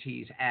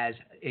Atropates as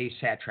a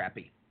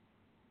satrapy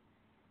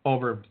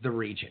over the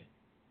region.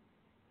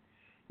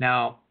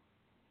 Now,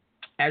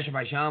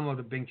 Azerbaijan would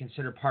have been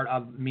considered part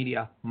of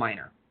Media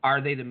Minor.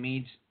 Are they the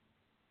Medes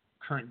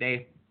current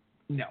day?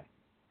 No.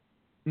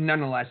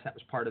 Nonetheless, that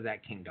was part of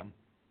that kingdom.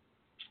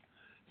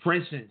 For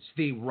instance,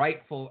 the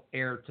rightful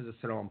heir to the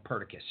throne,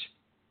 Perdiccas,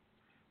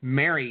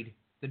 married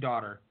the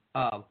daughter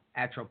of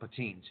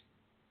Atropates.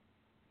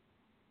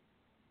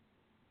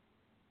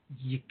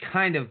 You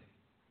kind of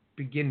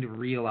begin to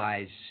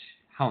realize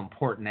how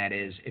important that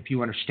is if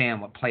you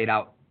understand what played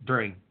out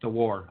during the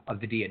War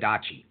of the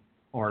Diadochi,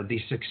 or the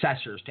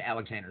successors to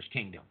Alexander's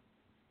kingdom.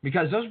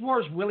 Because those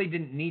wars really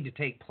didn't need to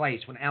take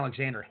place when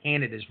Alexander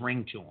handed his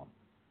ring to him.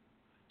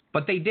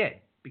 But they did,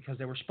 because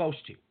they were supposed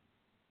to.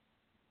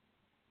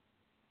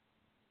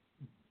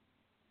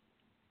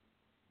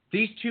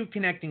 These two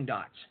connecting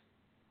dots,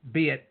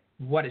 be it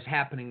what is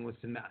happening with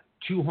the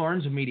two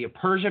horns of Media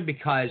Persia,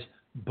 because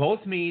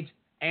both Medes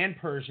and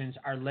Persians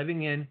are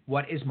living in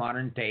what is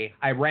modern-day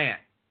Iran.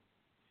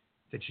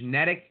 The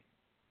genetic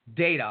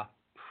data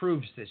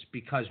proves this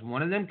because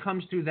one of them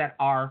comes through that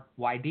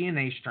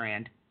RY-DNA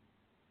strand,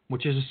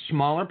 which is a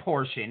smaller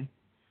portion.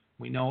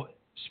 We know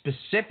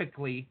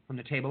specifically from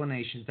the Table of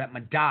Nations that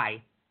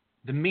Madai,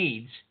 the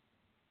Medes,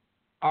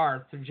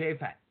 are through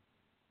Japhet.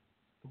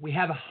 We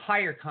have a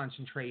higher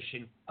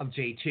concentration of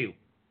J2.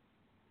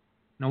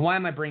 Now, why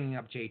am I bringing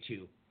up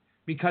J2?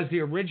 Because the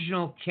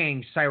original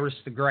king, Cyrus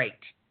the Great,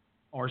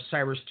 or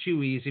Cyrus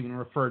II, is even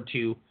referred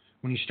to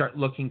when you start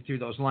looking through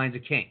those lines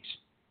of kings.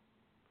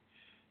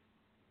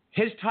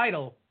 His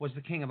title was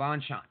the King of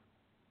Anshan.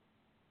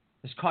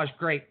 This caused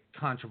great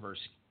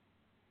controversy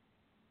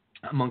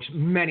amongst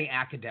many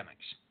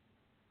academics.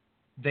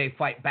 They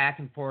fight back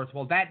and forth.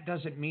 Well, that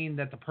doesn't mean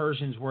that the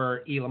Persians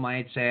were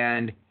Elamites,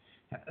 and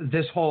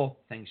this whole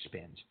thing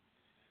spins.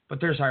 But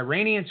there's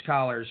Iranian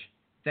scholars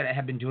that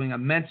have been doing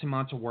immense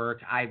amounts of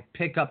work. I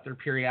pick up their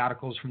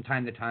periodicals from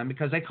time to time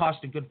because they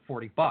cost a good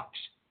 $40.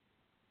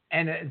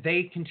 And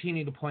they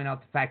continue to point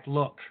out the fact,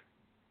 look,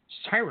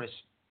 Cyrus,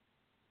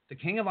 the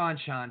king of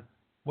Anshan,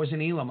 was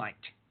an Elamite.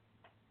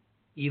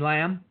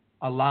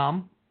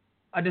 Elam,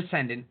 a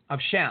descendant of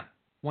Shem.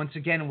 Once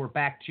again, we're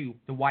back to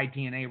the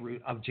Y-DNA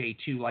root of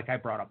J2 like I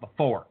brought up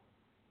before.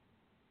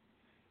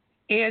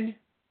 In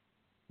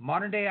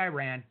modern-day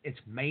Iran, it's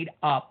made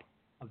up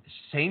of the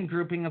same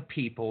grouping of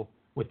people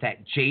with that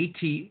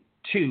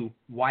JT2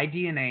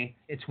 Y-DNA.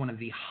 It's one of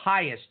the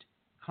highest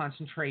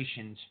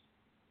concentrations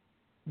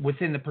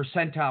within the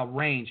percentile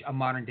range of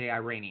modern-day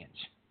Iranians.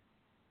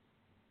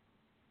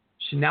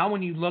 So now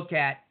when you look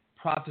at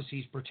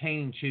prophecies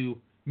pertaining to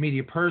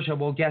Media Persia,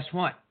 well, guess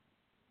what?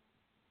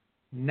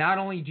 Not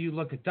only do you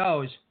look at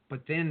those,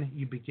 but then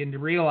you begin to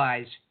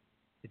realize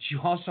that you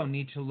also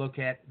need to look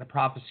at the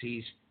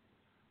prophecies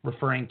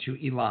referring to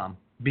Elam,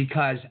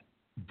 because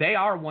they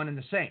are one and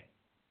the same.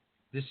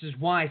 This is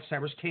why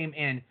Cyrus came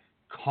in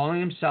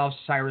calling himself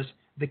Cyrus,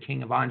 the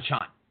king of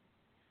Anshan.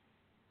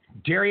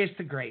 Darius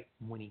the Great,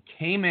 when he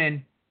came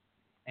in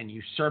and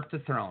usurped the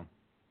throne,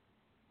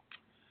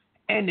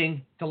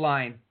 ending the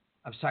line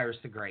of Cyrus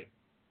the Great.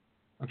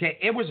 Okay,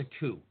 it was a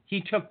coup.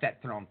 He took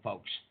that throne,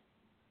 folks.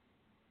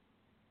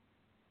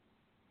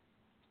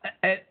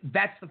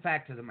 That's the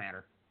fact of the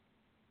matter.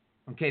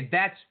 Okay,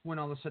 that's when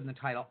all of a sudden the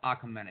title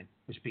Achaemenid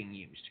was being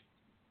used.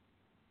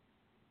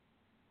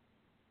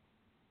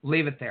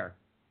 Leave it there.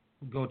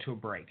 We'll go to a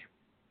break.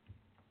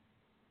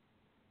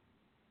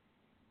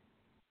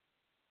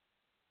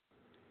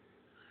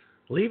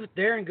 Leave it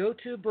there and go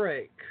to a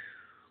break.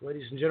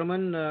 Ladies and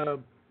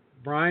gentlemen,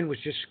 Brian was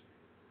just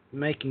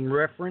making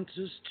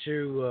references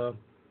to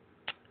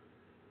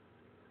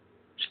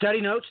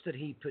study notes that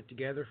he put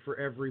together for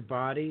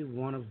everybody.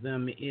 One of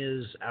them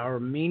is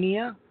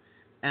Armenia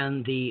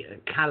and the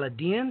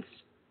Chaldeans.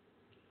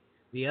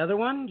 The other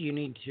one, you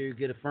need to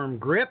get a firm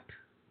grip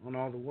on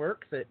all the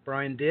work that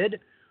Brian did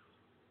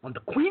on the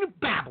Queen of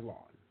Babylon.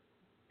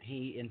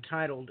 He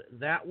entitled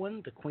that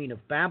one, The Queen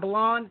of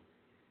Babylon.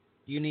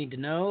 You need to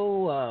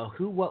know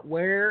who, what,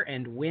 where,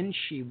 and when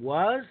she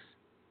was.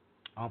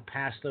 I'll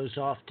pass those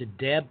off to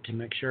Deb to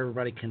make sure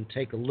everybody can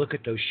take a look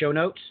at those show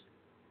notes.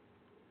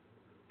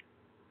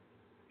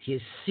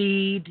 His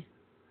seed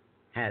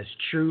has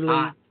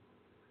truly...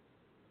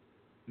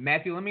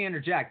 Matthew, let me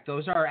interject.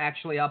 Those are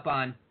actually up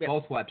on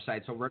both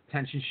websites, over at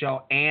Attention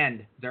Show,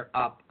 and they're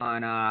up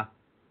on,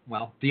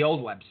 the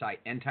old website,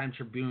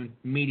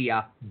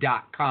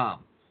 endtimetribunemedia.com.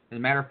 As a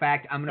matter of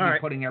fact, I'm going to be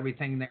putting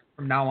everything there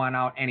from now on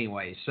out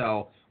anyway.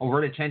 So,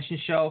 over at Attention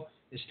Show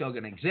is still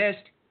going to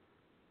exist,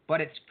 but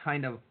it's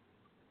kind of,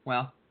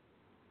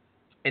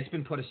 it's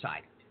been put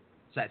aside.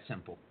 It's that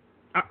simple.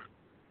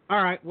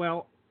 All right,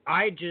 well,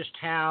 I just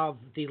have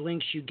the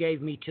links you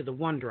gave me to the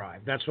OneDrive.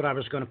 That's what I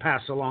was going to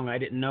pass along. I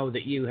didn't know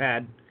that you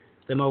had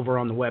them over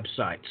on the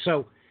website.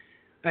 So,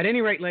 at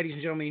any rate, ladies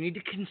and gentlemen, you need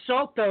to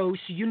consult those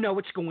so you know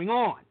what's going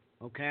on,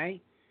 okay?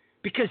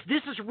 Because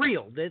this is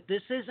real.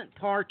 This isn't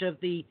part of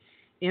the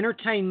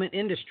entertainment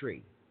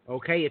industry,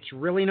 okay? It's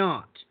really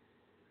not.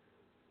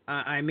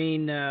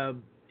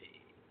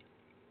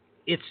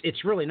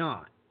 It's really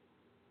not.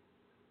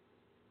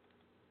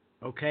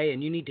 Okay,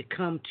 and you need to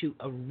come to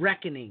a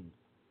reckoning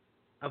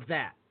of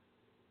that.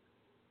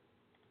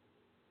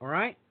 All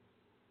right?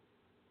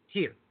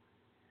 Here.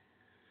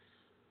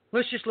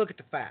 Let's just look at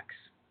the facts.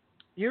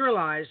 You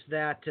realize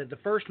that the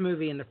first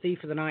movie in the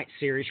Thief of the Night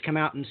series came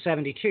out in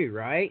 1972,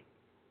 right?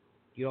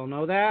 You all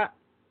know that?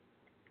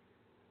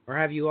 Or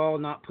have you all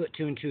not put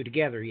two and two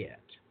together yet?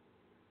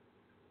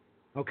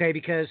 Okay,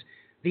 because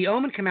The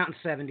Omen came out in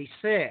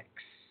 1976,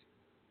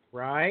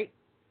 right?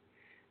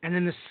 And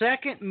then the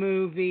second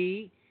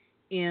movie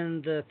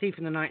in the Thief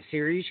in the Night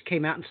series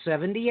came out in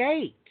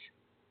 1978.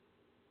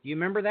 You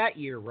remember that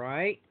year,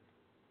 right?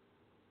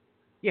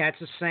 Yeah, it's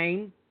the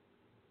same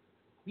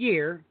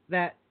year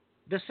that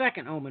the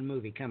second Omen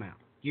movie came out.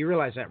 You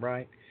realize that,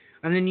 right?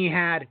 And then you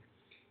had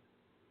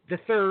the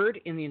third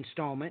in the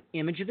installment,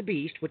 Image of the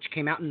Beast, which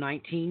came out in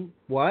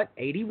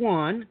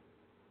 1981.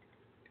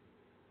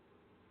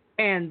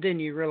 And then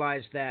you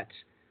realize that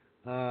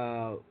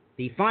the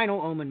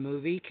final Omen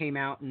movie came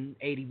out in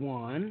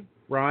 1981,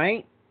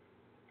 right?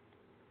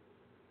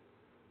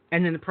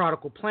 And then The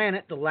Prodigal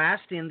Planet, the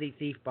last in the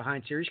Thief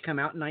Behind series, came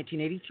out in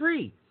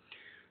 1983.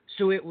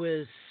 So it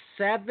was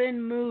 7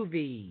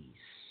 movies,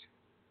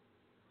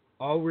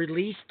 all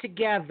released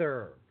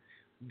together.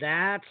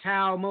 That's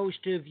how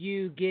most of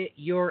you get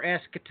your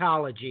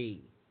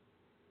eschatology,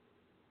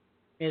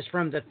 is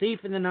from the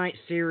Thief in the Night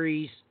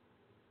series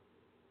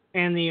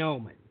and The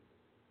Omen.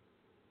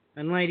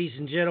 And ladies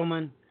and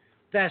gentlemen,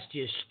 that's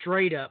just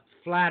straight up,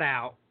 flat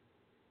out.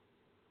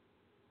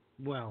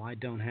 Well, I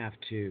don't have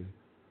to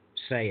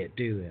say it,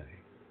 do I?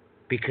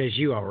 Because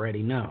you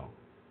already know.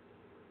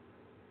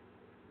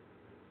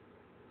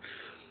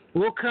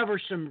 We'll cover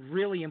some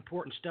really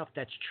important stuff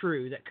that's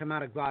true that come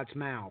out of God's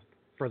mouth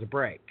for the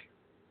break.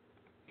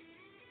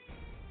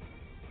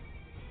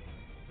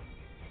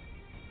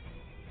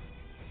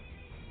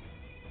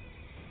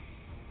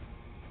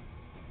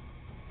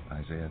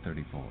 Isaiah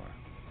 34.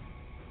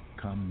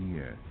 Come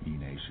near, ye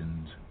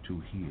nations,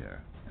 to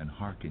hear, and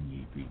hearken,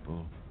 ye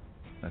people.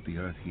 Let the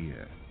earth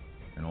hear,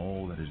 and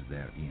all that is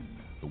therein,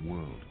 the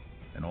world,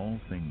 and all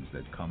things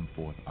that come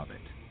forth of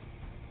it.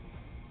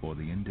 For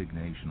the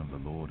indignation of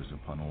the Lord is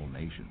upon all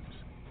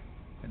nations,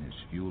 and his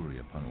fury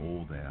upon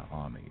all their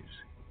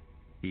armies.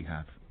 He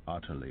hath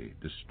utterly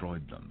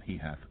destroyed them, he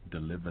hath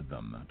delivered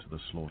them to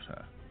the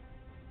slaughter.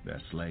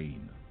 Their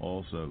slain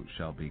also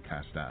shall be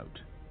cast out,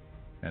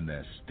 and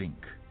their stink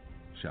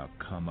shall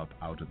come up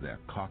out of their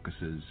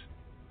carcasses,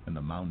 and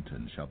the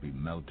mountains shall be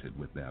melted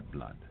with their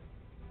blood.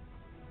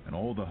 And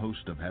all the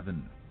host of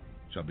heaven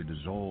shall be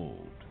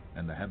dissolved,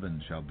 and the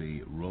heavens shall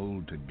be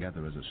rolled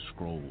together as a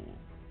scroll,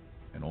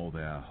 and all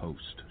their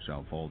host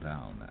shall fall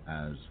down,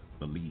 as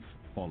the leaf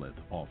falleth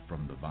off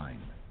from the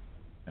vine,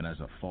 and as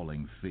a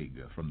falling fig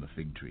from the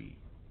fig tree.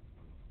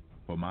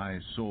 For my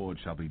sword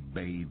shall be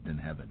bathed in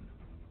heaven.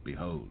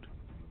 Behold,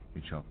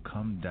 it shall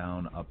come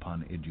down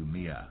upon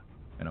Idumea,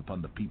 and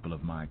upon the people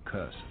of my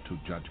curse to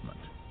judgment.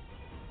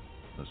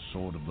 The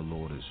sword of the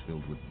Lord is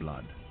filled with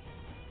blood.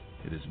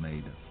 It is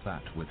made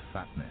fat with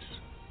fatness,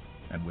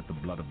 and with the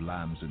blood of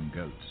lambs and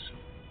goats,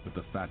 with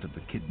the fat of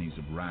the kidneys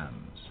of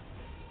rams.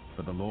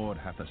 For the Lord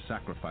hath a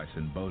sacrifice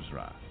in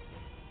Bozrah,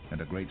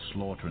 and a great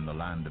slaughter in the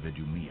land of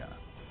Idumea.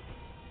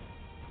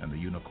 And the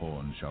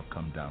unicorns shall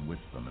come down with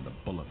them, and the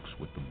bullocks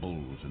with the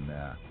bulls, and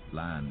their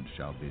land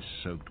shall be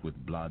soaked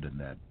with blood, and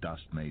their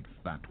dust made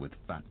fat with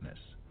fatness.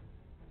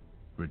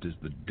 For it is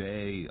the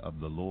day of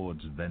the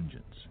Lord's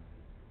vengeance,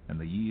 and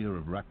the year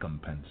of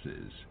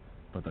recompenses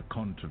for the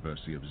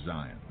controversy of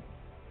Zion.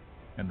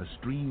 And the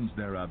streams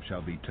thereof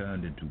shall be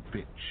turned into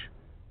pitch,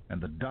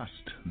 and the dust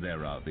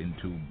thereof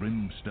into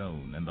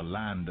brimstone, and the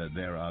land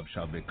thereof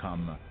shall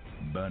become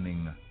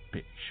burning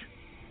pitch.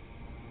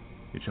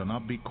 It shall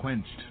not be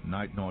quenched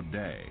night nor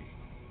day,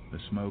 the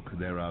smoke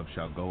thereof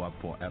shall go up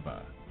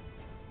forever.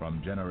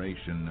 From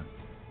generation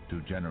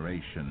to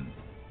generation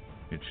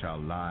it shall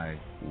lie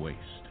waste.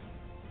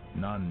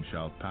 None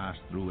shall pass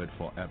through it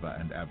forever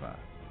and ever.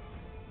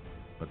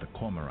 But the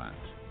cormorant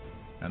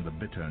and the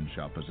bittern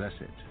shall possess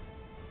it,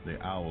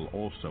 the owl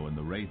also and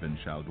the raven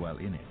shall dwell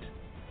in it.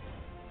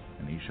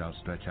 And he shall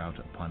stretch out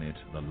upon it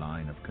the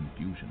line of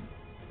confusion,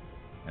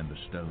 and the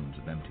stones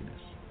of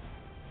emptiness.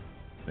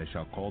 They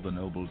shall call the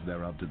nobles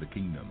thereof to the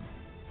kingdom,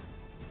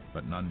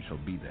 but none shall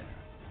be there.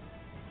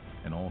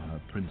 And all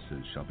her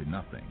princes shall be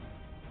nothing.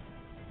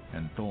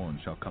 And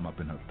thorns shall come up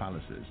in her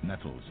palaces,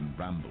 nettles and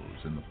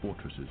brambles in the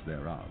fortresses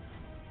thereof.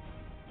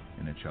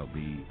 And it shall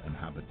be an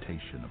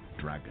habitation of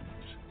dragons,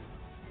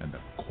 and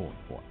a court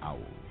for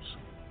owls.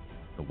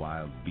 The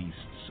wild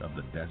beasts of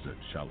the desert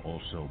shall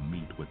also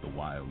meet with the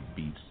wild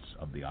beasts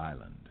of the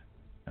island,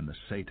 and the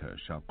satyr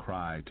shall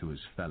cry to his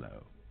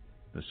fellow.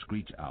 The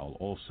screech owl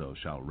also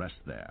shall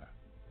rest there,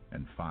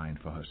 and find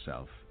for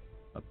herself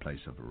a place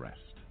of rest.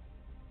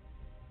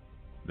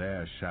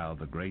 There shall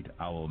the great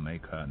owl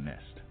make her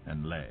nest,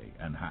 and lay,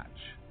 and hatch,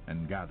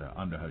 and gather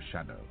under her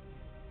shadow.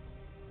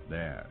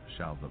 There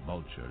shall the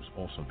vultures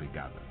also be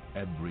gathered,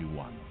 every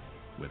one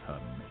with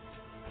her mate.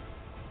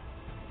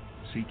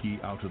 Seek ye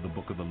out of the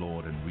book of the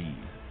Lord, and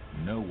read.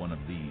 No one of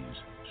these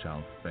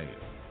shall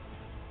fail.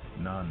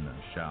 None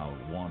shall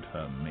want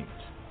her mate.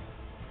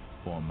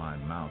 For my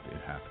mouth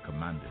it hath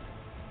commanded,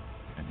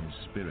 and his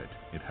spirit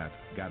it hath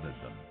gathered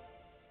them.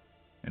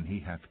 And he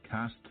hath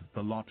cast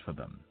the lot for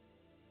them,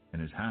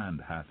 and his hand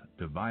hath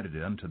divided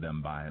it unto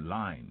them by a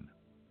line.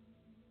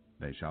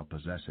 They shall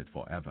possess it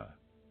forever.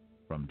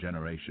 From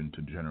generation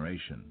to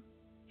generation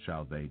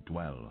shall they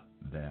dwell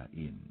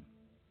therein.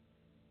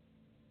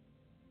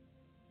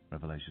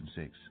 Revelation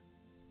 6.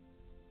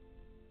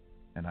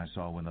 And I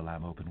saw when the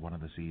Lamb opened one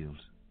of the seals,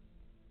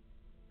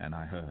 and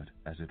I heard,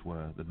 as it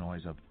were, the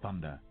noise of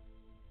thunder,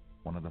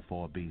 one of the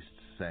four beasts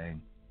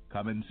saying,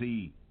 Come and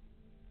see.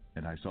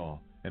 And I saw,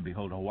 and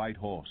behold, a white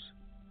horse,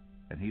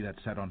 and he that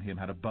sat on him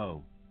had a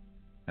bow,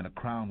 and a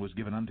crown was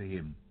given unto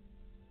him.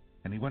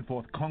 And he went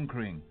forth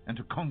conquering, and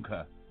to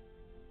conquer.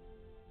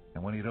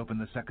 And when he had opened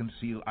the second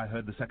seal, I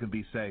heard the second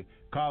beast say,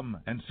 Come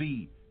and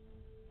see.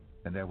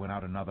 And there went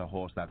out another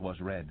horse that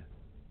was red,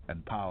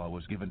 and power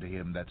was given to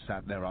him that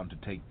sat thereon to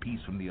take peace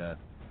from the earth,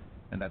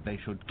 and that they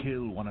should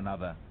kill one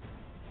another.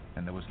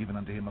 And there was given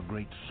unto him a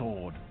great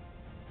sword.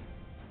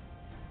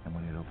 And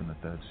when he had opened the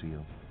third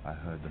seal, I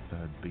heard the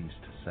third beast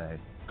say,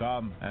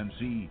 Come and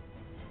see.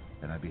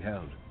 And I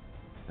beheld,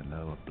 and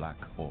lo, a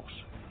black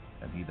horse,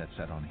 and he that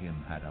sat on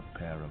him had a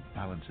pair of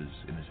balances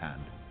in his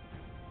hand.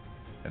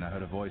 And I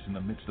heard a voice in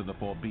the midst of the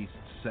four beasts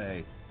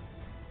say,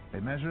 A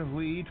measure of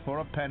wheat for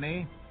a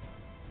penny,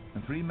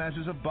 and 3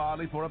 measures of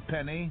barley for a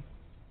penny,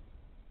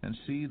 and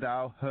see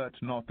thou hurt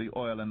not the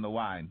oil and the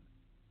wine.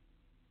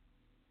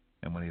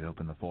 And when he had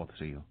opened the fourth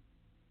seal,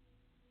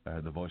 I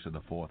heard the voice of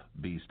the fourth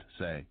beast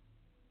say,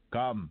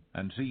 Come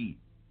and see.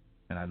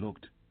 And I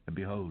looked, and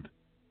behold,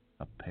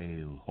 a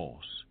pale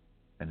horse,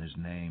 and his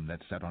name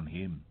that sat on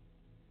him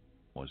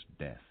was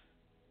Death.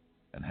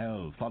 And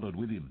hell followed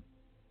with him.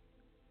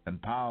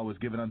 And power was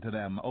given unto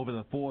them over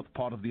the fourth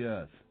part of the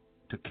earth,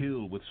 to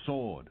kill with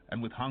sword,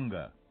 and with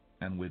hunger,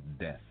 and with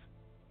death,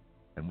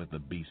 and with the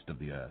beast of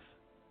the earth.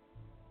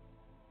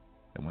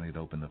 And when he had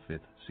opened the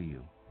fifth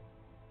seal,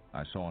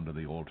 I saw under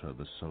the altar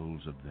the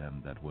souls of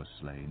them that were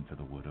slain for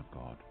the word of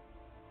God,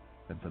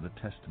 and for the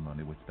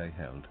testimony which they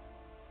held.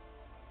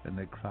 And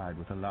they cried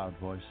with a loud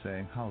voice,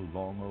 saying, How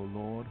long, O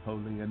Lord,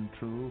 holy and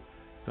true,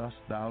 dost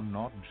thou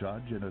not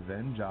judge and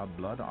avenge our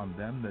blood on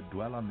them that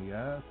dwell on the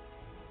earth?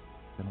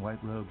 And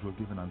white robes were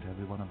given unto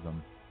every one of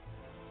them.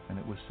 And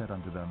it was said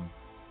unto them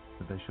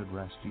that they should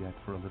rest yet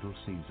for a little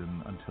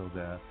season, until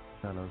their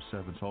fellow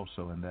servants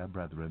also and their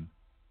brethren,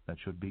 that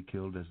should be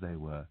killed as they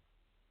were,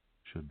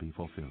 should be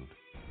fulfilled.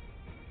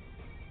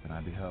 And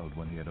I beheld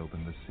when he had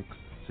opened the sixth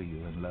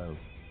seal, and lo,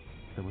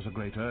 there was a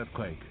great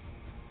earthquake,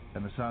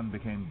 and the sun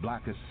became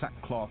black as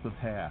sackcloth of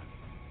hair,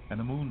 and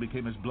the moon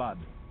became as blood,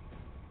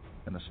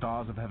 and the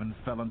stars of heaven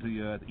fell unto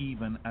the earth,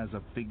 even as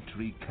a fig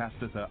tree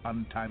casteth her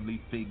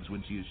untimely figs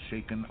when she is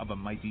shaken of a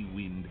mighty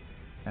wind.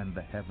 And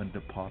the heaven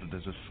departed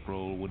as a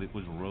scroll when it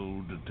was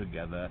rolled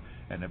together,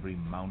 and every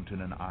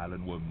mountain and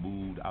island were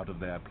moved out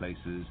of their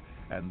places,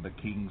 and the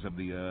kings of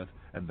the earth,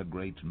 and the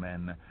great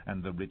men,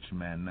 and the rich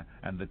men,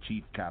 and the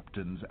chief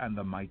captains, and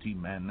the mighty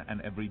men,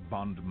 and every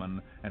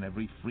bondman, and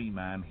every free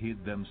man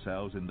hid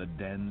themselves in the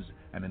dens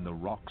and in the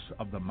rocks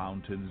of the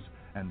mountains,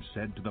 and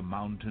said to the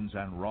mountains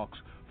and rocks,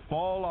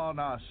 Fall on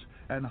us,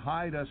 and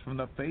hide us from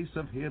the face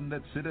of him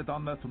that sitteth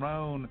on the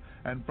throne,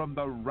 and from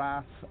the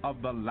wrath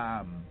of the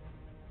Lamb.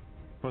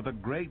 For the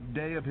great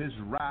day of his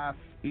wrath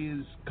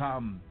is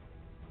come,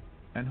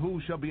 and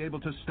who shall be able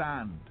to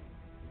stand?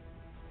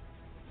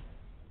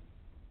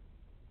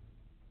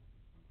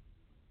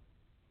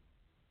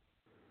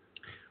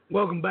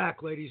 Welcome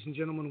back, ladies and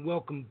gentlemen.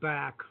 Welcome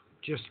back.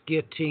 Just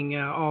getting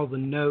all the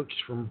notes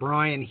from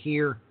Brian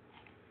here.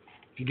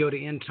 If you go to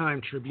End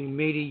Time Tribune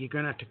Media, you're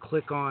going to have to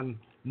click on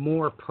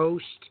More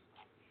Post.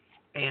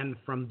 And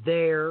from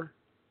there,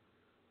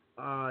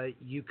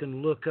 you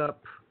can look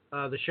up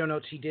the show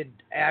notes. He did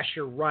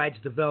Asher Rides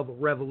the Velvet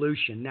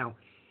Revolution. Now,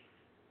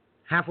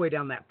 halfway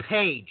down that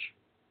page,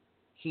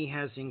 he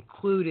has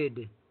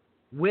included,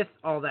 with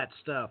all that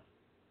stuff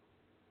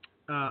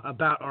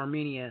about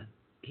Armenia,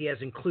 he has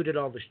included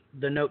all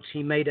the notes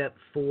he made up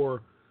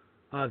for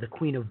the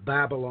Queen of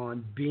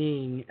Babylon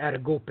being at a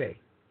golpe.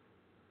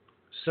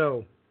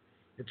 So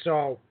it's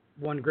all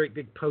one great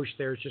big post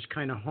there. It's just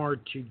kind of hard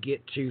to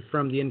get to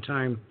from the End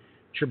Time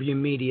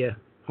Tribune Media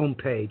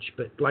homepage.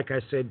 But like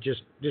I said,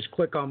 just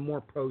click on More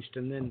Post,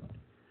 and then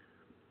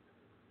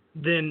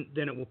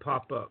it will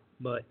pop up.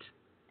 But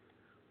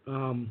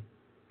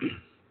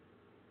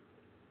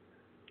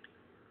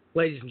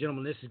ladies and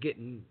gentlemen, this is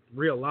getting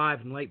real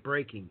live and late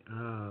breaking.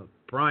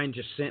 Brian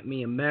just sent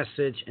me a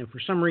message, and for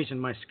some reason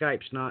my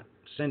Skype's not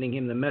sending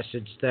him the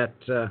message that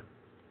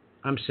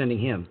I'm sending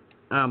him.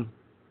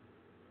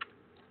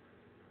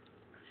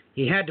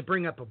 He had to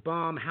bring up a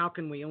bomb. How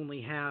can we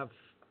only have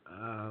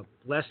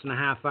less than a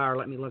half hour?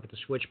 Let me look at the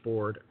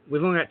switchboard.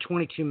 We've only got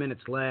 22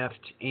 minutes left,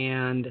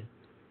 and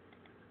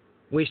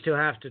we still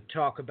have to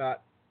talk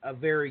about a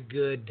very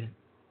good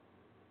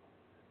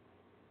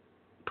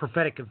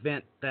prophetic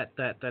event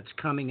that's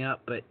coming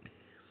up, but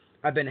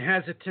I've been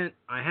hesitant.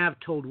 I have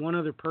told one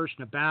other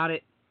person about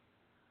it.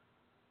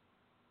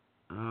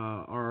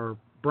 Our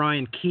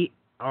brother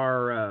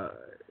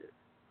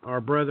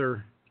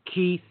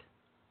Keith,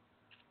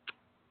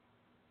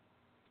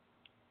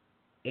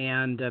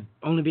 and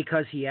only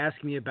because he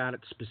asked me about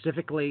it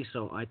specifically,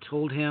 so I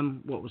told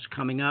him what was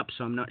coming up.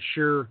 So I'm not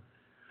sure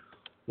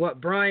what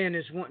Brian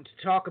is wanting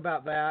to talk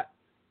about that,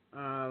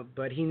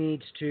 but he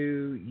needs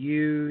to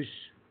use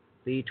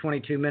the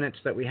 22 minutes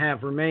that we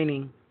have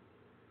remaining.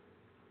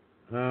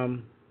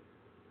 And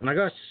I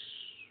guess,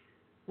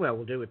 well,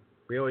 we'll do what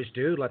we always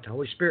do. Let the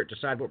Holy Spirit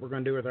decide what we're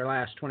going to do with our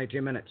last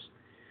 22 minutes.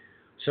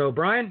 So,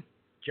 Brian,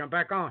 jump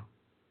back on.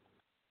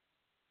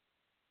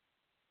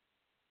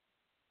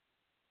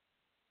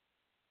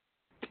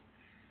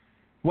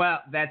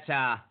 Well, that's,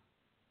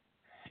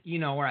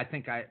 where I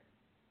think I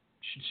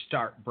should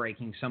start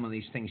breaking some of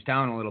these things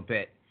down a little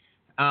bit.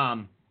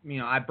 I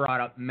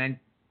brought up,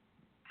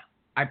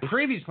 I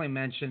previously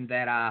mentioned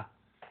that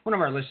one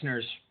of our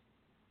listeners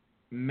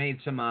made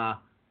some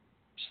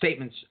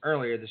statements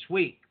earlier this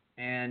week.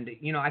 And,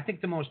 I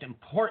think the most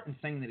important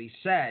thing that he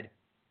said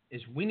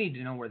is we need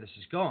to know where this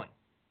is going.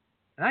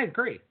 And I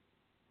agree.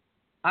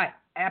 I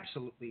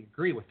absolutely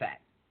agree with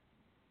that.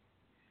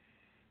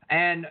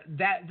 And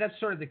that's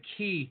sort of the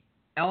key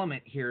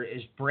element here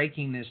is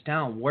breaking this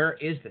down. Where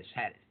is this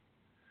headed?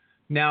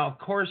 Now, of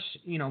course,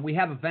 we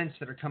have events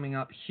that are coming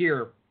up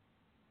here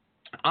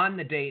on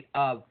the date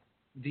of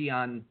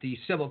on the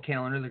civil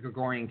calendar, the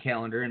Gregorian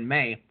calendar in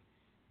May,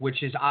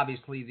 which is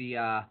obviously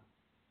the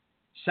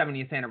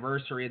 70th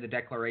anniversary of the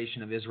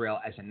declaration of Israel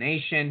as a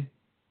nation,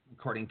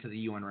 according to the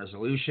UN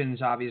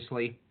resolutions,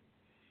 obviously,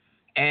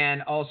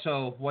 and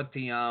also what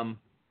the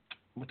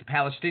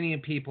Palestinian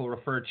people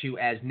refer to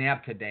as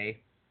Nabka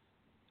Day.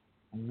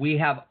 We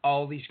have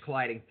all these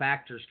colliding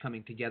factors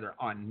coming together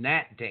on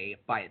that day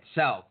by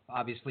itself.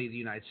 Obviously, the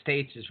United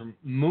States is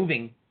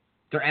moving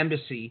their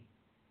embassy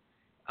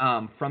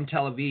from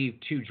Tel Aviv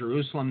to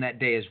Jerusalem that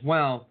day as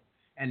well,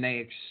 and they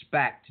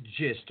expect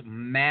just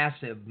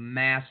massive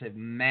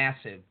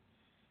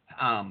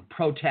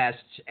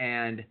protests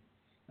and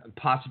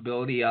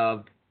possibility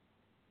of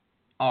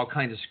all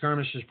kinds of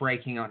skirmishes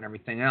breaking out and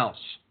everything else.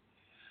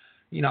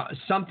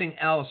 Something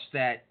else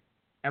that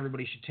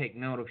everybody should take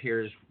note of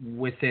here is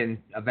within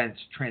events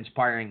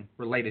transpiring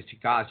related to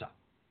Gaza.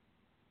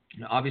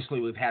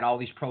 Obviously, we've had all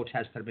these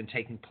protests that have been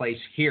taking place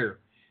here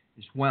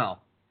as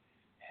well.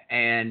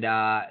 And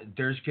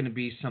there's going to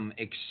be some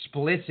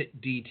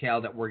explicit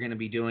detail that we're going to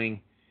be doing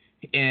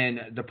in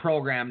the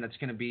program that's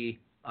going to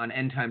be on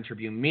End Time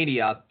Tribune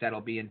Media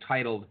that'll be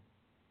entitled,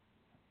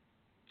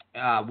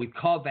 we've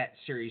called that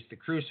series The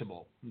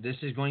Crucible. This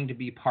is going to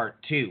be part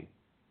 2,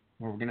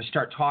 where we're going to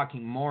start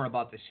talking more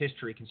about this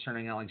history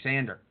concerning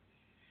Alexander.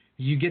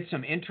 You get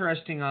some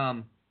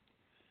interesting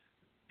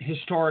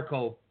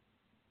historical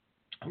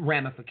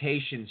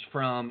ramifications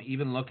from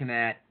even looking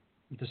at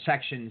the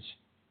sections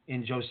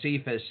in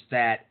Josephus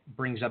that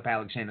brings up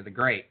Alexander the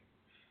Great.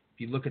 If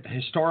you look at the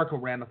historical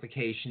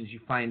ramifications, you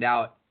find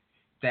out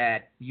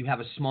that you have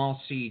a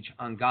small siege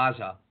on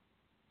Gaza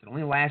that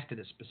only lasted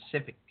a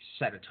specific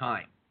set of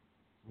time,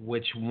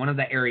 which one of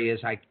the areas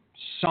I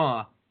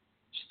saw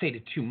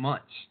stated 2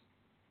 months.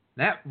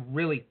 That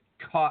really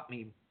caught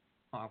me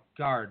off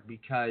guard,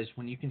 because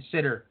when you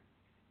consider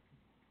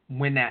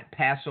when that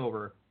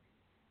Passover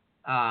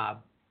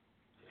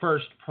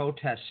first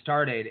protest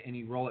started and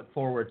you roll it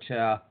forward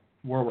to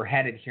where we're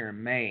headed here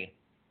in May,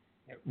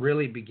 it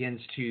really begins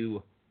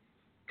to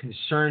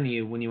concern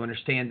you when you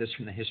understand this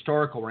from the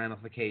historical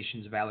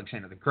ramifications of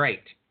Alexander the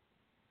Great.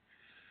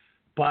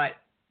 But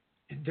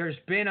there's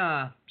been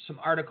some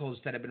articles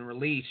that have been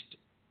released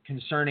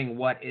concerning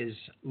what is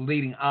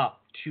leading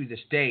up to this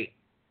date,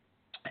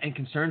 and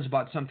concerns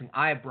about something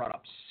I have brought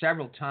up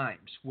several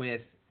times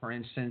with, for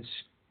instance,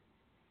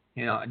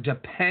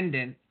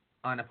 dependent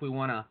on if we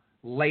want to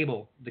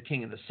label the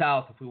King of the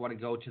South, if we want to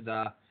go to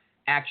the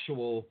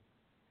actual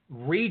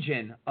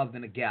region of the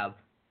Negev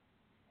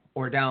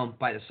or down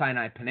by the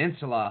Sinai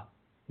Peninsula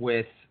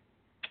with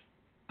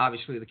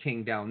obviously the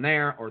king down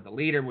there, or the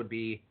leader would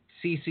be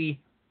Sisi.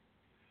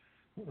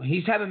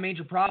 He's having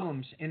major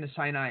problems in the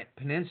Sinai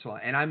Peninsula,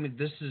 and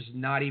this is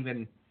not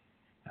even,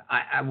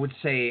 I would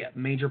say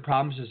major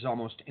problems is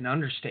almost an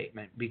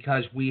understatement,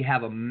 because we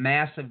have a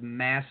massive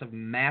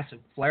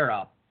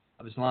flare-up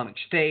of Islamic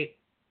State,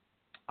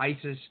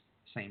 ISIS,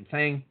 same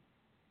thing,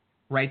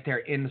 right there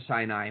in the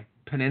Sinai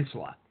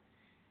Peninsula.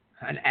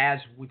 And as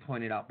we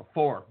pointed out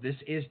before, this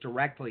is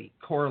directly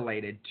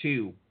correlated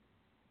to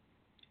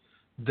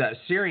the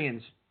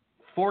Assyrians'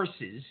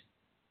 forces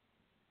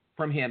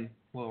from him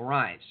will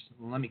arise.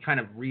 Let me kind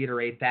of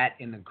reiterate that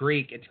in the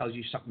Greek. It tells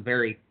you something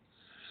very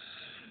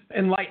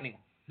enlightening.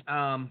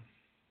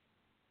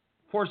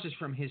 Forces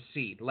from his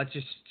seed. Let's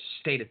just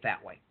state it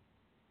that way.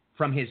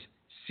 From his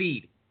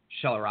seed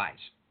shall arise.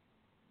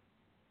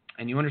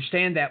 And you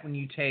understand that when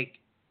you take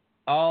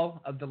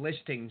all of the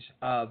listings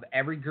of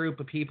every group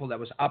of people that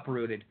was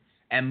uprooted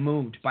and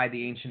moved by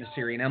the ancient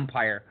Assyrian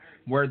Empire,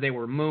 where they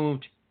were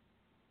moved,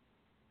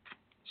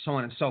 so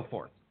on and so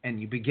forth. And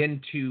you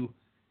begin to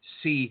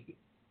see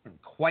in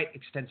quite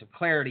extensive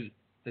clarity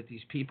that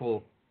these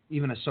people,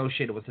 even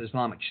associated with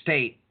Islamic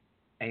State,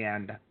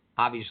 and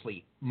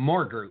obviously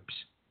more groups,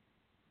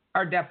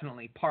 are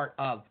definitely part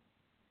of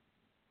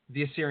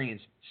the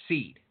Assyrian's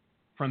seed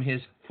from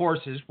his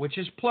forces, which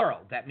is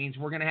plural. That means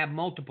we're going to have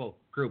multiple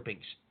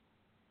groupings.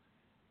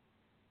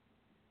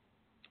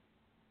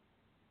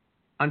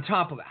 On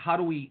top of it, how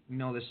do we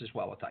know this as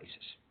well with ISIS?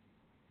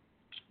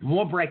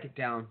 We'll break it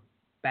down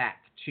back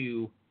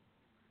to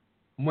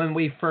when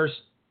we first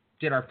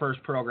did our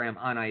first program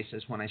on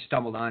ISIS, when I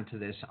stumbled onto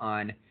this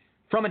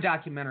from a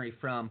documentary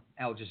from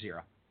Al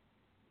Jazeera.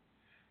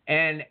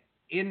 And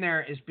in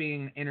there is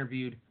being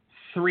interviewed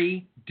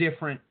 3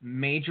 different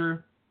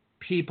major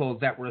people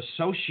that were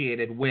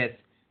associated with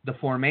the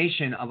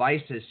formation of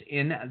ISIS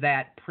in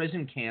that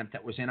prison camp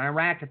that was in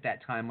Iraq at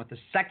that time, with the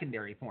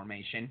secondary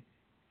formation,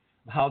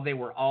 how they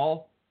were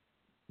all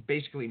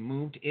basically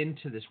moved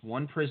into this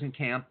one prison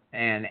camp.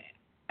 And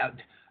a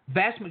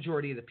vast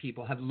majority of the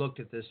people have looked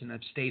at this and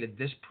have stated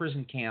this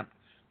prison camp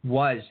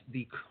was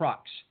the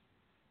crux,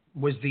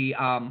 was the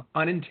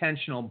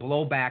unintentional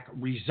blowback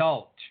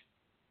result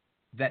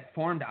that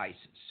formed ISIS.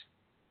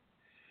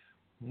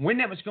 When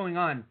that was going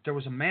on, there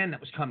was a man that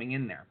was coming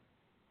in there.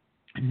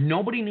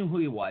 Nobody knew who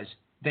he was.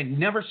 They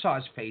never saw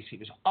his face. He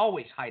was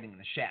always hiding in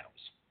the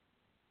shadows.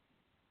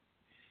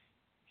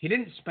 He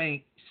didn't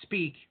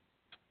speak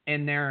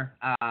in their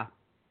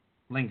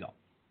lingo.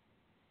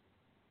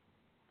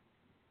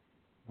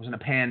 It wasn't a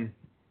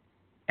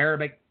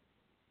pan-Arabic,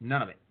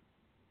 none of it.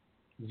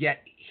 Yet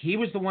he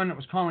was the one that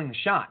was calling the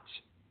shots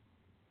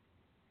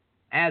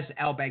as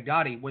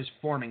al-Baghdadi was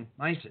forming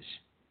ISIS.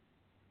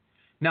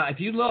 Now, if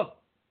you look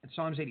at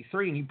Psalms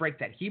 83 and you break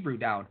that Hebrew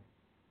down,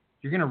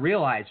 you're going to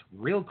realize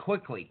real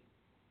quickly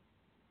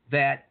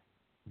that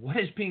what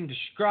is being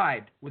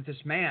described with this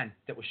man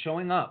that was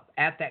showing up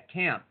at that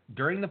camp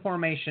during the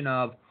formation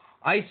of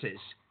ISIS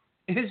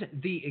is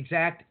the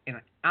exact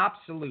and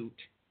absolute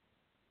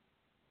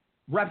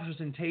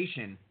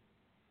representation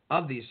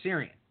of the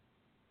Assyrian.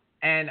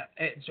 And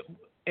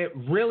it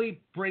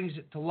really brings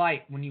it to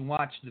light when you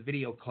watch the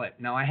video clip.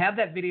 Now, I have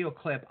that video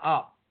clip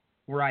up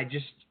where I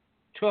just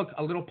took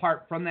a little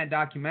part from that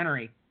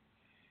documentary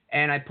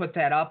and I put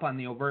that up on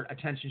the Overt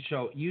Attention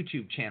Show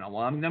YouTube channel.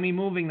 Well, I'm going to be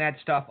moving that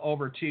stuff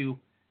over to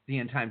the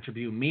End Time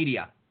Tribune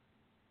Media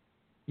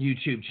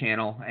YouTube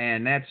channel,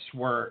 and that's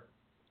where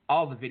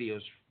all the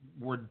videos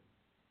we're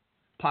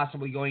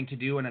possibly going to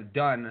do and have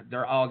done,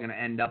 they're all going to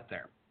end up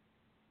there.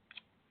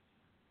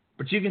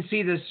 But you can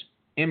see this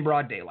in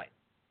broad daylight.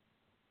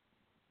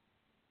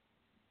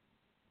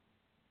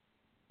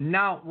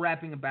 Now,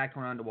 wrapping it back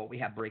around to what we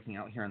have breaking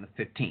out here on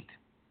the 15th.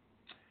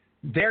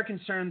 They're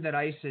concerned that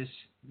ISIS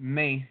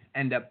may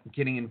end up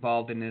getting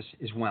involved in this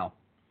as well.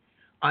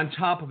 On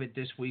top of it,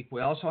 this week, we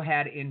also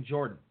had in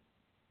Jordan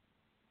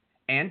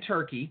and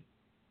Turkey,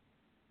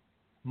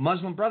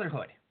 Muslim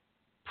Brotherhood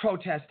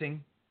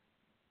protesting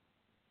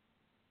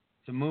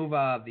the move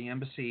of the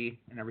embassy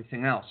and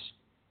everything else.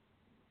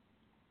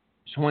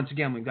 So once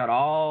again, we've got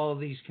all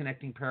these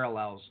connecting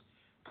parallels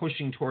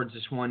pushing towards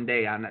this one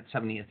day on that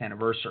 70th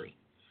anniversary.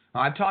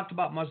 Now, I've talked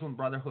about Muslim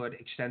Brotherhood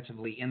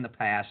extensively in the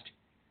past.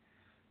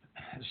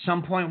 At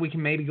some point, we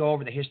can maybe go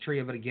over the history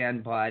of it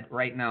again, but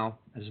right now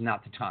is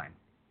not the time.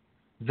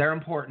 They're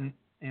important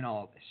in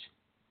all of this.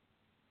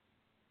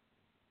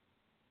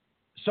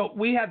 So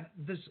we have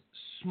this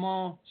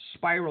small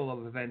spiral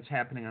of events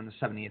happening on the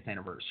 70th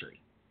anniversary.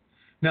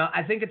 Now,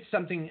 I think it's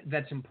something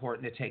that's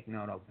important to take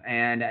note of.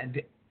 And,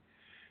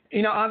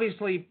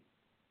 obviously,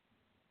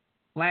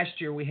 last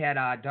year we had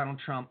Donald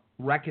Trump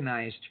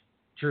recognized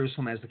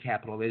Jerusalem as the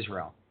capital of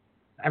Israel.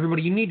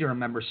 Everybody, you need to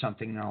remember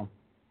something, though.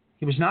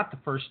 He was not the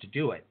first to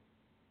do it.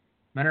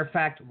 Matter of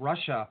fact,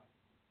 Russia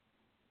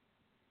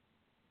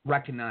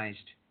recognized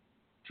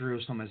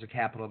Jerusalem as the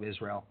capital of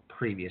Israel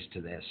previous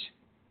to this.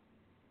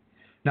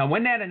 Now,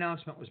 when that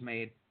announcement was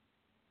made,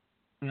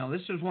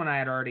 this was when I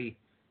had already,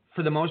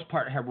 for the most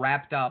part, have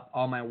wrapped up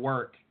all my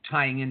work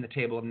tying in the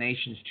Table of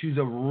Nations to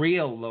the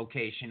real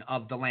location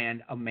of the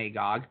land of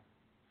Magog,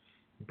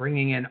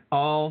 bringing in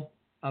all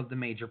of the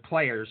major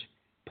players,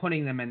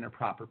 putting them in their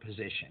proper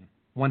position.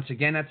 Once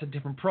again, that's a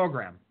different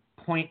program.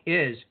 Point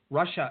is,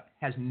 Russia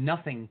has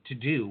nothing to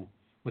do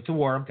with the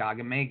war of Gog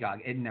and Magog.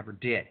 It never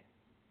did.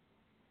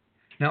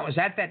 Now, it was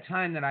at that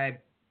time that I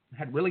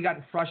had really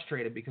gotten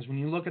frustrated because when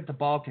you look at the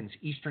Balkans,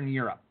 Eastern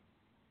Europe,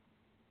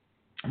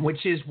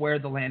 which is where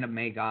the land of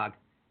Magog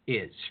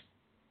is.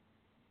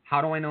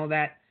 How do I know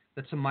that?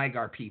 That's the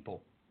Magyar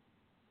people.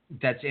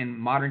 That's in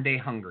modern-day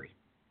Hungary.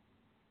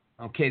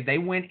 Okay, they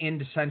went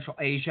into Central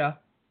Asia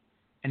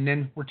and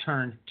then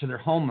returned to their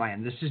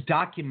homeland. This is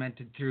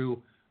documented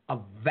through a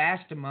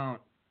vast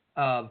amount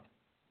of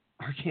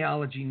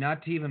archaeology,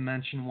 not to even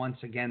mention, once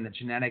again, the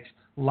genetics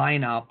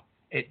line up.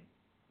 It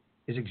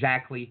is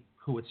exactly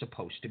who it's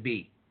supposed to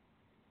be.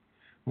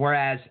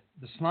 Whereas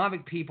the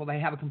Slavic people, they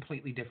have a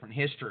completely different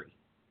history.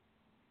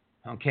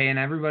 Okay, and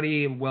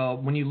everybody, well,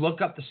 when you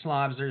look up the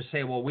Slavs, they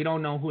say, well, we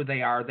don't know who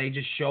they are. They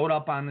just showed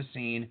up on the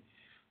scene.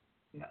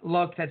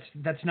 Look,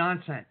 that's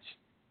nonsense.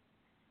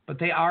 But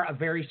they are a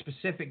very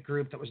specific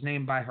group that was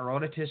named by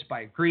Herodotus,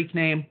 by a Greek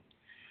name.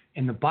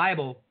 In the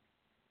Bible,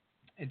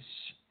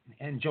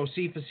 and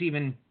Josephus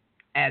even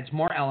adds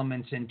more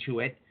elements into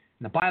it.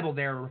 In the Bible,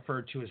 they're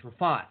referred to as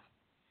Rephath.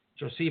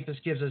 Josephus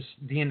gives us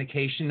the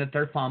indication that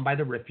they're found by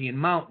the Riphean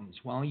Mountains.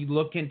 Well, you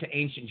look into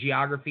ancient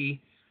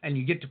geography, and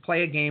you get to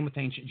play a game with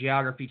ancient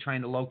geography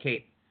trying to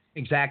locate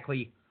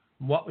exactly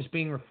what was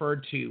being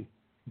referred to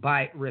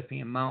by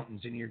Riphean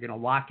Mountains, and you're going to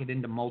lock it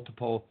into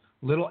multiple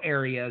little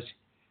areas.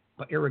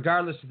 But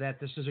irregardless of that,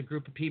 this is a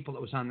group of people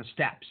that was on the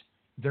steppes.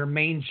 Their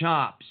main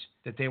jobs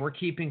that they were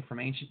keeping from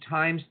ancient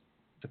times,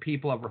 the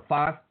people of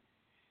Rephath,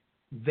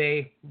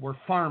 they were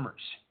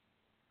farmers.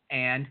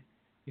 And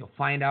you'll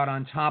find out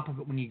on top of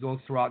it when you go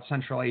throughout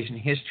Central Asian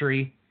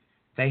history,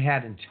 they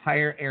had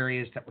entire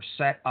areas that were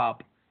set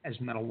up as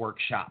metal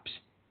workshops.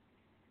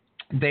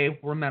 They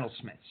were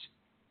metalsmiths.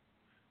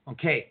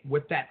 Okay,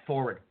 with that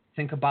forward,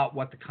 think about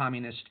what the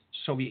communist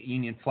Soviet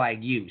Union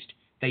flag used.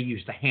 They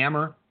used the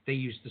hammer, they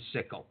used the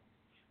sickle.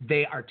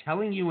 They are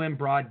telling you in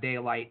broad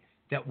daylight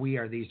that we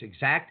are these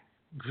exact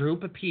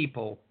group of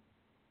people,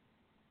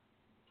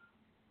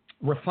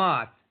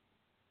 Rephath,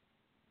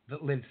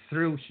 that lived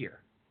through here.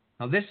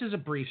 Now, this is a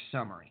brief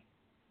summary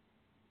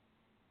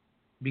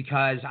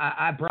because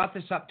I brought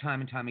this up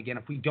time and time again.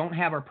 If we don't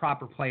have our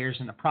proper players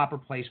in the proper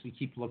place, we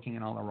keep looking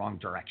in all the wrong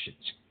directions.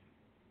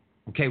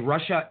 Okay,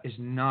 Russia is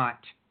not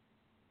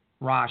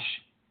Rosh.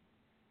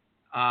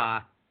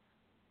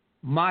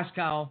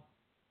 Moscow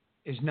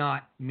is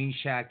not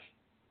Meshach.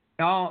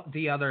 All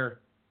the other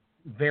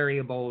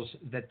variables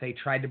that they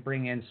tried to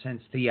bring in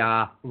since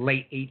the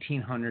late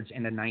 1800s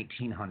into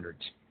 1900s.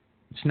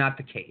 It's not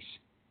the case.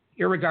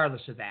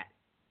 Irregardless of that,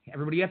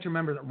 everybody, you have to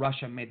remember that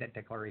Russia made that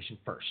declaration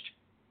first.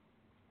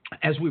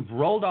 As we've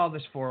rolled all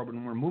this forward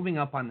and we're moving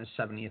up on this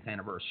 70th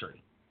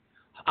anniversary,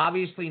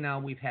 obviously now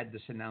we've had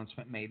this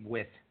announcement made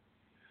with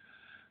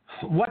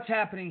what's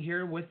happening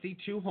here with the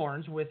two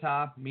horns with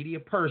Media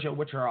Persia,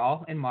 which are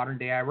all in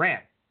modern-day Iran.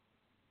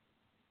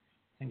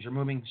 Things are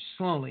moving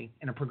slowly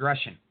in a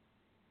progression.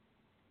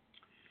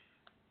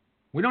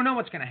 We don't know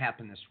what's going to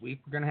happen this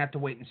week. We're going to have to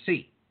wait and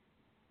see.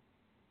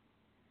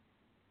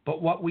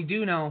 But what we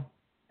do know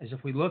is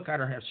if we look at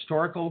our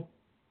historical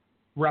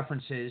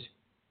references,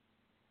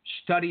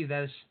 study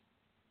this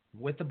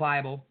with the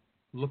Bible,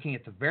 looking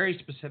at the very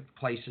specific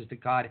places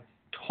that God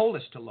told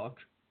us to look,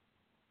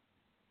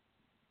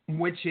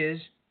 which is,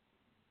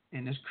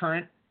 in this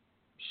current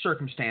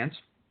circumstance,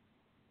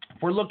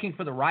 if we're looking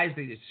for the rise of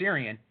the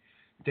Assyrian,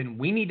 then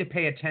we need to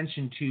pay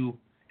attention to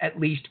at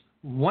least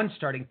one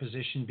starting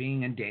position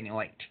being in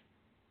Daniel 8.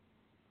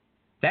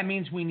 That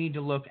means we need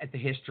to look at the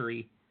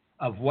history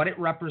of what it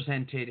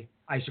represented,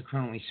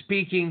 isochronally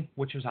speaking,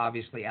 which was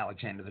obviously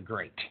Alexander the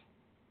Great.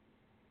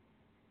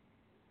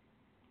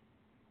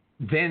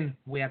 Then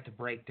we have to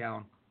break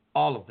down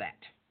all of that.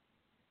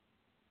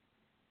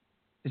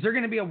 Is there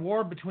going to be a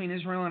war between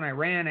Israel and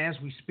Iran as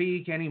we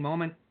speak any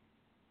moment?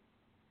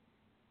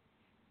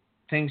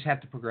 Things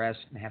have to progress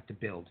and have to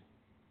build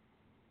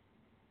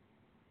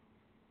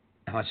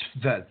Now, it's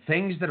the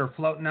things that are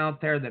floating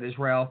out there that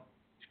Israel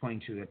is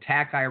going to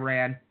attack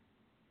Iran,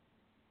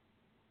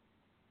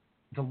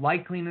 the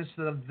likeliness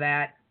of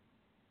that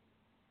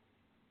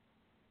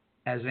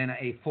as in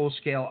a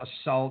full-scale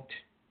assault,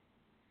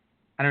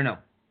 I don't know.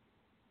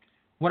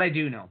 What I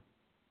do know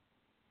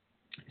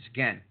is,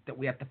 again, that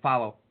we have to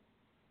follow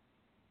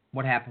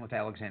what happened with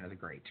Alexander the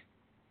Great.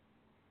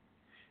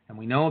 And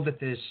we know that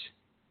this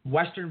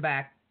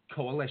Western-backed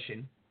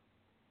coalition,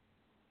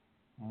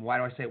 why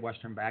do I say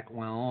Western-backed?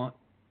 Well,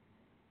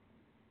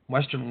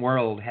 Western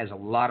world has a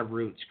lot of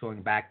roots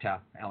going back to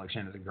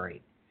Alexander the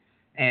Great.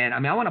 And, I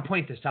mean, I want to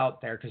point this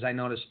out there because I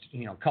noticed,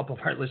 a couple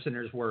of our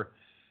listeners were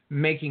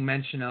making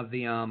mention of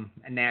the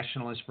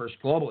nationalist versus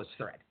globalist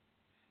thread.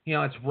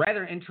 It's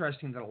rather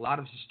interesting that a lot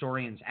of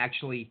historians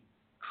actually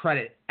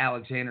credit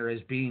Alexander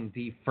as being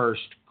the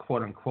first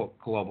quote-unquote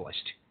globalist.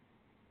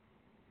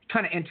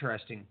 Kind of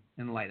interesting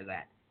in light of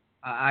that.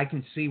 I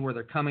can see where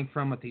they're coming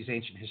from with these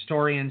ancient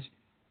historians.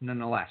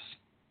 Nonetheless,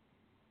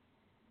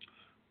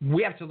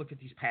 we have to look at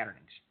these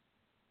patternings.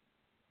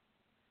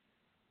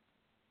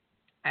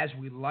 As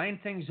we line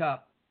things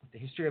up with the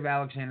history of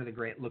Alexander the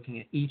Great, looking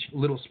at each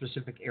little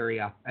specific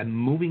area and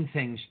moving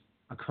things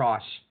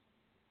across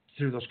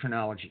through those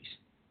chronologies,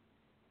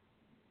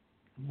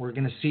 we're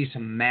going to see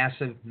some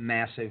massive,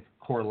 massive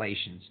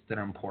correlations that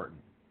are important.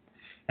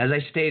 As I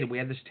stated, we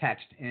have this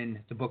text in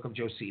the book of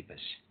Josephus.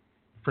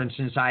 For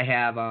instance, I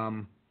have,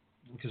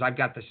 because I've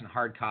got this in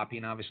hard copy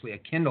and obviously a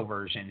Kindle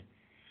version,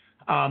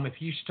 if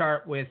you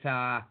start with,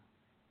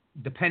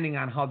 depending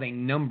on how they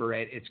number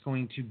it, it's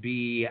going to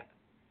be,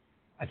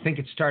 I think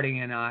it's starting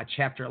in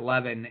chapter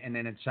 11, and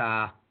then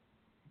it's,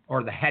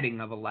 or the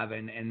heading of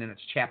 11, and then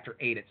it's chapter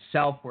 8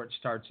 itself where it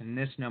starts in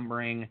this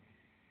numbering.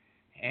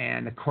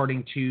 And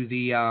according to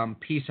the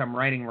piece I'm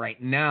writing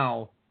right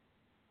now,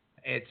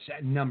 it's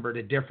numbered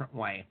a different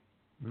way.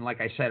 And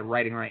like I said,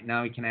 writing right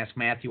now, you can ask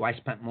Matthew. I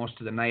spent most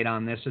of the night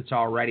on this. It's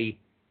already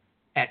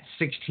at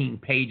 16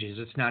 pages.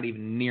 It's not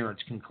even near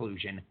its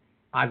conclusion.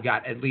 I've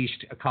got at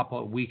least a couple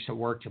of weeks of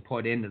work to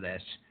put into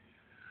this.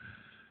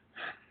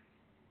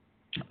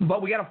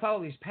 But we got to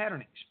follow these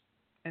patternings.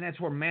 And that's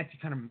where Matthew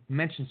kind of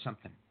mentioned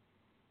something.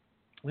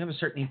 We have a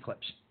certain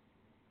eclipse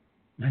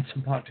that's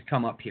about to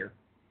come up here.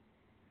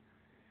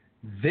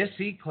 This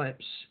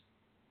eclipse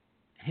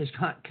has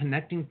got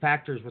connecting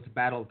factors with the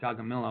Battle of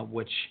Gaugamela,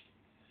 which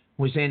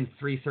was in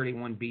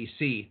 331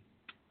 BC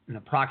and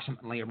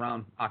approximately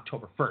around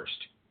October 1st.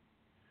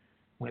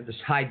 We have this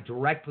tied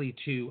directly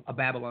to a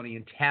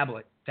Babylonian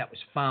tablet that was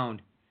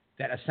found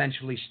that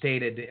essentially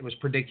stated it was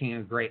predicting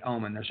a great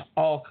omen. There's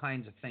all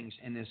kinds of things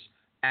in this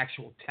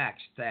actual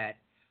text that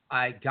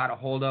I got a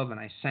hold of, and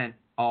I sent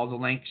all the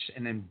links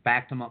and then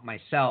backed them up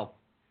myself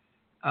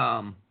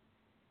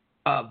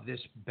of this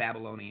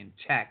Babylonian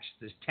text,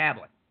 this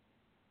tablet.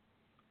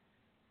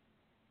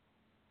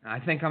 I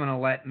think I'm going to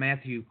let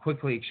Matthew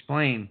quickly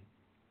explain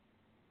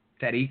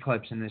that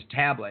eclipse in this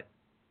tablet,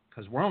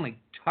 because we're only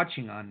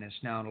touching on this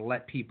now to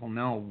let people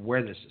know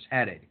where this is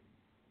headed.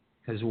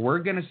 Because we're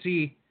going to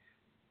see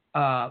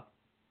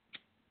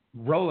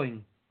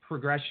rolling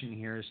progression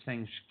here as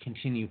things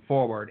continue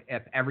forward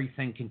if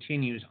everything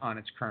continues on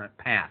its current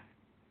path.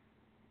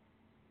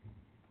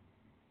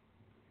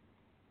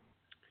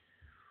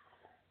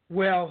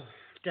 Well,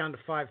 down to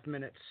 5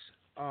 minutes.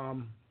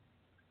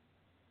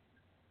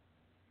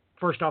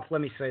 First off,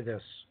 let me say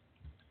this.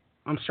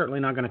 I'm certainly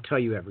not going to tell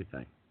you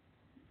everything.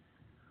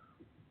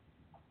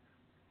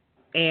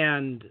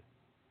 And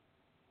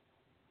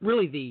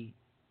really the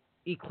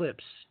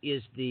eclipse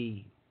is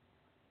the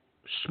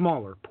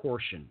smaller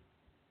portion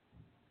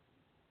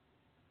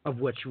of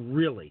what's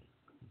really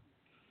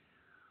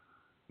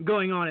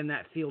going on in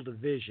that field of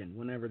vision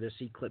whenever this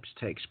eclipse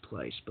takes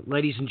place. But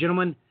ladies and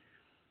gentlemen,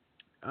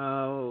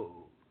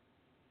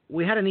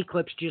 we had an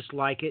eclipse just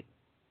like it,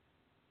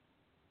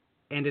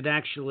 and it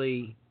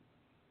actually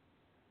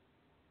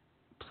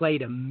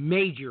played a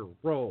major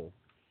role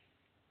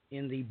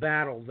in the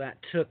battle that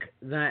took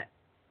that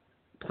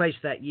place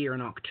that year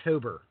in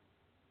October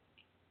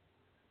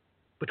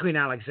between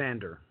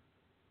Alexander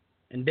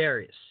and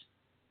Darius.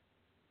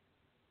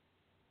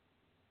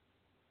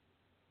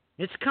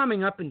 It's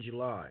coming up in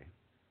July.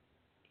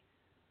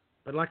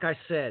 But like I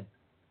said,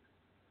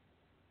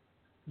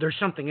 there's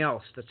something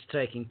else that's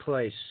taking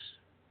place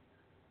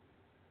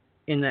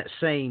in that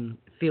same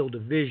field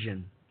of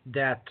vision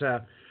that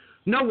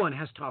no one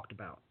has talked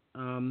about.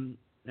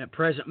 At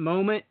present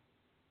moment,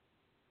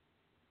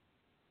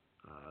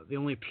 the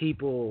only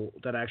people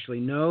that actually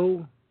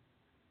know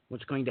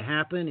what's going to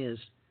happen is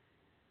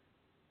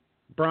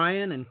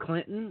Brian and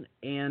Clinton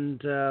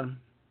and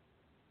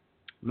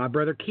my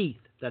brother Keith.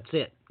 That's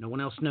it. No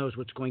one else knows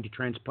what's going to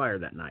transpire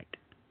that night.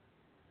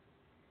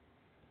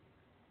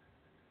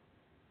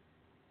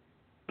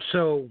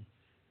 So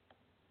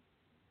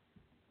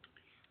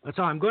that's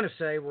all I'm going to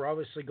say. We're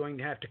obviously going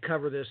to have to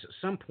cover this at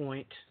some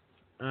point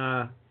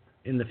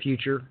in the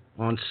future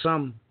on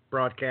some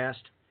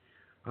broadcast.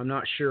 I'm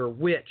not sure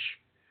which.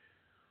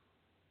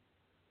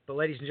 But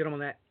ladies and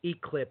gentlemen, that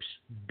eclipse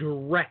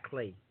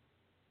directly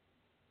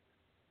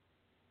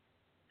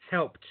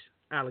helped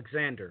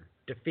Alexander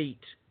defeat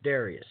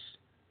Darius.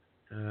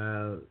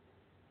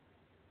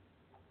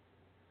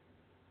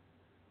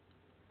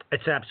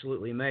 It's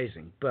absolutely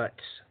amazing. But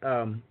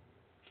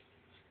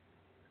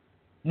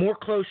more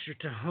closer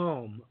to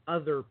home,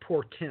 other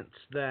portents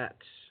that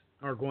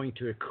are going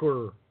to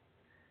occur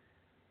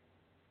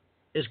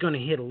is going to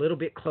hit a little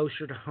bit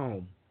closer to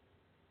home.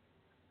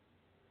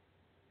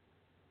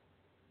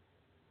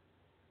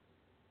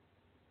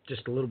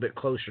 Just a little bit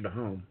closer to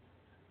home.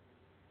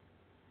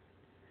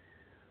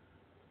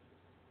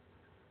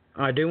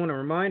 I do want to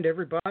remind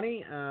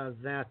everybody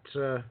that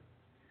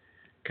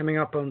coming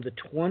up on the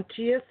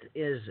 20th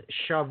is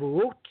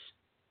Shavuot.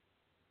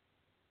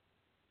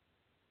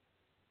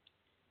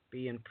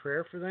 Be in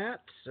prayer for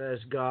that, as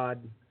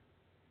God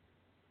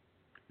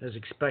is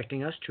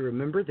expecting us to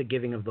remember the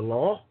giving of the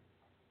law.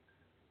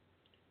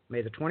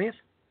 May the 20th.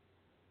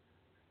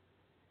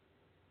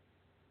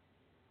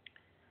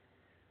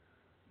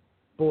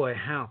 Boy,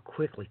 how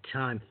quickly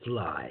time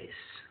flies.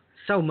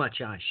 So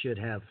much I should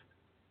have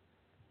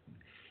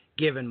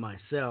given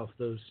myself.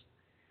 Those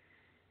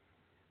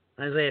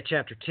Isaiah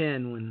chapter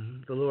 10,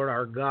 when the Lord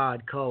our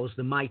God calls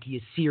the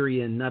mighty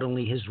Assyrian not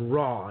only his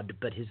rod,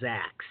 but his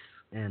axe,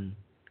 and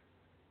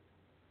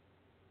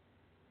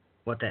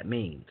what that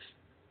means.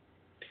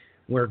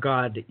 Where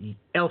God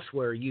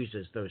elsewhere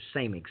uses those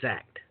same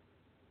exact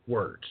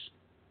words.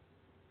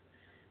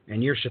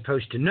 And you're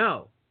supposed to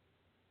know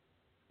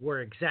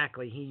where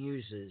exactly he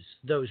uses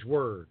those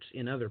words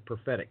in other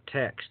prophetic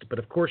texts. But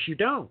of course you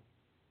don't.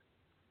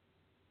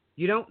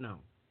 You don't know.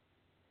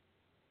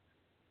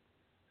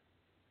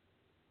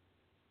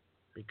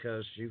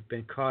 Because you've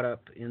been caught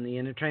up in the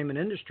entertainment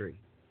industry.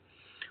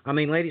 I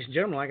mean, ladies and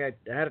gentlemen, like I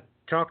had a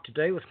talk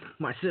today with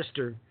my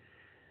sister.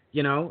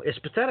 You know, it's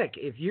pathetic.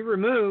 If you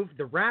remove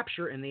the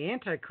rapture and the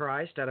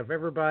Antichrist out of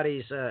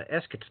everybody's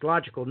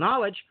eschatological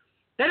knowledge,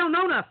 they don't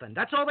know nothing.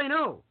 That's all they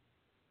know.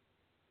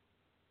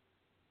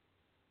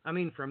 I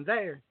mean, from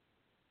there,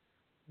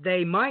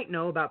 they might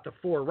know about the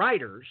four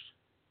riders,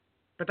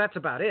 but that's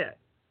about it.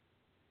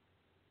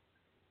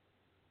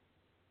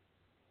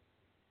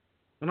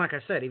 And like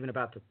I said, even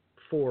about the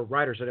four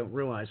riders, I don't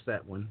realize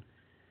that when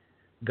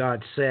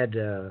God said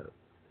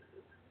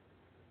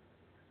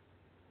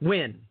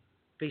when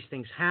these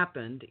things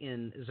happened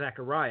in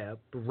Zechariah,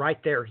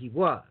 right there he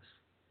was.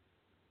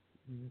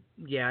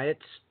 Yeah,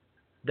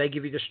 they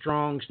give you the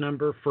Strong's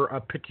number for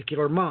a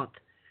particular month.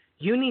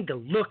 You need to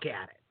look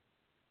at it.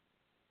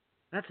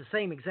 That's the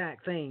same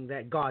exact thing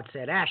that God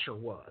said Asher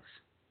was.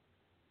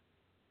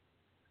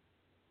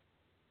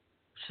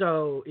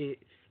 So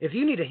if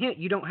you need a hint,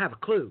 you don't have a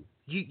clue.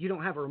 You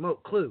don't have a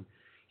remote clue.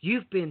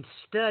 You've been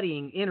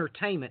studying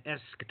entertainment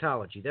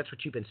eschatology. That's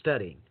what you've been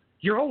studying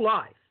your whole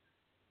life.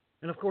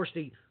 And, of course,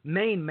 the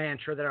main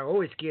mantra that I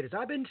always get is,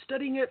 I've been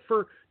studying it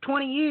for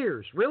 20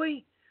 years.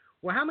 Really?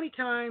 Well, how many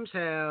times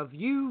have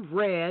you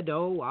read,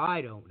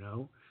 I don't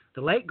know,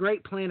 The Late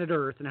Great Planet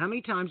Earth, and how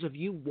many times have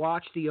you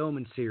watched the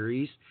Omen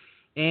series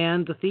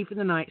and the Thief in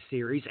the Night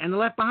series and the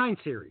Left Behind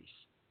series?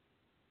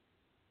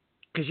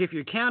 Because if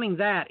you're counting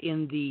that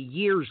in the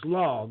years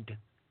logged,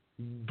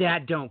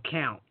 that don't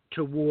count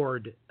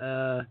toward,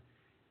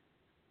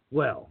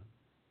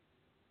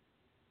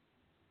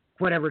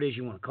 whatever it is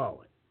you want to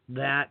call it.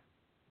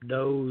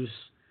 Those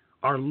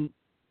are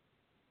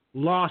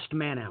lost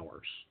man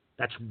hours.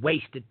 That's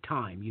wasted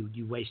time.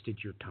 You wasted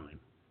your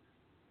time.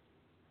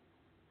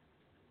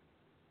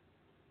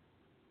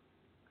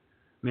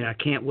 I mean, I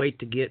can't wait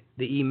to get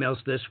the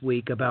emails this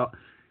week about,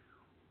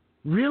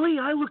 really?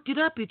 I looked it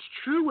up. It's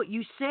true what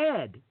you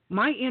said.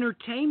 My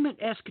entertainment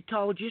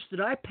eschatologist that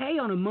I pay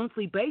on a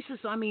monthly basis,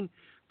 I mean,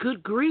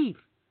 good grief.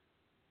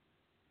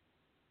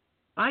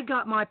 I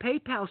got my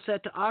PayPal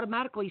set to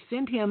automatically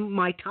send him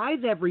my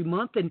tithe every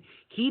month, and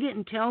he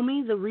didn't tell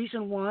me the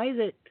reason why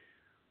that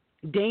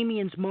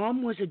Damien's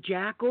mom was a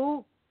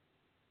jackal.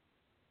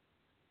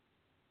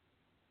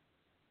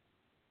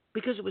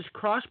 Because it was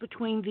crossed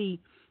between the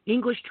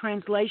English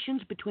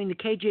translations, between the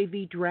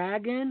KJV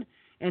dragon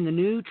and the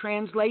new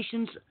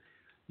translations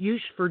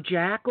used for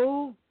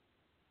jackal.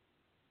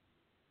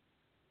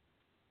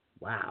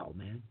 Wow,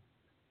 man.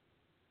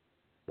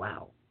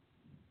 Wow.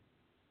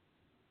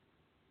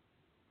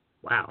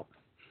 Wow.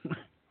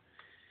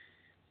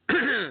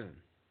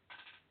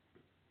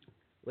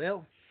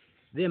 Well,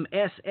 them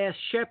SS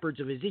shepherds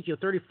of Ezekiel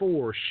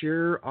 34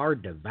 sure are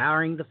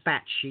devouring the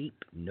fat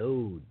sheep,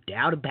 no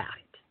doubt about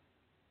it.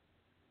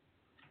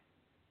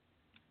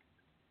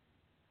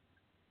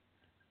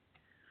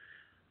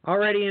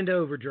 Already into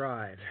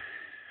overdrive.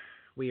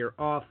 We are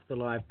off the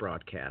live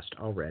broadcast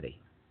already.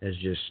 It's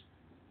just...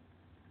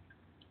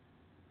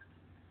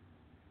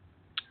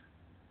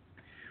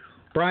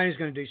 Brian is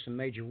going to do some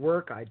major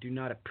work. I do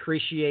not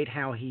appreciate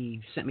how he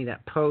sent me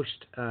that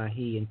post.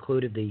 He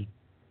included the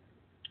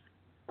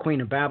Queen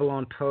of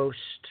Babylon post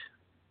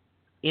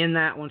in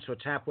that one, so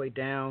it's halfway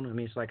down. I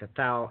mean, it's like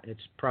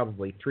it's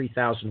probably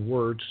 3,000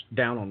 words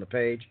down on the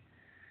page.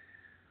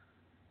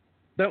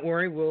 Don't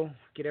worry, we'll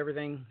get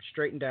everything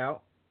straightened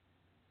out.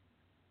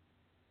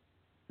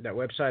 That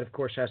website, of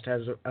course, has to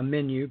have a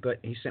menu, but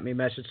he sent me a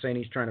message saying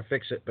he's trying to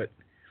fix it. But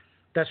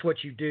that's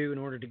what you do in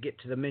order to get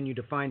to the menu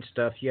to find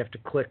stuff. You have to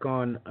click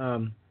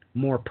on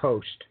More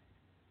Post.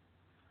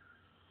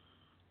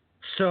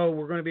 So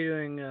we're going to be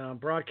doing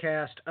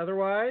broadcast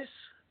otherwise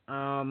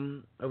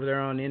over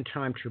there on End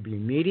Time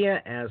Tribune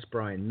Media, as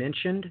Brian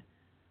mentioned.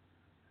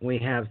 We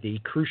have the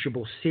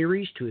Crucible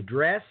series to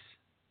address.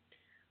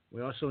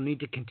 We also need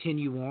to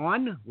continue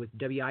on with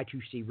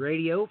WI2C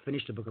Radio,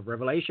 finish the book of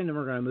Revelation, and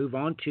we're going to move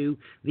on to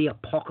the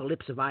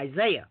Apocalypse of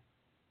Isaiah,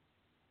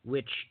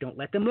 which, don't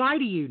let them lie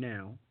to you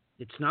now,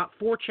 it's not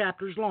 4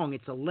 chapters long,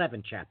 it's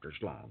 11 chapters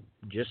long,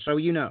 just so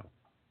you know.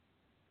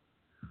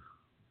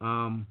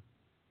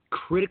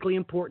 Critically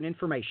important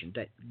information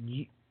that,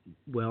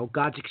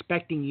 God's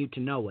expecting you to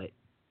know it,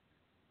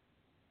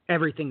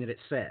 everything that it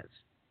says.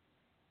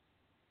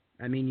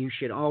 I mean, you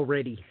should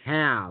already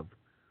have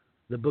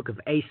the book of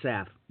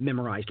Asaph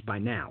memorized by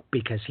now,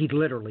 because he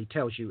literally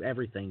tells you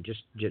everything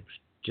just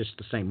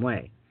the same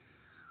way.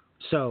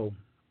 So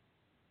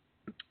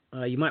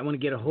you might want to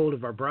get a hold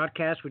of our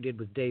broadcast we did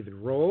with David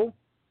Roll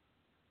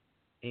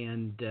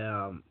and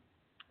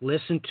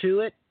listen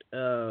to it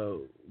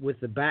with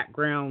the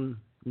background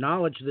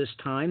knowledge this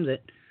time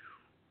that,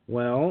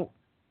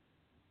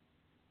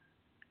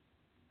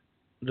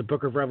 the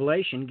book of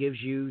Revelation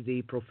gives you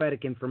the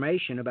prophetic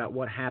information about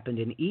what happened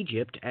in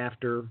Egypt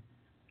after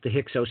the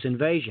Hyksos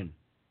invasion,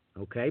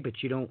 okay? But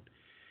the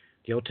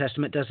Old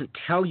Testament doesn't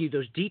tell you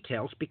those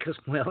details because,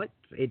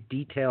 it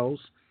details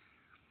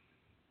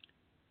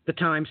the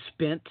time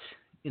spent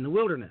in the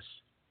wilderness.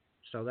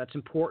 So that's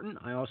important.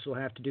 I also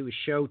have to do a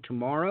show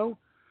tomorrow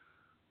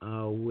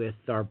with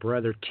our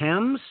brother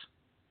Thames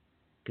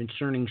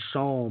concerning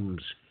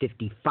Psalms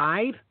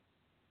 55.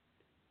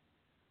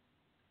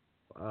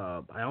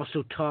 I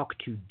also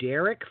talked to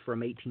Derek from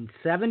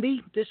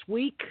 1870 this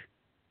week.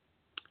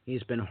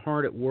 He's been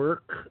hard at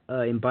work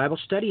in Bible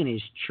study in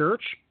his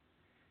church.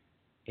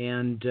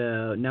 And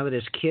now that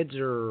his kids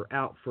are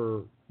out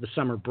for the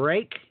summer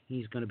break,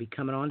 he's going to be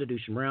coming on to do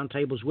some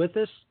roundtables with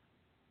us.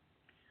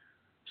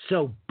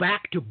 So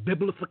back to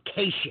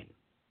biblification.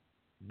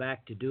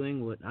 Back to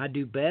doing what I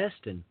do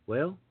best. And,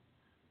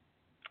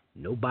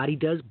 nobody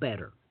does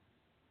better.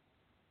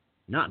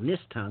 Not in this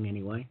tongue,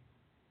 anyway.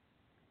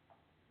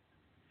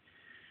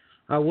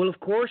 Of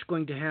course,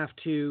 going to have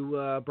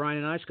to, Brian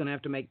and I is going to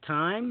have to make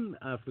time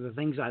for the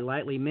things I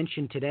lightly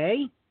mentioned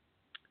today.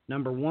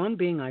 Number 1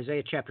 being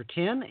Isaiah chapter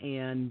 10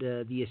 and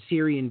the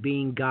Assyrian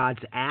being God's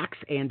axe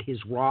and his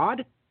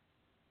rod.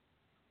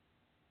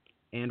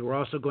 And we're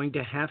also going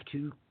to have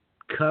to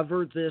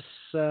cover this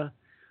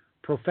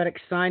prophetic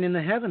sign in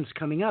the heavens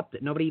coming up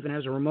that nobody even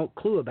has a remote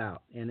clue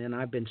about. And then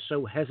I've been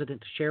so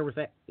hesitant to share with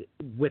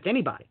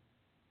anybody.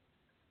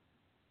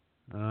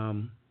 We're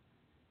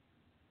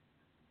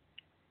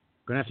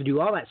going to have to do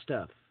all that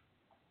stuff.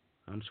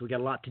 So we got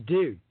a lot to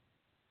do.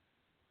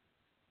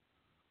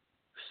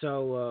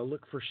 So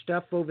look for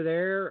stuff over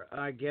there.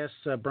 I guess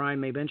Brian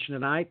may mention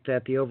tonight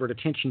that the Overt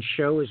Attention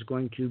show is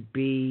going to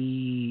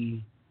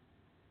be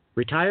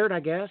retired, I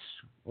guess,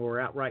 or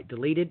outright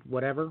deleted,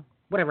 whatever.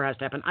 Whatever has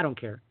to happen. I don't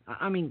care.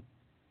 I mean,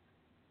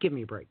 give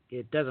me a break.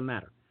 It doesn't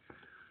matter.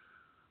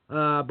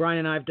 Brian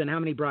and I have done how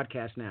many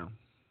broadcasts now?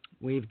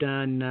 We've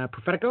done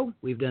Prophetico.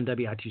 We've done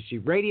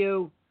WI2C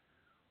Radio.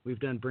 We've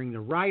done Bring the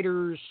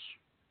Writers.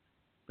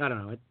 I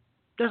don't know. It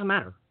doesn't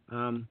matter.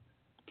 A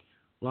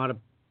lot of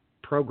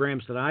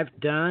programs that I've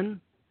done.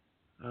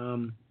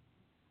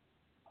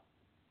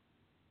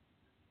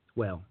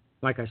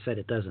 Like I said,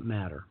 it doesn't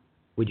matter.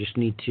 We just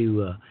need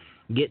to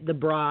get the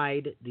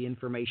bride the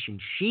information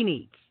she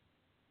needs.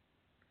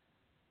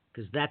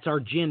 Because that's our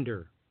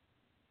gender.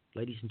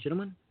 Ladies and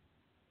gentlemen,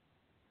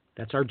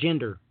 that's our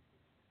gender.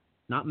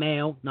 Not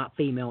male, not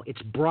female.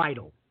 It's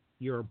bridal.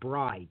 You're a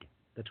bride.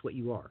 That's what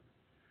you are.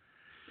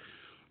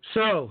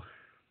 So,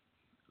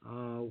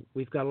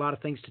 we've got a lot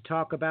of things to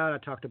talk about. I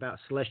talked about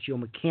celestial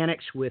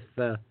mechanics with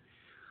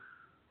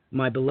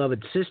my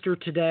beloved sister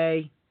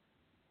today,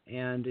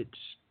 and it's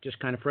just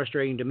kind of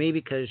frustrating to me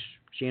because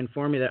she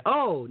informed me that,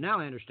 now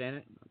I understand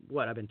it.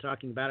 I've been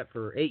talking about it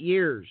for 8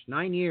 years,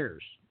 9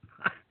 years,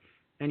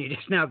 and you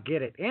just now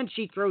get it. And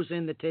she throws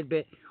in the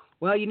tidbit,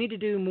 you need to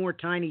do more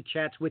tiny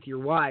chats with your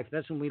wife.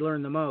 That's when we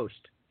learn the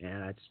most.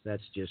 Yeah,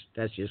 that's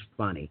just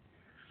funny.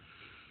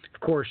 Of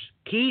course,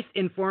 Keith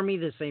informed me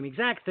the same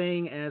exact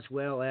thing, as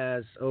well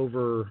as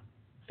over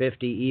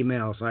 50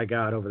 emails I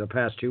got over the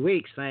past 2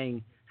 weeks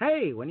saying,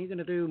 hey, when are you going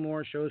to do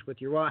more shows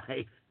with your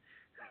wife?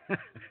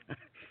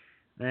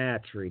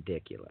 That's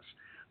ridiculous.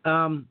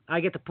 I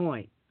get the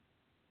point.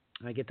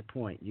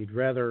 You'd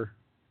rather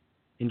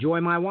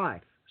enjoy my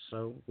wife.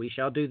 So we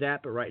shall do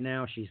that, but right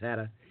now she's had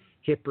a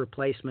hip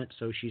replacement,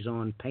 so she's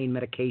on pain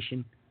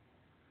medication.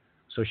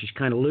 So she's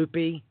kind of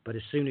loopy, but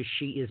as soon as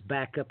she is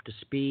back up to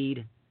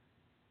speed,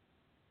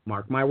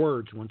 mark my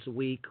words, once a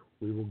week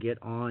we will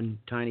get on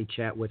Tiny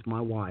Chat with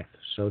my wife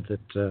so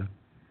that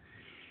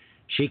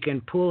she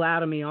can pull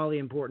out of me all the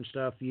important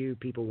stuff you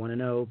people want to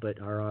know but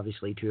are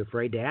obviously too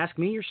afraid to ask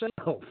me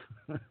yourself.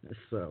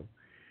 So,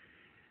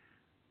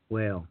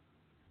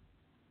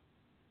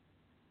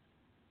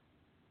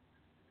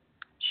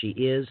 She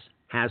is,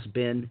 has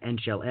been,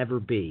 and shall ever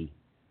be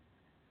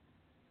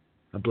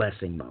a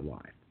blessing, my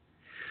wife.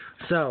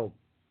 So,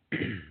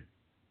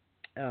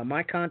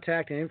 my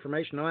contact and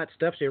information, all that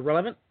stuff's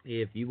irrelevant.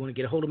 If you want to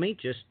get a hold of me,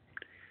 just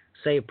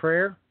say a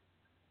prayer.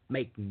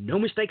 Make no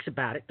mistakes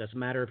about it. Doesn't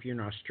matter if you're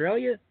in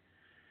Australia,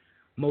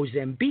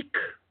 Mozambique,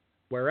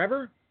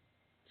 wherever.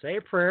 Say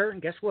a prayer,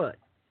 and guess what?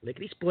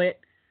 Lickety-split.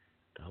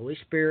 The Holy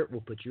Spirit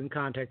will put you in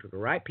contact with the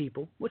right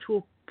people, which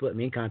will put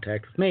me in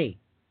contact with me.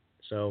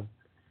 So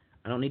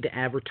I don't need to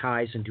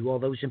advertise and do all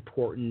those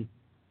important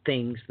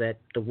things that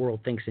the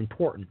world thinks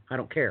important. I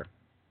don't care.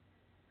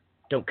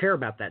 Don't care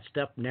about that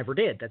stuff. Never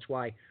did. That's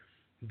why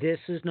this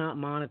is not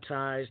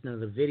monetized. None of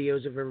the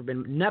videos have ever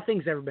been.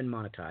 Nothing's ever been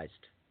monetized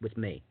with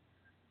me.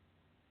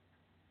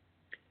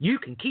 You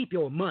can keep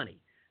your money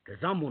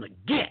because I'm going to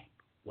get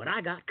what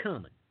I got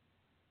coming.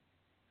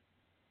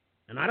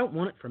 And I don't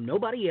want it from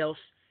nobody else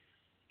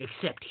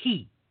except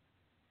He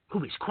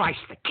who is Christ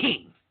the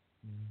King.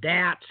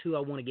 That's who I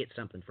want to get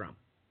something from.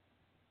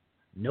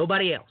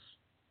 Nobody else.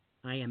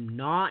 I am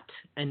not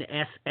an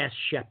SS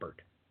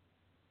shepherd.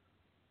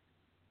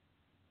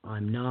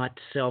 I'm not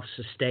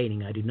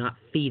self-sustaining. I do not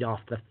feed off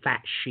the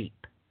fat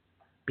sheep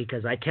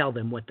because I tell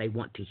them what they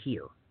want to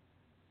hear.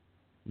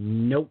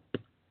 Nope.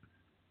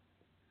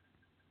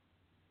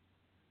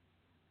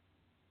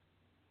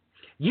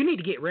 You need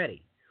to get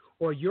ready,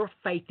 or your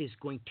faith is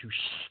going to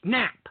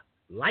snap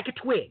like a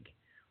twig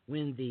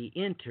when the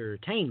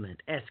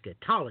entertainment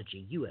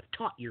eschatology you have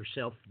taught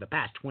yourself for the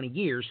past 20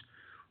 years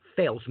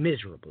fails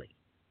miserably.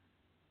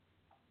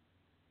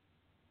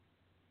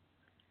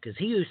 Because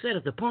he who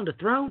sitteth upon the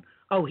throne,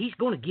 he's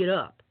going to get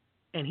up,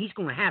 and he's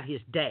going to have his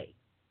day.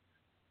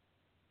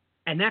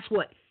 And that's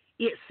what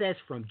it says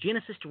from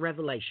Genesis to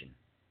Revelation.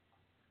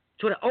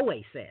 That's what it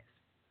always says.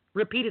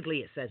 Repeatedly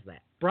it says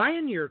that.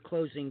 Brian, your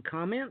closing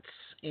comments,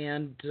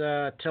 and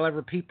tell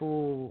every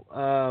people,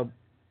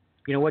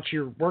 what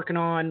you're working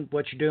on,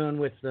 what you're doing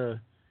with the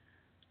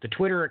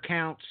Twitter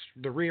accounts,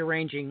 the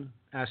rearranging.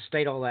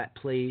 State all that,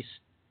 please.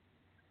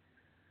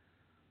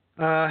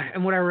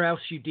 And whatever else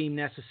you deem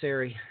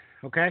necessary.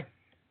 Okay?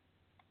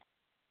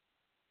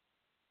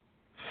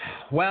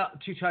 Well,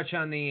 to touch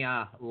on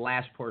the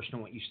last portion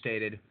of what you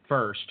stated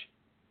first,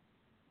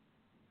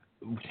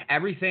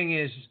 everything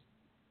is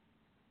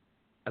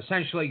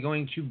essentially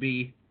going to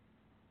be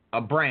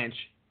a branch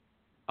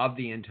of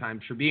the End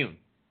Time Tribune.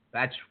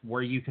 That's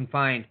where you can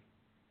find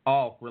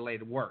all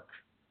related work.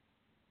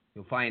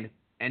 You'll find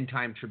End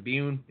Time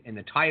Tribune in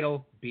the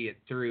title, be it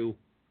through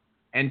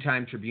End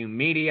Time Tribune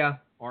Media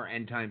or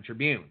End Time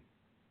Tribune.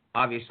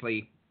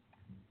 Obviously,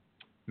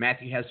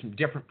 Matthew has some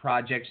different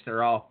projects that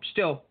are all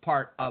still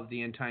part of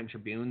the End Time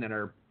Tribune that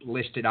are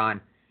listed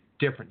on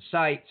different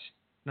sites.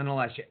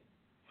 Nonetheless,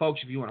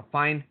 folks, if you want to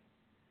find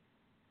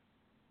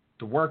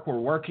the work we're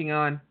working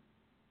on,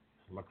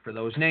 look for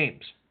those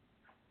names.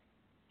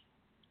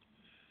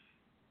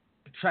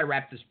 Try to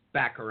wrap this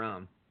back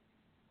around.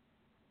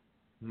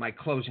 My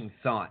closing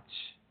thoughts.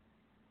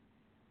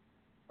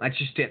 That's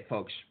just it,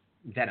 folks.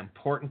 That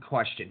important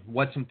question.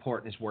 What's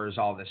important is where is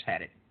all this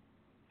headed?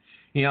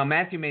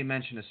 Matthew made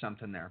mention of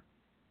something there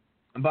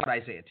about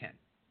Isaiah 10.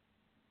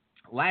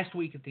 Last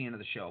week at the end of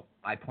the show,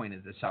 I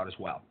pointed this out as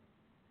well.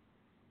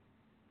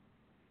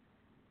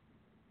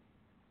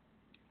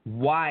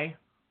 Why,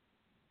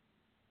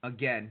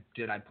 again,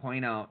 did I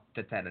point out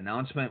that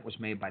announcement was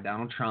made by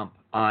Donald Trump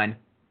on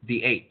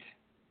the 8th?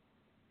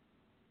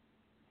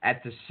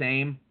 At the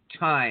same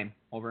time,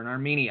 over in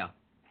Armenia,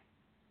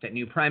 that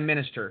new prime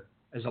minister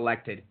is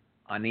elected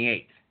on the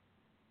 8th.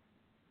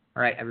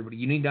 All right, everybody,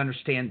 you need to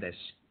understand this.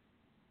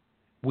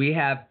 We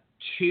have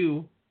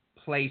two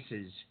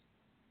places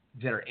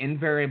that are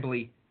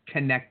invariably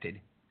connected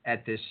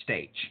at this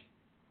stage.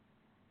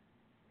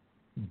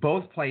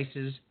 Both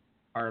places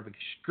are of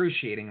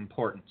excruciating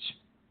importance.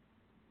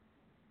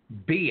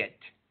 Be it,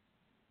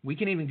 we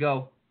can even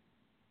go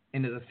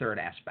into the third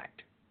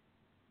aspect.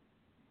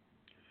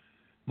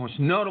 Most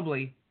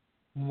notably,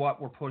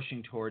 what we're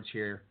pushing towards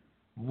here,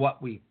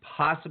 what we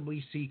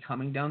possibly see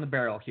coming down the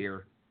barrel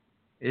here,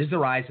 is the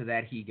rise of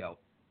that he-goat.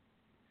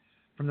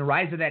 From the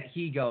rise of that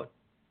he-goat,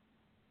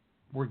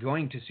 we're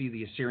going to see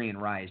the Assyrian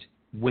rise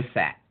with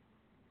that.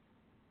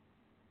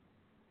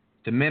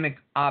 To mimic,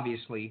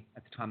 obviously,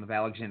 at the time of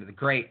Alexander the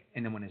Great,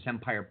 and then when his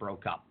empire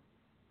broke up.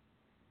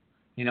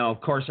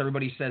 Of course,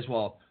 everybody says,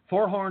 well,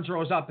 four horns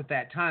rose up at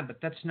that time, but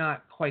that's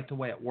not quite the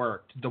way it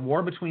worked. The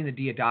war between the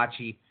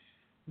Diadochi,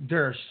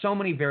 there are so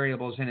many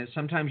variables in it.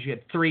 Sometimes you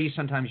had 3,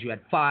 sometimes you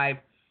had 5.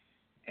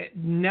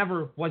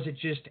 Never was it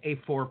just a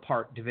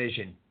 4-part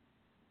division.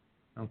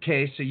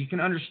 Okay, so you can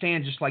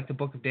understand, just like the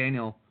book of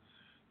Daniel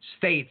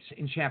states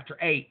in chapter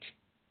 8,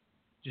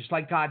 just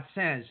like God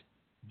says,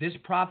 this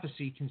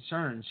prophecy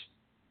concerns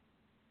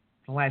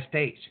the last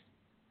days.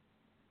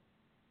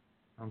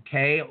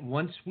 Okay,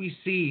 once we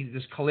see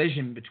this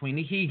collision between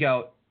the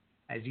he-goat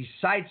as he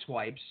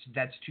sideswipes,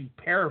 that's to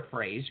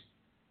paraphrase,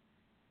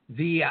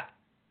 the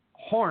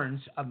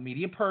horns of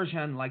Media-Persia,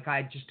 and like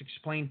I just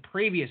explained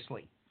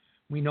previously,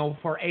 we know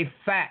for a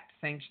fact,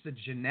 thanks to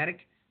genetic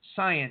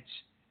science,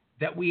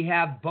 that we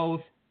have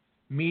both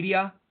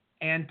Media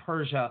and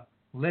Persia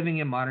living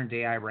in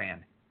modern-day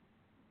Iran.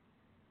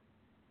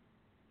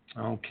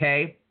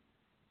 Okay?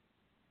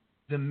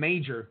 The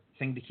major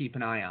thing to keep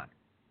an eye on.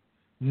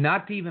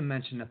 Not to even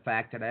mention the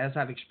fact that, as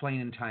I've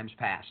explained in times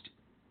past,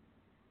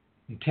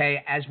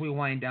 okay, as we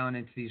wind down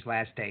into these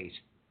last days,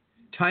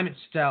 time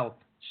itself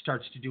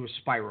starts to do a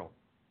spiral,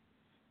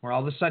 where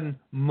all of a sudden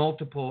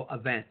multiple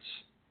events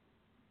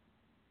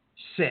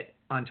sit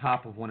on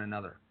top of one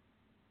another.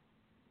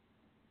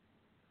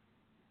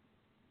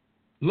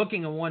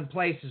 Looking in one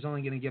place is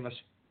only going to give us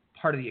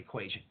part of the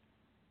equation.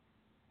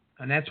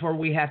 And that's where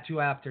we have to,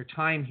 after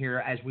time here,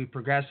 as we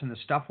progress in the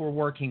stuff we're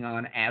working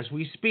on as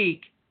we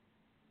speak,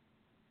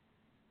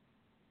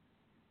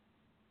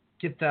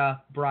 get the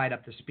bride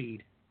up to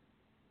speed.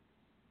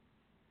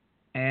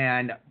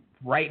 And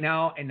right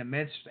now, in the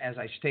midst, as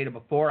I stated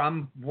before,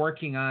 I'm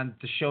working on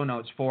the show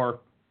notes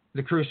for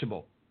The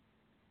Crucible.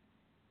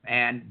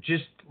 And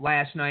just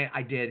last night,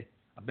 I did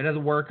a bit of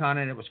the work on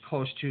it. It was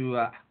close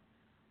to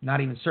not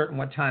even certain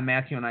what time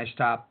Matthew and I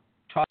stopped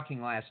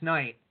talking last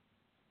night.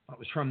 It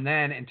was from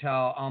then until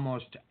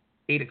almost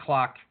 8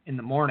 o'clock in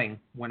the morning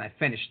when I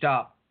finished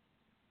up.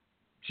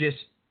 Just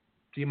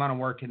the amount of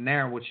work in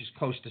there, which is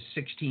close to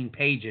 16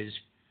 pages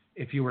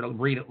if you were to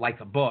read it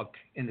like a book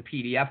in the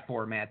PDF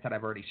format that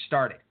I've already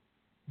started.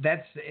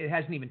 It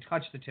hasn't even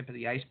touched the tip of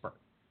the iceberg.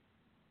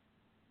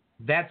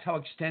 That's how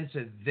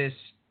extensive this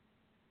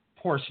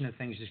portion of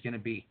things is going to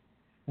be.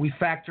 We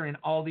factor in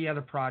all the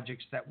other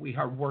projects that we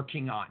are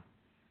working on.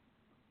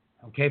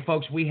 Okay,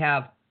 folks, we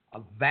have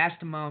a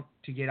vast amount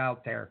to get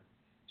out there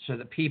so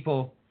that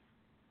people,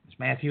 as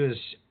Matthew has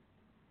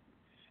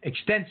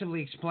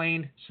extensively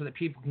explained, so that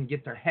people can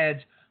get their heads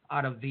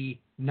out of the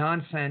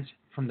nonsense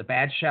from the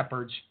bad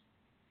shepherds,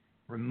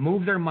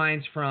 remove their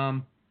minds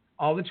from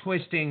all the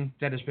twisting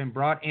that has been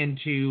brought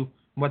into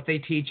what they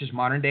teach as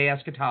modern-day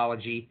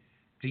eschatology,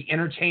 the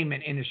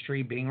entertainment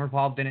industry being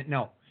involved in it.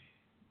 No.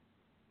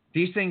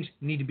 These things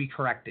need to be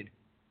corrected.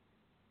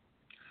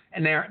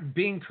 And they're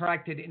being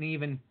corrected in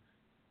even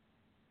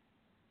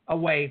a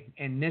way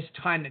in this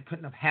time that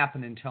couldn't have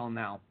happened until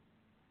now.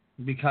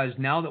 Because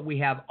now that we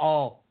have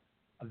all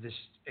of this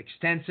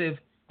extensive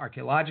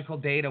archaeological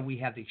data, we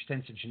have the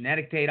extensive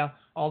genetic data,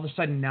 all of a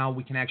sudden now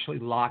we can actually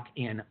lock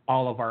in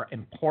all of our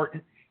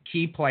important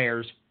key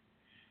players.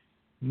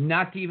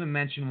 Not to even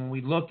mention when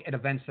we look at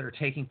events that are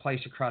taking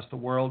place across the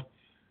world,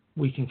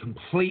 we can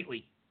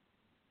completely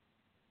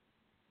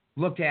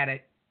look at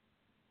it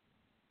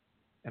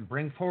and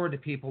bring forward to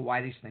people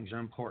why these things are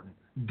important.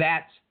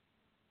 That's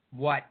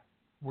what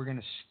we're going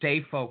to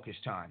stay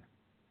focused on.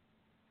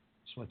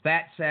 So with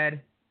that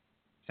said,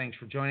 thanks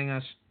for joining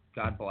us.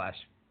 God bless.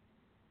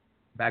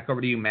 Back over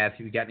to you,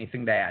 Matthew. You got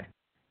anything to add?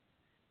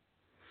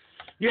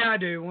 Yeah, I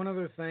do. One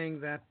other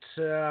thing that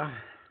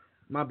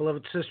my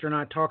beloved sister and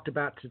I talked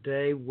about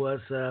today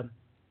was the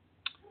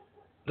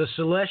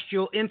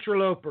celestial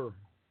interloper.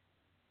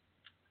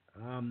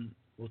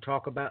 We'll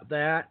talk about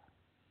that.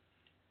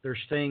 There's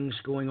things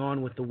going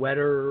on with the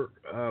weather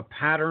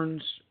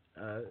patterns.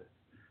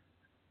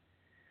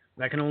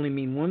 That can only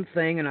mean one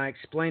thing, and I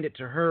explained it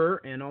to her,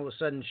 and all of a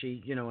sudden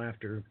she,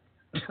 after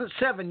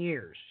 7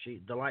 years,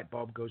 the light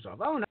bulb goes off.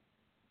 Oh, no,